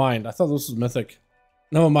difficulty. Never mind. I thought this was mythic.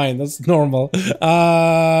 Never mind. That's normal.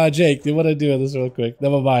 Jake, do you want to do this real quick?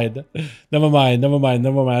 Never mind. Never mind. Never mind.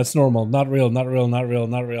 Never mind. It's normal. Not real. Not real. Not real.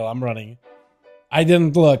 Not real. I'm running. I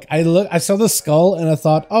didn't look. I saw the skull and I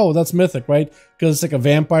thought, oh, that's mythic, right? Because it's like a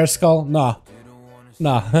vampire skull. Nah.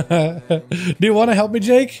 Nah. Do you want to help me,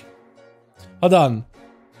 Jake? Hold on.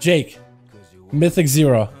 Jake. Mythic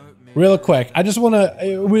 0. Real quick. I just want to...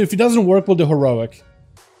 If it doesn't work, we'll do heroic.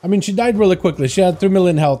 I mean, she died really quickly. She had 3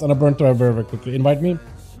 million health and I burnt her very, very quickly. Invite me?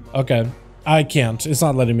 Okay. I can't. It's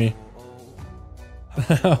not letting me.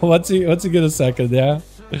 What's he get a second, yeah?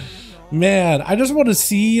 Man, I just want to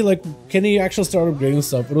see, like, can he actually start upgrading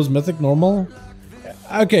stuff? It was mythic normal?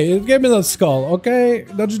 Okay, it gave me that skull. Okay,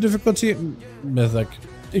 dungeon difficulty, mythic.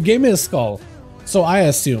 It gave me a skull. So I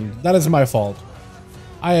assumed. That is my fault.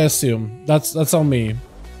 I assume. That's on me.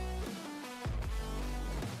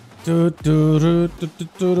 Okay,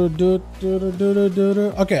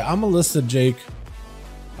 I'm enlisted, Jake.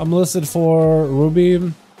 I'm enlisted for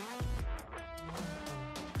Ruby.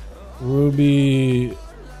 Ruby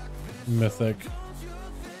mythic.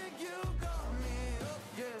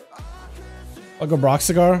 I'll go Brock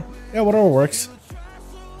cigar. Yeah, whatever works.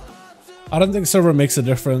 I don't think server makes a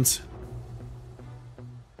difference.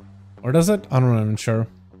 Or does it? I'm not even sure.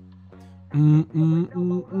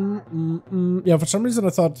 Yeah, for some reason I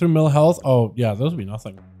thought 3 mil health. Oh, yeah, those would be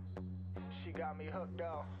nothing.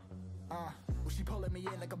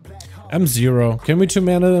 M0. Can we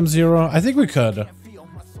 2-mana M0? I think we could.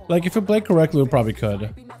 Like, if we play correctly, we probably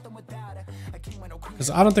could. Because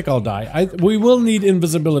I don't think I'll die. We will need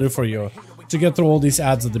invisibility for you to get through all these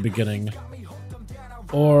ads at the beginning.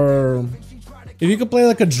 Or if you could play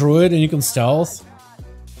like a druid and you can stealth,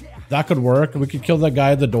 that could work. We could kill that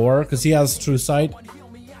guy at the door because he has true sight.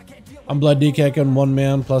 I'm Blood DK, I can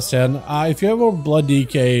 1-man plus 10. If you have a Blood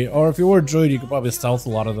DK, or if you were a druid, you could probably stealth a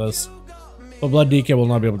lot of this. But Blood DK will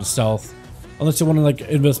not be able to stealth. Unless you want to like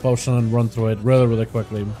Invis Potion and run through it really, really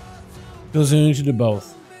quickly. Because you need to do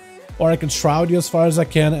both. Or I can Shroud you as far as I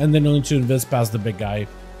can, and then you need to Invis past the big guy.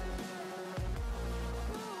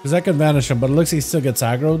 Because I can vanish him, but it looks like he still gets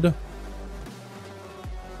aggroed.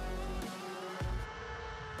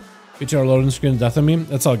 PTR loading screen death of me.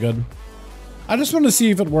 That's all good. I just want to see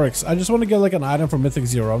if it works. I just want to get like an item from Mythic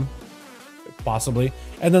 0. Possibly.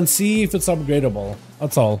 And then see if it's upgradable.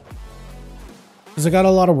 That's all. Because I got a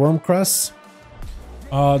lot of worm crests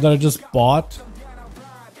that I just bought.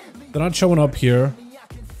 They're not showing up here.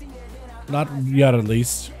 Not yet, at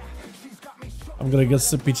least. I'm gonna get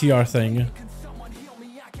the PTR thing.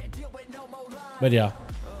 But yeah.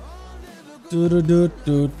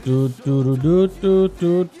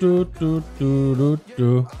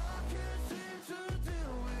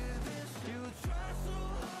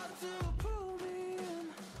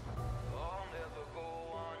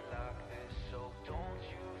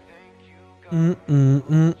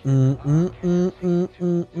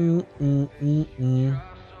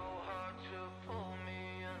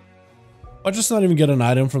 I'll just not even get an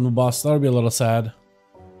item from the boss. That would be a little sad.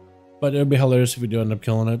 But it would be hilarious if we do end up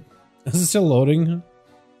killing it. Is it still loading?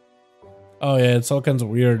 Oh yeah, it's all kinds of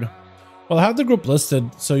weird. Well, I have the group listed,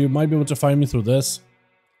 so you might be able to find me through this.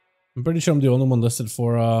 I'm pretty sure I'm the only one listed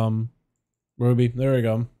for Ruby. There we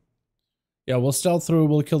go. Yeah, we'll stealth through,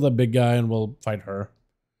 we'll kill that big guy, and we'll fight her.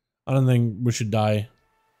 I don't think we should die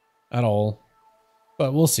at all.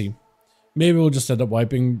 But we'll see. Maybe we'll just end up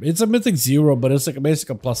wiping. It's a Mythic 0, but it's like a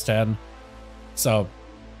basic plus 10. So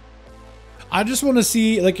I just want to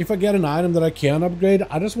see, like, if I get an item that I can upgrade,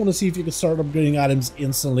 I just want to see if you can start upgrading items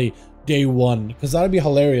instantly day 1. Because that would be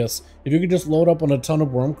hilarious. If you could just load up on a ton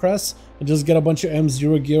of worm crests and just get a bunch of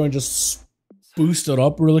M0 gear and just boost it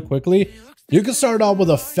up really quickly, you can start out with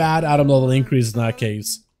a fat item level increase in that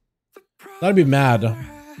case. That'd be mad.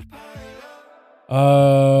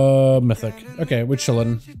 Mythic. Okay, we're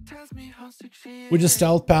chilling. We just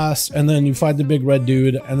stealth past, and then you fight the big red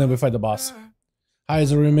dude, and then we fight the boss. Hi,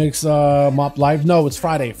 is a remix MOP live? No, it's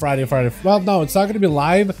Friday. Well, no, it's not going to be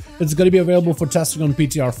live. It's going to be available for testing on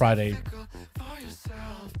PTR Friday.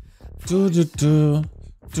 Do do do.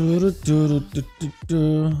 Do do do do do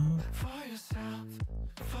do.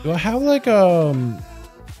 Do I have like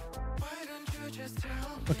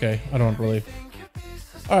okay, I don't really.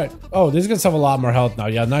 Alright. Oh, these guys have a lot more health now.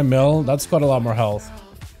 Yeah, 9 mil. That's quite a lot more health.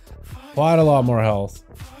 Quite a lot more health.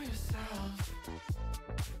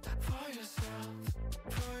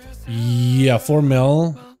 Yeah, 4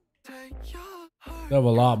 mil. They have a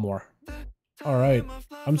lot more. Alright.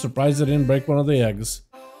 I'm surprised I didn't break one of the eggs.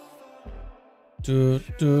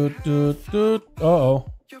 Uh-oh.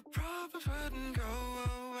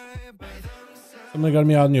 Somebody got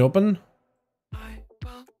me out in the open?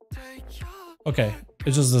 Okay,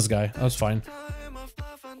 it's just this guy. That's fine.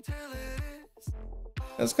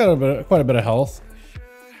 That's got quite a bit of health.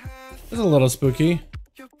 It's a little spooky.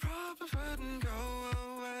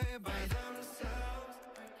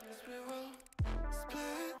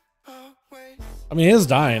 I mean, he is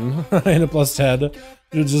dying in a plus 10.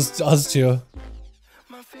 You're just us two.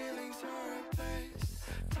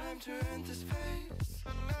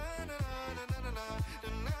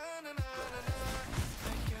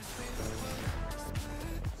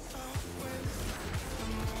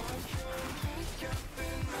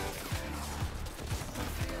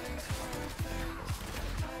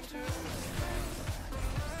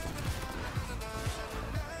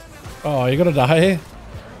 Oh, you're gonna die?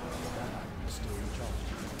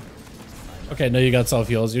 Okay, no, you got self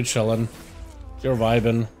heals. You're chilling. You're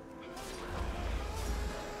vibing.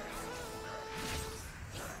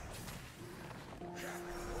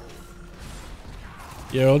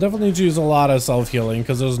 Yeah, we'll definitely need to use a lot of self healing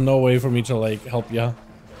because there's no way for me to like help you.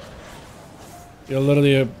 You're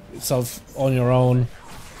literally self on your own.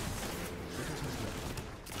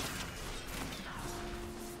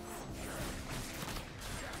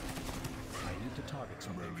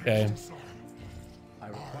 Okay.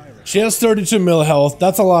 She has 32 mil health.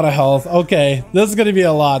 That's a lot of health. Okay, this is gonna be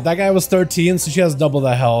a lot. That guy was 13, so she has double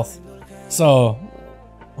the health. So,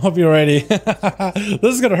 hope you're ready.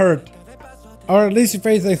 This is gonna hurt. Or at least your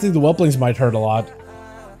face, I think the whelplings might hurt a lot.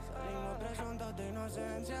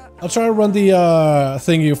 I'll try to run the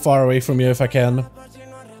thingy far away from you if I can.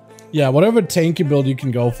 Yeah, whatever tanky build you can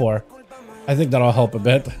go for. I think that'll help a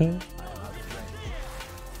bit.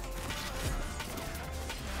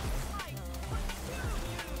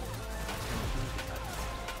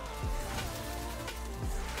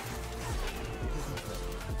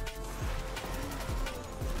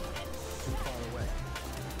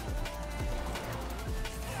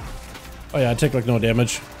 Oh yeah, I take like no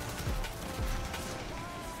damage.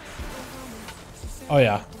 Oh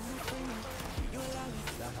yeah.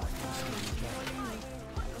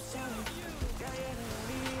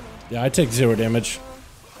 Yeah, I take 0 damage.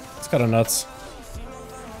 It's kind of nuts.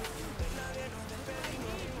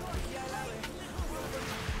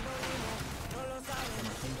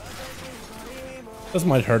 This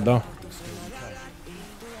might hurt though.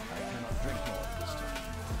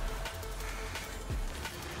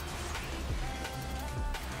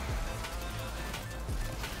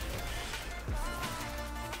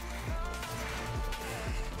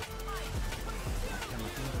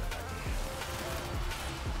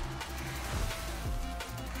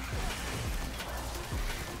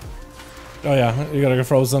 Oh yeah, you gotta get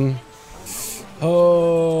frozen.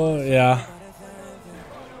 Oh yeah.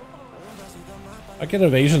 I can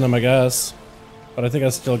evasion them, I guess, but I think I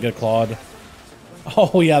still get clawed.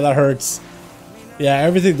 Oh yeah, that hurts. Yeah,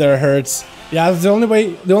 everything there hurts. Yeah, the only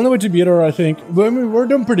way to beat her, I think. I mean, we're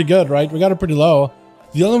doing pretty good, right? We got her pretty low.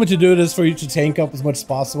 The only way to do it is for you to tank up as much as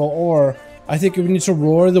possible, or I think we need to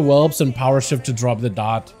roar the whelps and power shift to drop the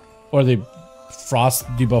dot or the frost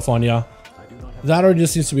debuff on ya. That or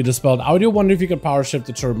just needs to be dispelled. I do wonder if you could power shift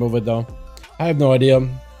it to remove it though. I have no idea.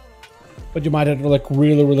 But you might have to like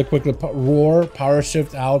really quickly roar, power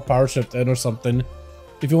shift out, power shift in or something.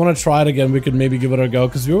 If you want to try it again, we could maybe give it a go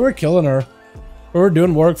because we were killing her. We were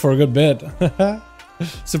doing work for a good bit.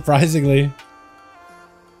 Surprisingly.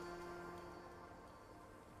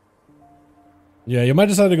 Yeah, you might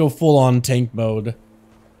decide to go full on tank mode.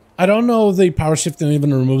 I don't know if the power shifting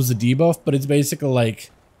even removes the debuff, but it's basically like...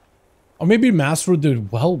 Or maybe master the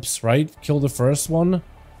whelps, right? Kill the first one.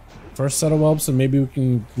 First set of whelps, and maybe we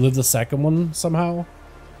can live the second one somehow.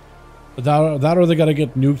 But that or they gotta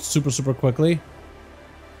get nuked super quickly.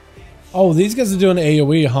 Oh, these guys are doing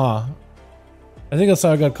AoE, huh? I think that's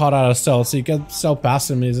how I got caught out of stealth, so you can't stealth past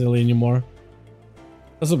them easily anymore.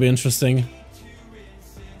 This will be interesting.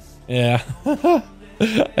 Yeah.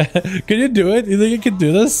 Can you do it? You think you can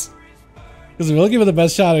do this? Because we'll give it the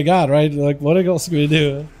best shot I got, right? Like, what else can we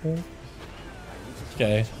do?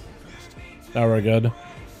 Okay. Now we're good.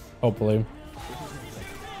 Hopefully.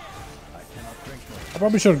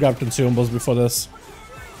 probably should have grabbed consumables before this.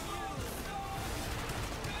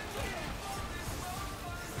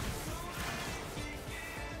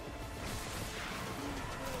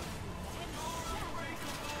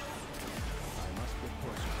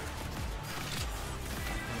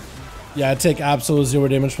 Yeah, I take absolute 0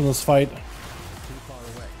 damage from this fight.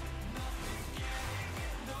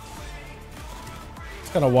 It's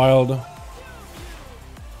kind of wild.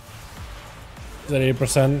 Is that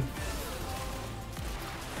 8%?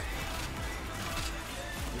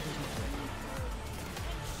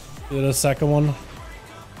 Did a second one.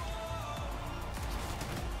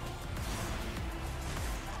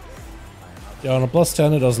 Yeah, on a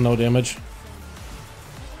 +10 it does no damage.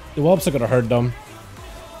 The whelps are gonna hurt them.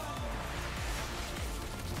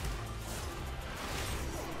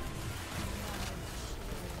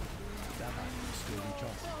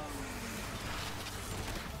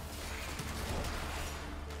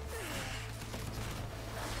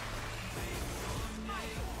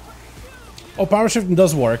 Oh, power shifting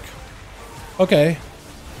does work. Okay.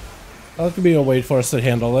 That could be a way for us to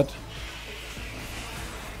handle it.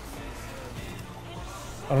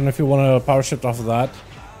 I don't know if you want to power shift off of that.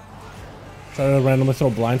 Try to randomly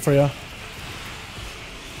throw blind for you.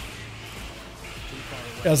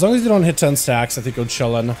 Yeah, as long as you don't hit 10 stacks, I think you'll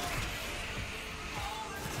chill in.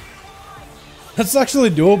 That's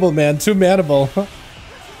actually doable, man. 2 manable.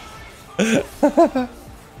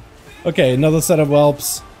 Okay, another set of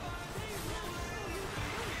whelps.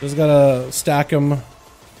 Just gotta stack them.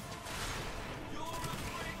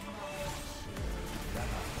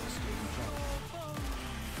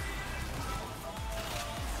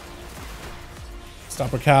 Stop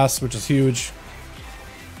her cast, which is huge.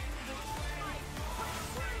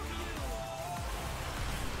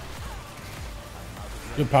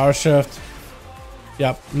 Good power shift.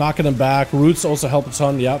 Yep, knocking him back. Roots also help a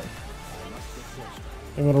ton. Yep.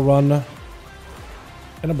 I'm gonna run.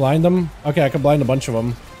 Can I blind them? Okay, I can blind a bunch of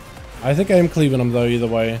them. I think I am cleaving them though, either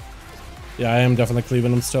way. Yeah, I am definitely cleaving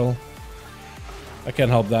them still. I can't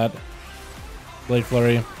help that. Blade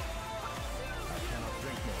Flurry.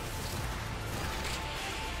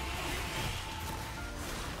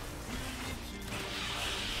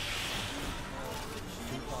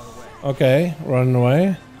 Okay, running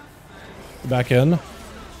away. Back in.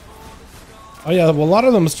 Oh yeah, well, a lot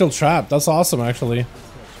of them are still trapped. That's awesome, actually.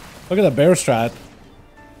 Look at that bear strat.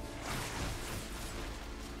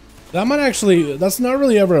 That might actually, that's not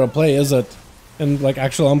really ever a play, is it? In like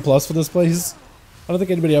actual M+ for this place? I don't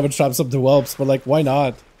think anybody ever traps up to whelps, but like, why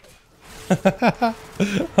not?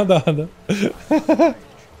 Hold on.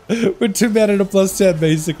 We're 2 mana to +10,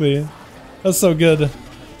 basically. That's so good.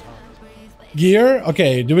 Gear?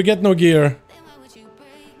 Okay, do we get no gear?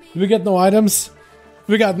 Do we get no items?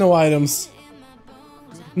 We got no items.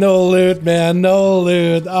 No loot, man, no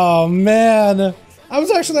loot. Oh, man. I was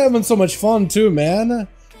actually having so much fun, too, man.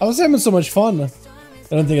 I was having so much fun. I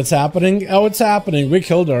don't think it's happening. Oh, it's happening. We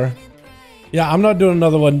killed her. Yeah, I'm not doing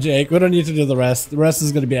another one, Jake. We don't need to do the rest. The rest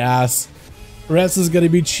is gonna be ass. The rest is gonna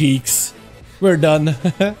be cheeks. We're done.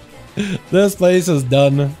 This place is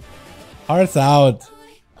done. Hearth out.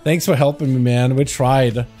 Thanks for helping me, man. We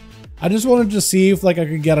tried. I just wanted to see if like I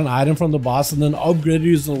could get an item from the boss and then upgrade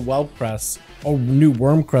using the whelp crest or new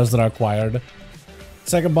worm crest that I acquired.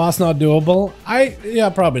 Second boss not doable? Yeah,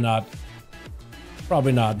 probably not.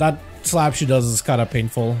 Probably not. That slap she does is kind of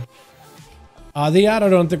painful. The ad I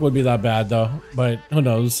don't think would be that bad though, but who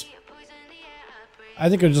knows. I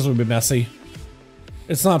think it just would be messy.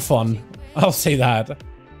 It's not fun. I'll say that.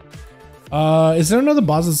 Is there another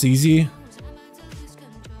boss that's easy?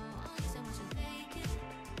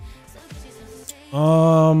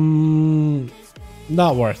 Not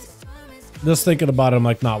worth. Just thinking about it, I'm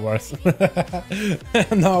like, not worth.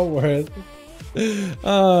 Not worth.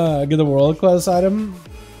 Get the world quest item.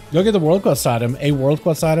 Go get the world quest item. A world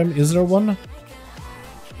quest item. Is there one?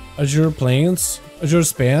 Azure Plains? Azure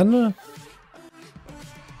Span?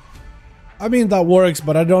 I mean, that works,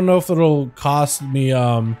 but I don't know if it'll cost me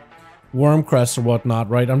worm crests or whatnot,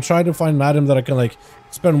 right? I'm trying to find an item that I can like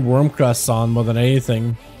spend worm crests on more than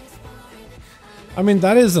anything. I mean,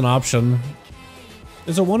 that is an option.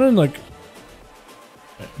 Is there one in like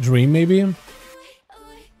Dream maybe?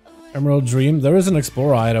 Emerald Dream? There is an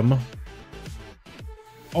Explorer item.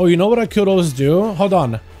 Oh, you know what I could always do? Hold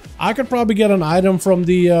on. I could probably get an item from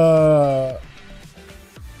the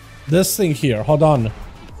this thing here. Hold on.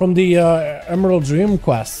 From the Emerald Dream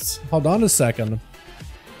quests. Hold on a second.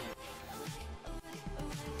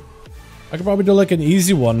 I could probably do like an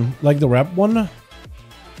easy one. Like the rep one.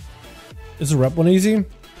 Is the rep one easy?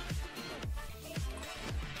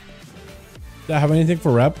 Do I have anything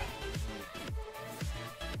for rep?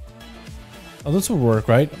 Oh, this would work,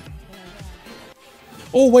 right?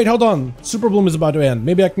 Oh, wait, hold on. Super Bloom is about to end.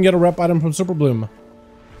 Maybe I can get a rep item from Super Bloom.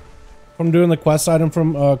 From doing the quest item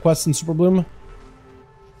from Quest and Super Bloom.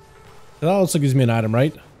 That also gives me an item,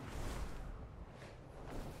 right?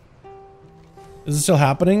 Is it still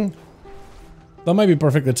happening? That might be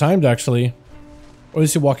perfectly timed, actually. Or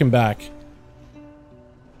is he walking back?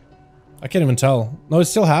 I can't even tell. No,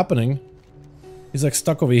 it's still happening. He's like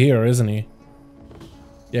stuck over here, isn't he?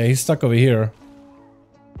 Yeah, he's stuck over here.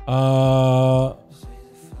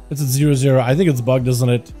 It's at 0-0. I think it's bugged, isn't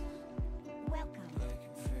it?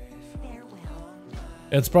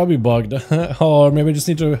 It's probably bugged. Or maybe I just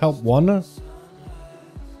need to help one.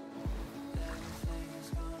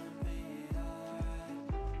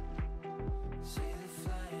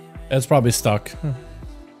 It's probably stuck.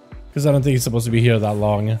 Because I don't think he's supposed to be here that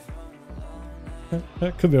long.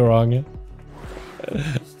 Could be wrong.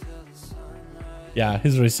 Yeah,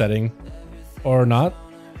 he's resetting. Or not.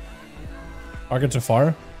 Target too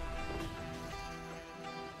far.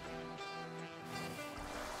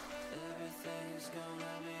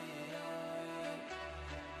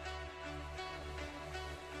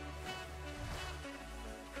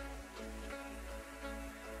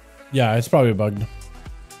 Yeah, it's probably bugged.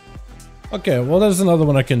 Okay, well there's another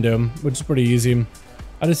one I can do, which is pretty easy.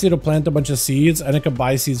 I just need to plant a bunch of seeds and I can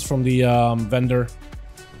buy seeds from the vendor.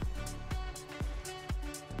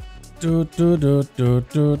 So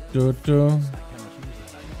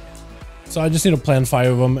I just need to plant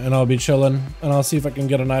 5 of them and I'll be chilling. And I'll see if I can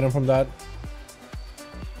get an item from that.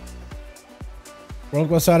 World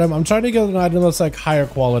Quest item. I'm trying to get an item that's like higher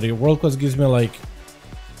quality. World Quest gives me like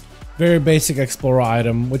very basic explorer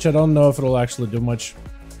item, which I don't know if it'll actually do much.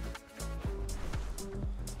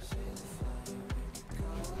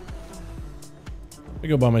 I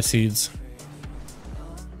go buy my seeds.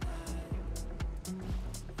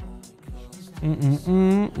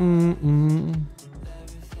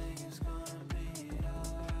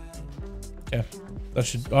 Yeah, that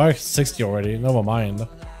should. Oh, 60 already. Never mind. I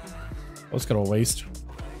was gonna waste.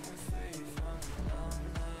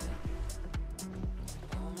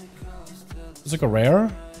 It's like a rare.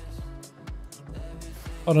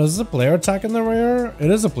 Oh no, is this a player attacking the rare? It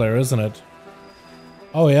is a player, isn't it?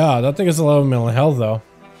 Oh yeah, that thing is 11 million health though.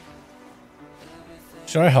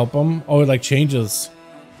 Should I help him? Oh, it like changes.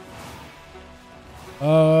 I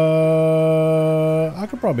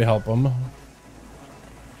could probably help him.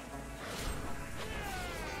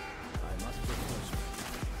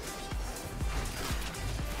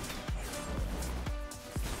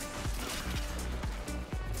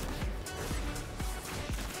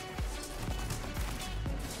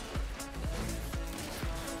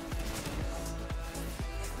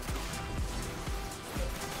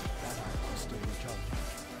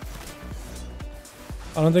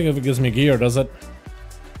 I don't think if it gives me gear, does it?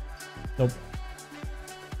 Nope.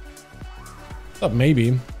 Thought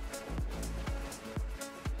maybe.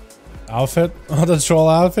 Outfit? Oh, the troll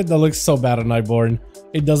outfit? That looks so bad on Nightborn.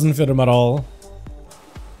 It doesn't fit him at all.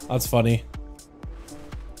 That's funny.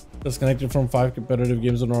 Disconnected from 5 competitive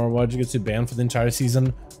games on Overwatch. You get to banned for the entire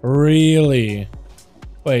season. Really?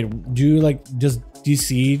 Wait, do you like just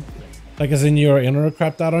DC? Like as in your inner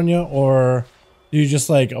crapped out on you? Or do you just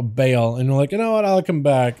like bail and you're like, you know what, I'll come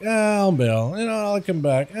back. I'll bail. You know what, I'll come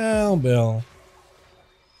back. I'll bail.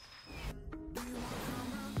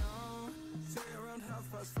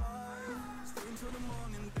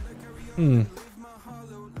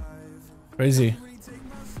 Crazy.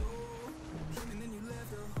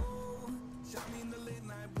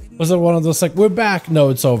 Was it one of those like, we're back? No,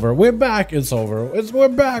 it's over. We're back. It's over. We're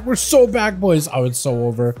back. We're so back, boys. Oh, it's so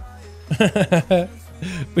over.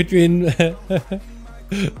 Between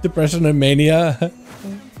depression and mania.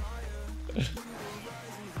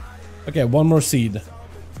 Okay, one more seed.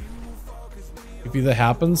 If either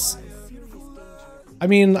happens. I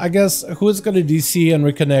mean, I guess who's gonna DC and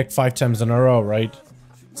reconnect 5 times in a row, right?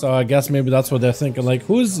 So I guess maybe that's what they're thinking. Like,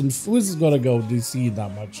 who's gonna go DC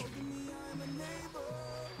that much?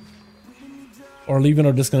 Or leaving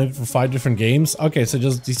or disconnected for 5 different games? Okay, so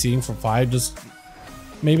just DCing for 5, just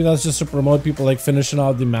maybe that's just to promote people like finishing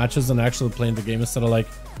out the matches and actually playing the game instead of like,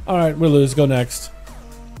 alright, we lose, go next.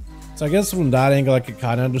 So I guess from that angle I could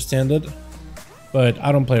kinda understand it. But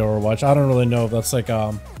I don't play Overwatch. I don't really know if that's like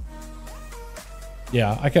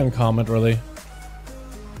yeah, I can't comment really.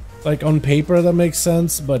 Like on paper that makes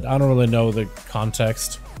sense, but I don't really know the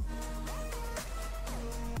context.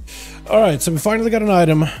 Alright, so we finally got an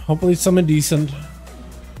item. Hopefully something decent.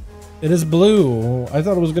 It is blue. I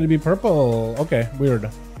thought it was going to be purple. Okay, weird.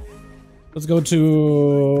 Let's go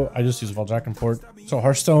to... I just used Valdrakken port. So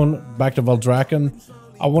Hearthstone, back to Valdrakken.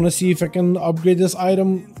 I want to see if I can upgrade this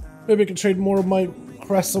item. Maybe I can trade more of my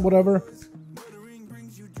crests or whatever.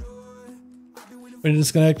 When you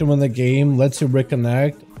disconnect them when the game lets you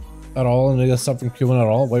reconnect at all and it gets stuff from queuing at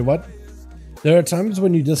all. Wait, what? There are times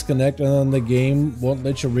when you disconnect and then the game won't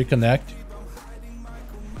let you reconnect.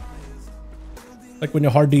 Like when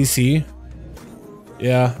you're hard DC.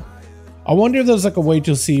 Yeah. I wonder if there's like a way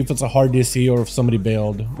to see if it's a hard DC or if somebody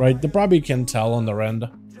bailed, right? They probably can tell on their end.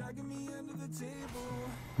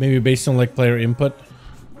 Maybe based on like player input.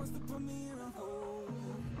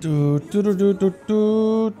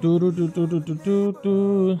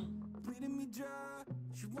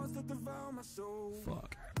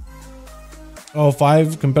 Oh,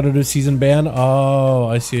 5 competitive season ban. Oh,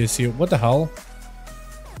 I see, I see. What the hell?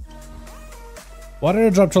 Why did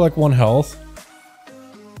it drop to like 1 health?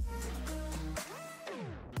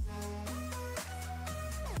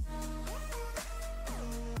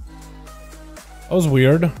 That was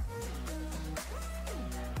weird.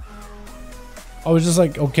 I was just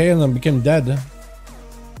like, okay, and then became dead.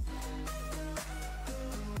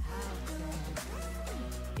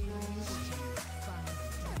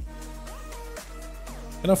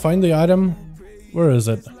 Can I find the item? Where is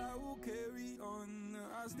it?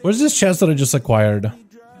 Where's this chest that I just acquired?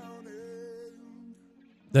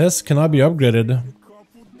 This cannot be upgraded.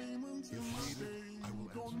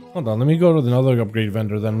 Hold on, let me go to another upgrade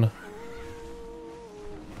vendor then.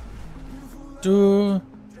 Do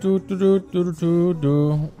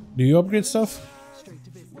you upgrade stuff?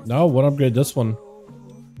 No, won't upgrade this one.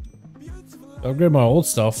 Upgrade my old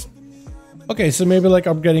stuff. Okay, so maybe like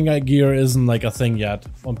upgrading gear isn't like a thing yet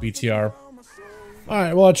on PTR.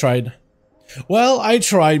 Alright, well I tried. Well, I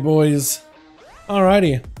tried, boys.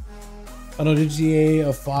 Alrighty. I know GTA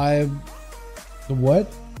of 5... The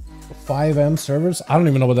what? 5M servers? I don't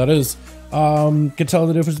even know what that is. Can tell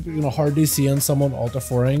the difference between a hard DC and someone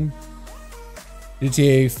alta-4ing.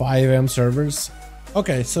 GTA 5M servers.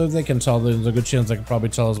 Okay, so if they can tell, there's a good chance I can probably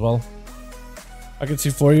tell as well. I can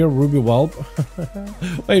see for you, Ruby Whelp.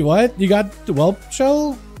 Wait, what? You got the Whelp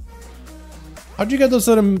shell? How'd you get those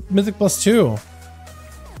out of Mythic Plus 2?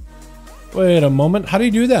 Wait a moment, how do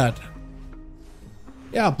you do that?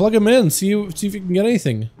 Yeah, plug them in, see if you can get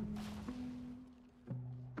anything.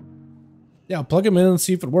 Yeah, plug them in and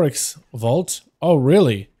see if it works. Vault? Oh,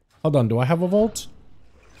 really? Hold on, do I have a vault?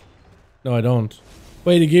 No, I don't.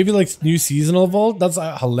 Wait, they gave you like new seasonal vault? That's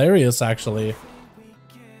hilarious, actually.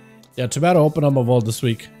 Yeah, too bad I opened up a vault this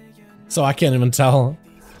week. So I can't even tell.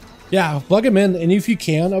 Yeah, plug them in, and if you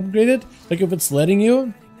can upgrade it, like if it's letting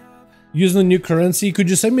you, using the new currency, could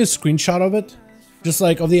you send me a screenshot of it? Just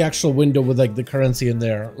like of the actual window with like the currency in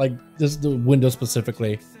there. Like this is the window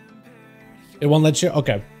specifically. It won't let you?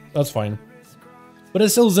 Okay, that's fine. But it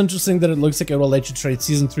still is interesting that it looks like it will let you trade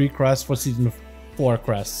Season 3 crests for Season 4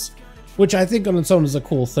 crests. Which I think on its own is a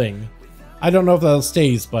cool thing. I don't know if that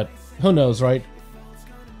stays, but who knows, right?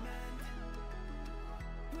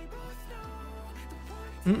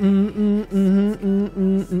 Well,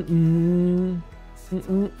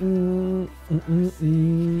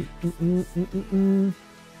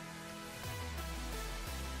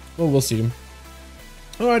 we'll see.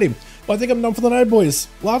 Alrighty. Well, I think I'm done for the night, boys.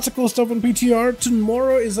 Lots of cool stuff on PTR.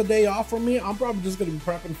 Tomorrow is a day off for me. I'm probably just going to be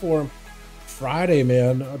prepping for Friday,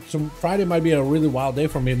 man. So Friday might be a really wild day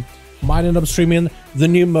for me. Might end up streaming the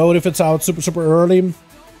new mode if it's out super early.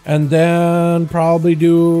 And then probably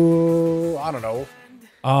do, I don't know,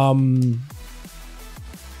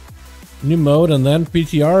 new mode and then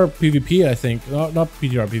PTR PvP, I think. Not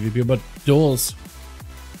PTR PvP, but duels.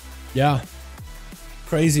 Yeah.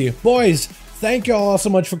 Crazy. Boys, thank you all so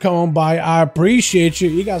much for coming by. I appreciate you.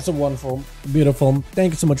 You guys are wonderful, beautiful.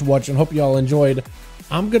 Thank you so much for watching. Hope you all enjoyed.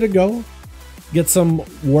 I'm gonna go get some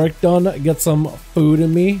work done, get some food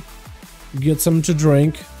in me, get some to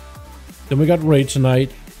drink. Then we got raid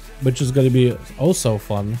tonight, which is gonna be oh so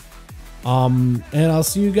fun. And I'll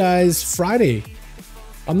see you guys Friday.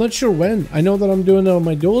 I'm not sure when. I know that I'm doing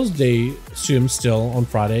my Duels Day stream still on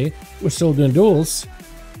Friday. We're still doing duels.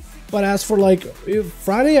 But as for like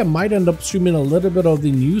Friday, I might end up streaming a little bit of the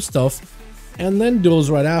new stuff and then duels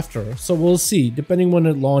right after. So we'll see, depending when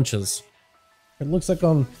it launches. It looks like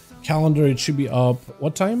on calendar it should be up.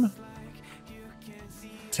 What time?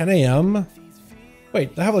 10 a.m.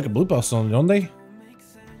 Wait, they have like a blue post on, don't they?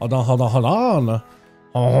 Hold on, hold on, hold on.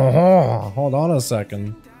 Hold on a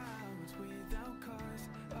second.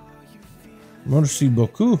 Merci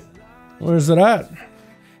beaucoup. Where is it at?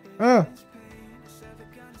 Ah.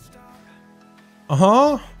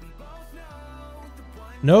 Uh-huh.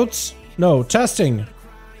 Notes? No, testing.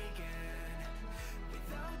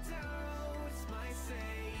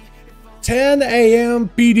 10 a.m.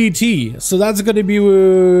 PDT. So that's going to be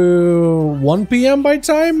 1 p.m. by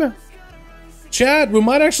time. Chat, we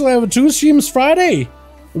might actually have 2 streams Friday.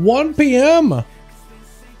 1 p.m.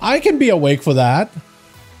 I can be awake for that.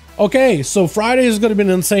 Okay, so Friday is going to be an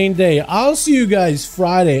insane day. I'll see you guys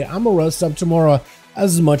Friday. I'm going to rest up tomorrow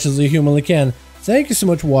as much as I humanly can. Thank you so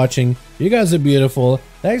much for watching. You guys are beautiful.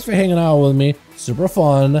 Thanks for hanging out with me. Super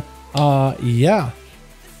fun. Yeah.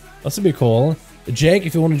 This would be cool. Jake,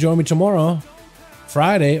 if you want to join me tomorrow,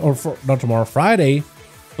 Friday, or not tomorrow, Friday,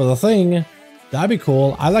 for the thing, that'd be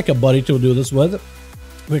cool. I like a buddy to do this with.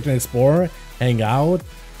 We can explore, hang out,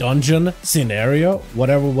 dungeon, scenario,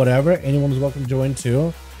 whatever. Anyone's welcome to join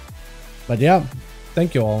too. But yeah,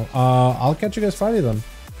 thank you all. I'll catch you guys Friday then.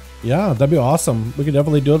 Yeah, that'd be awesome. We could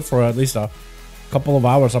definitely do it for at least a couple of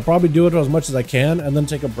hours. I'll probably do it as much as I can and then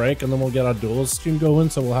take a break, and then we'll get our Duels stream going,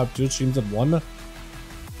 so we'll have 2 streams at one.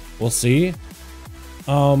 We'll see.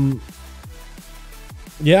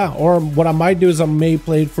 Yeah, or what I might do is I may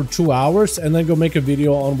play it for 2 hours and then go make a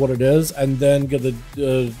video on what it is and then get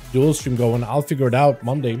the dual stream going. I'll figure it out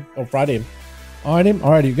Monday or Friday.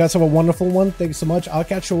 Alrighty, you guys have a wonderful one. Thanks so much. I'll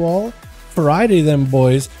catch you all Friday then,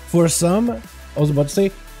 boys, for some, I was about to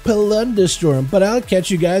say Plunderstorm, but I'll catch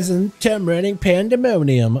you guys in Time Running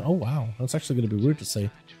Pandemonium. Oh wow, that's actually gonna be weird to say.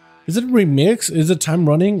 Is it remix? Is it time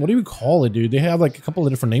running? What do you call it, dude? They have like a couple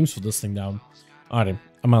of different names for this thing now. Alrighty,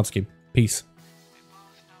 I'm out, Skip. Peace.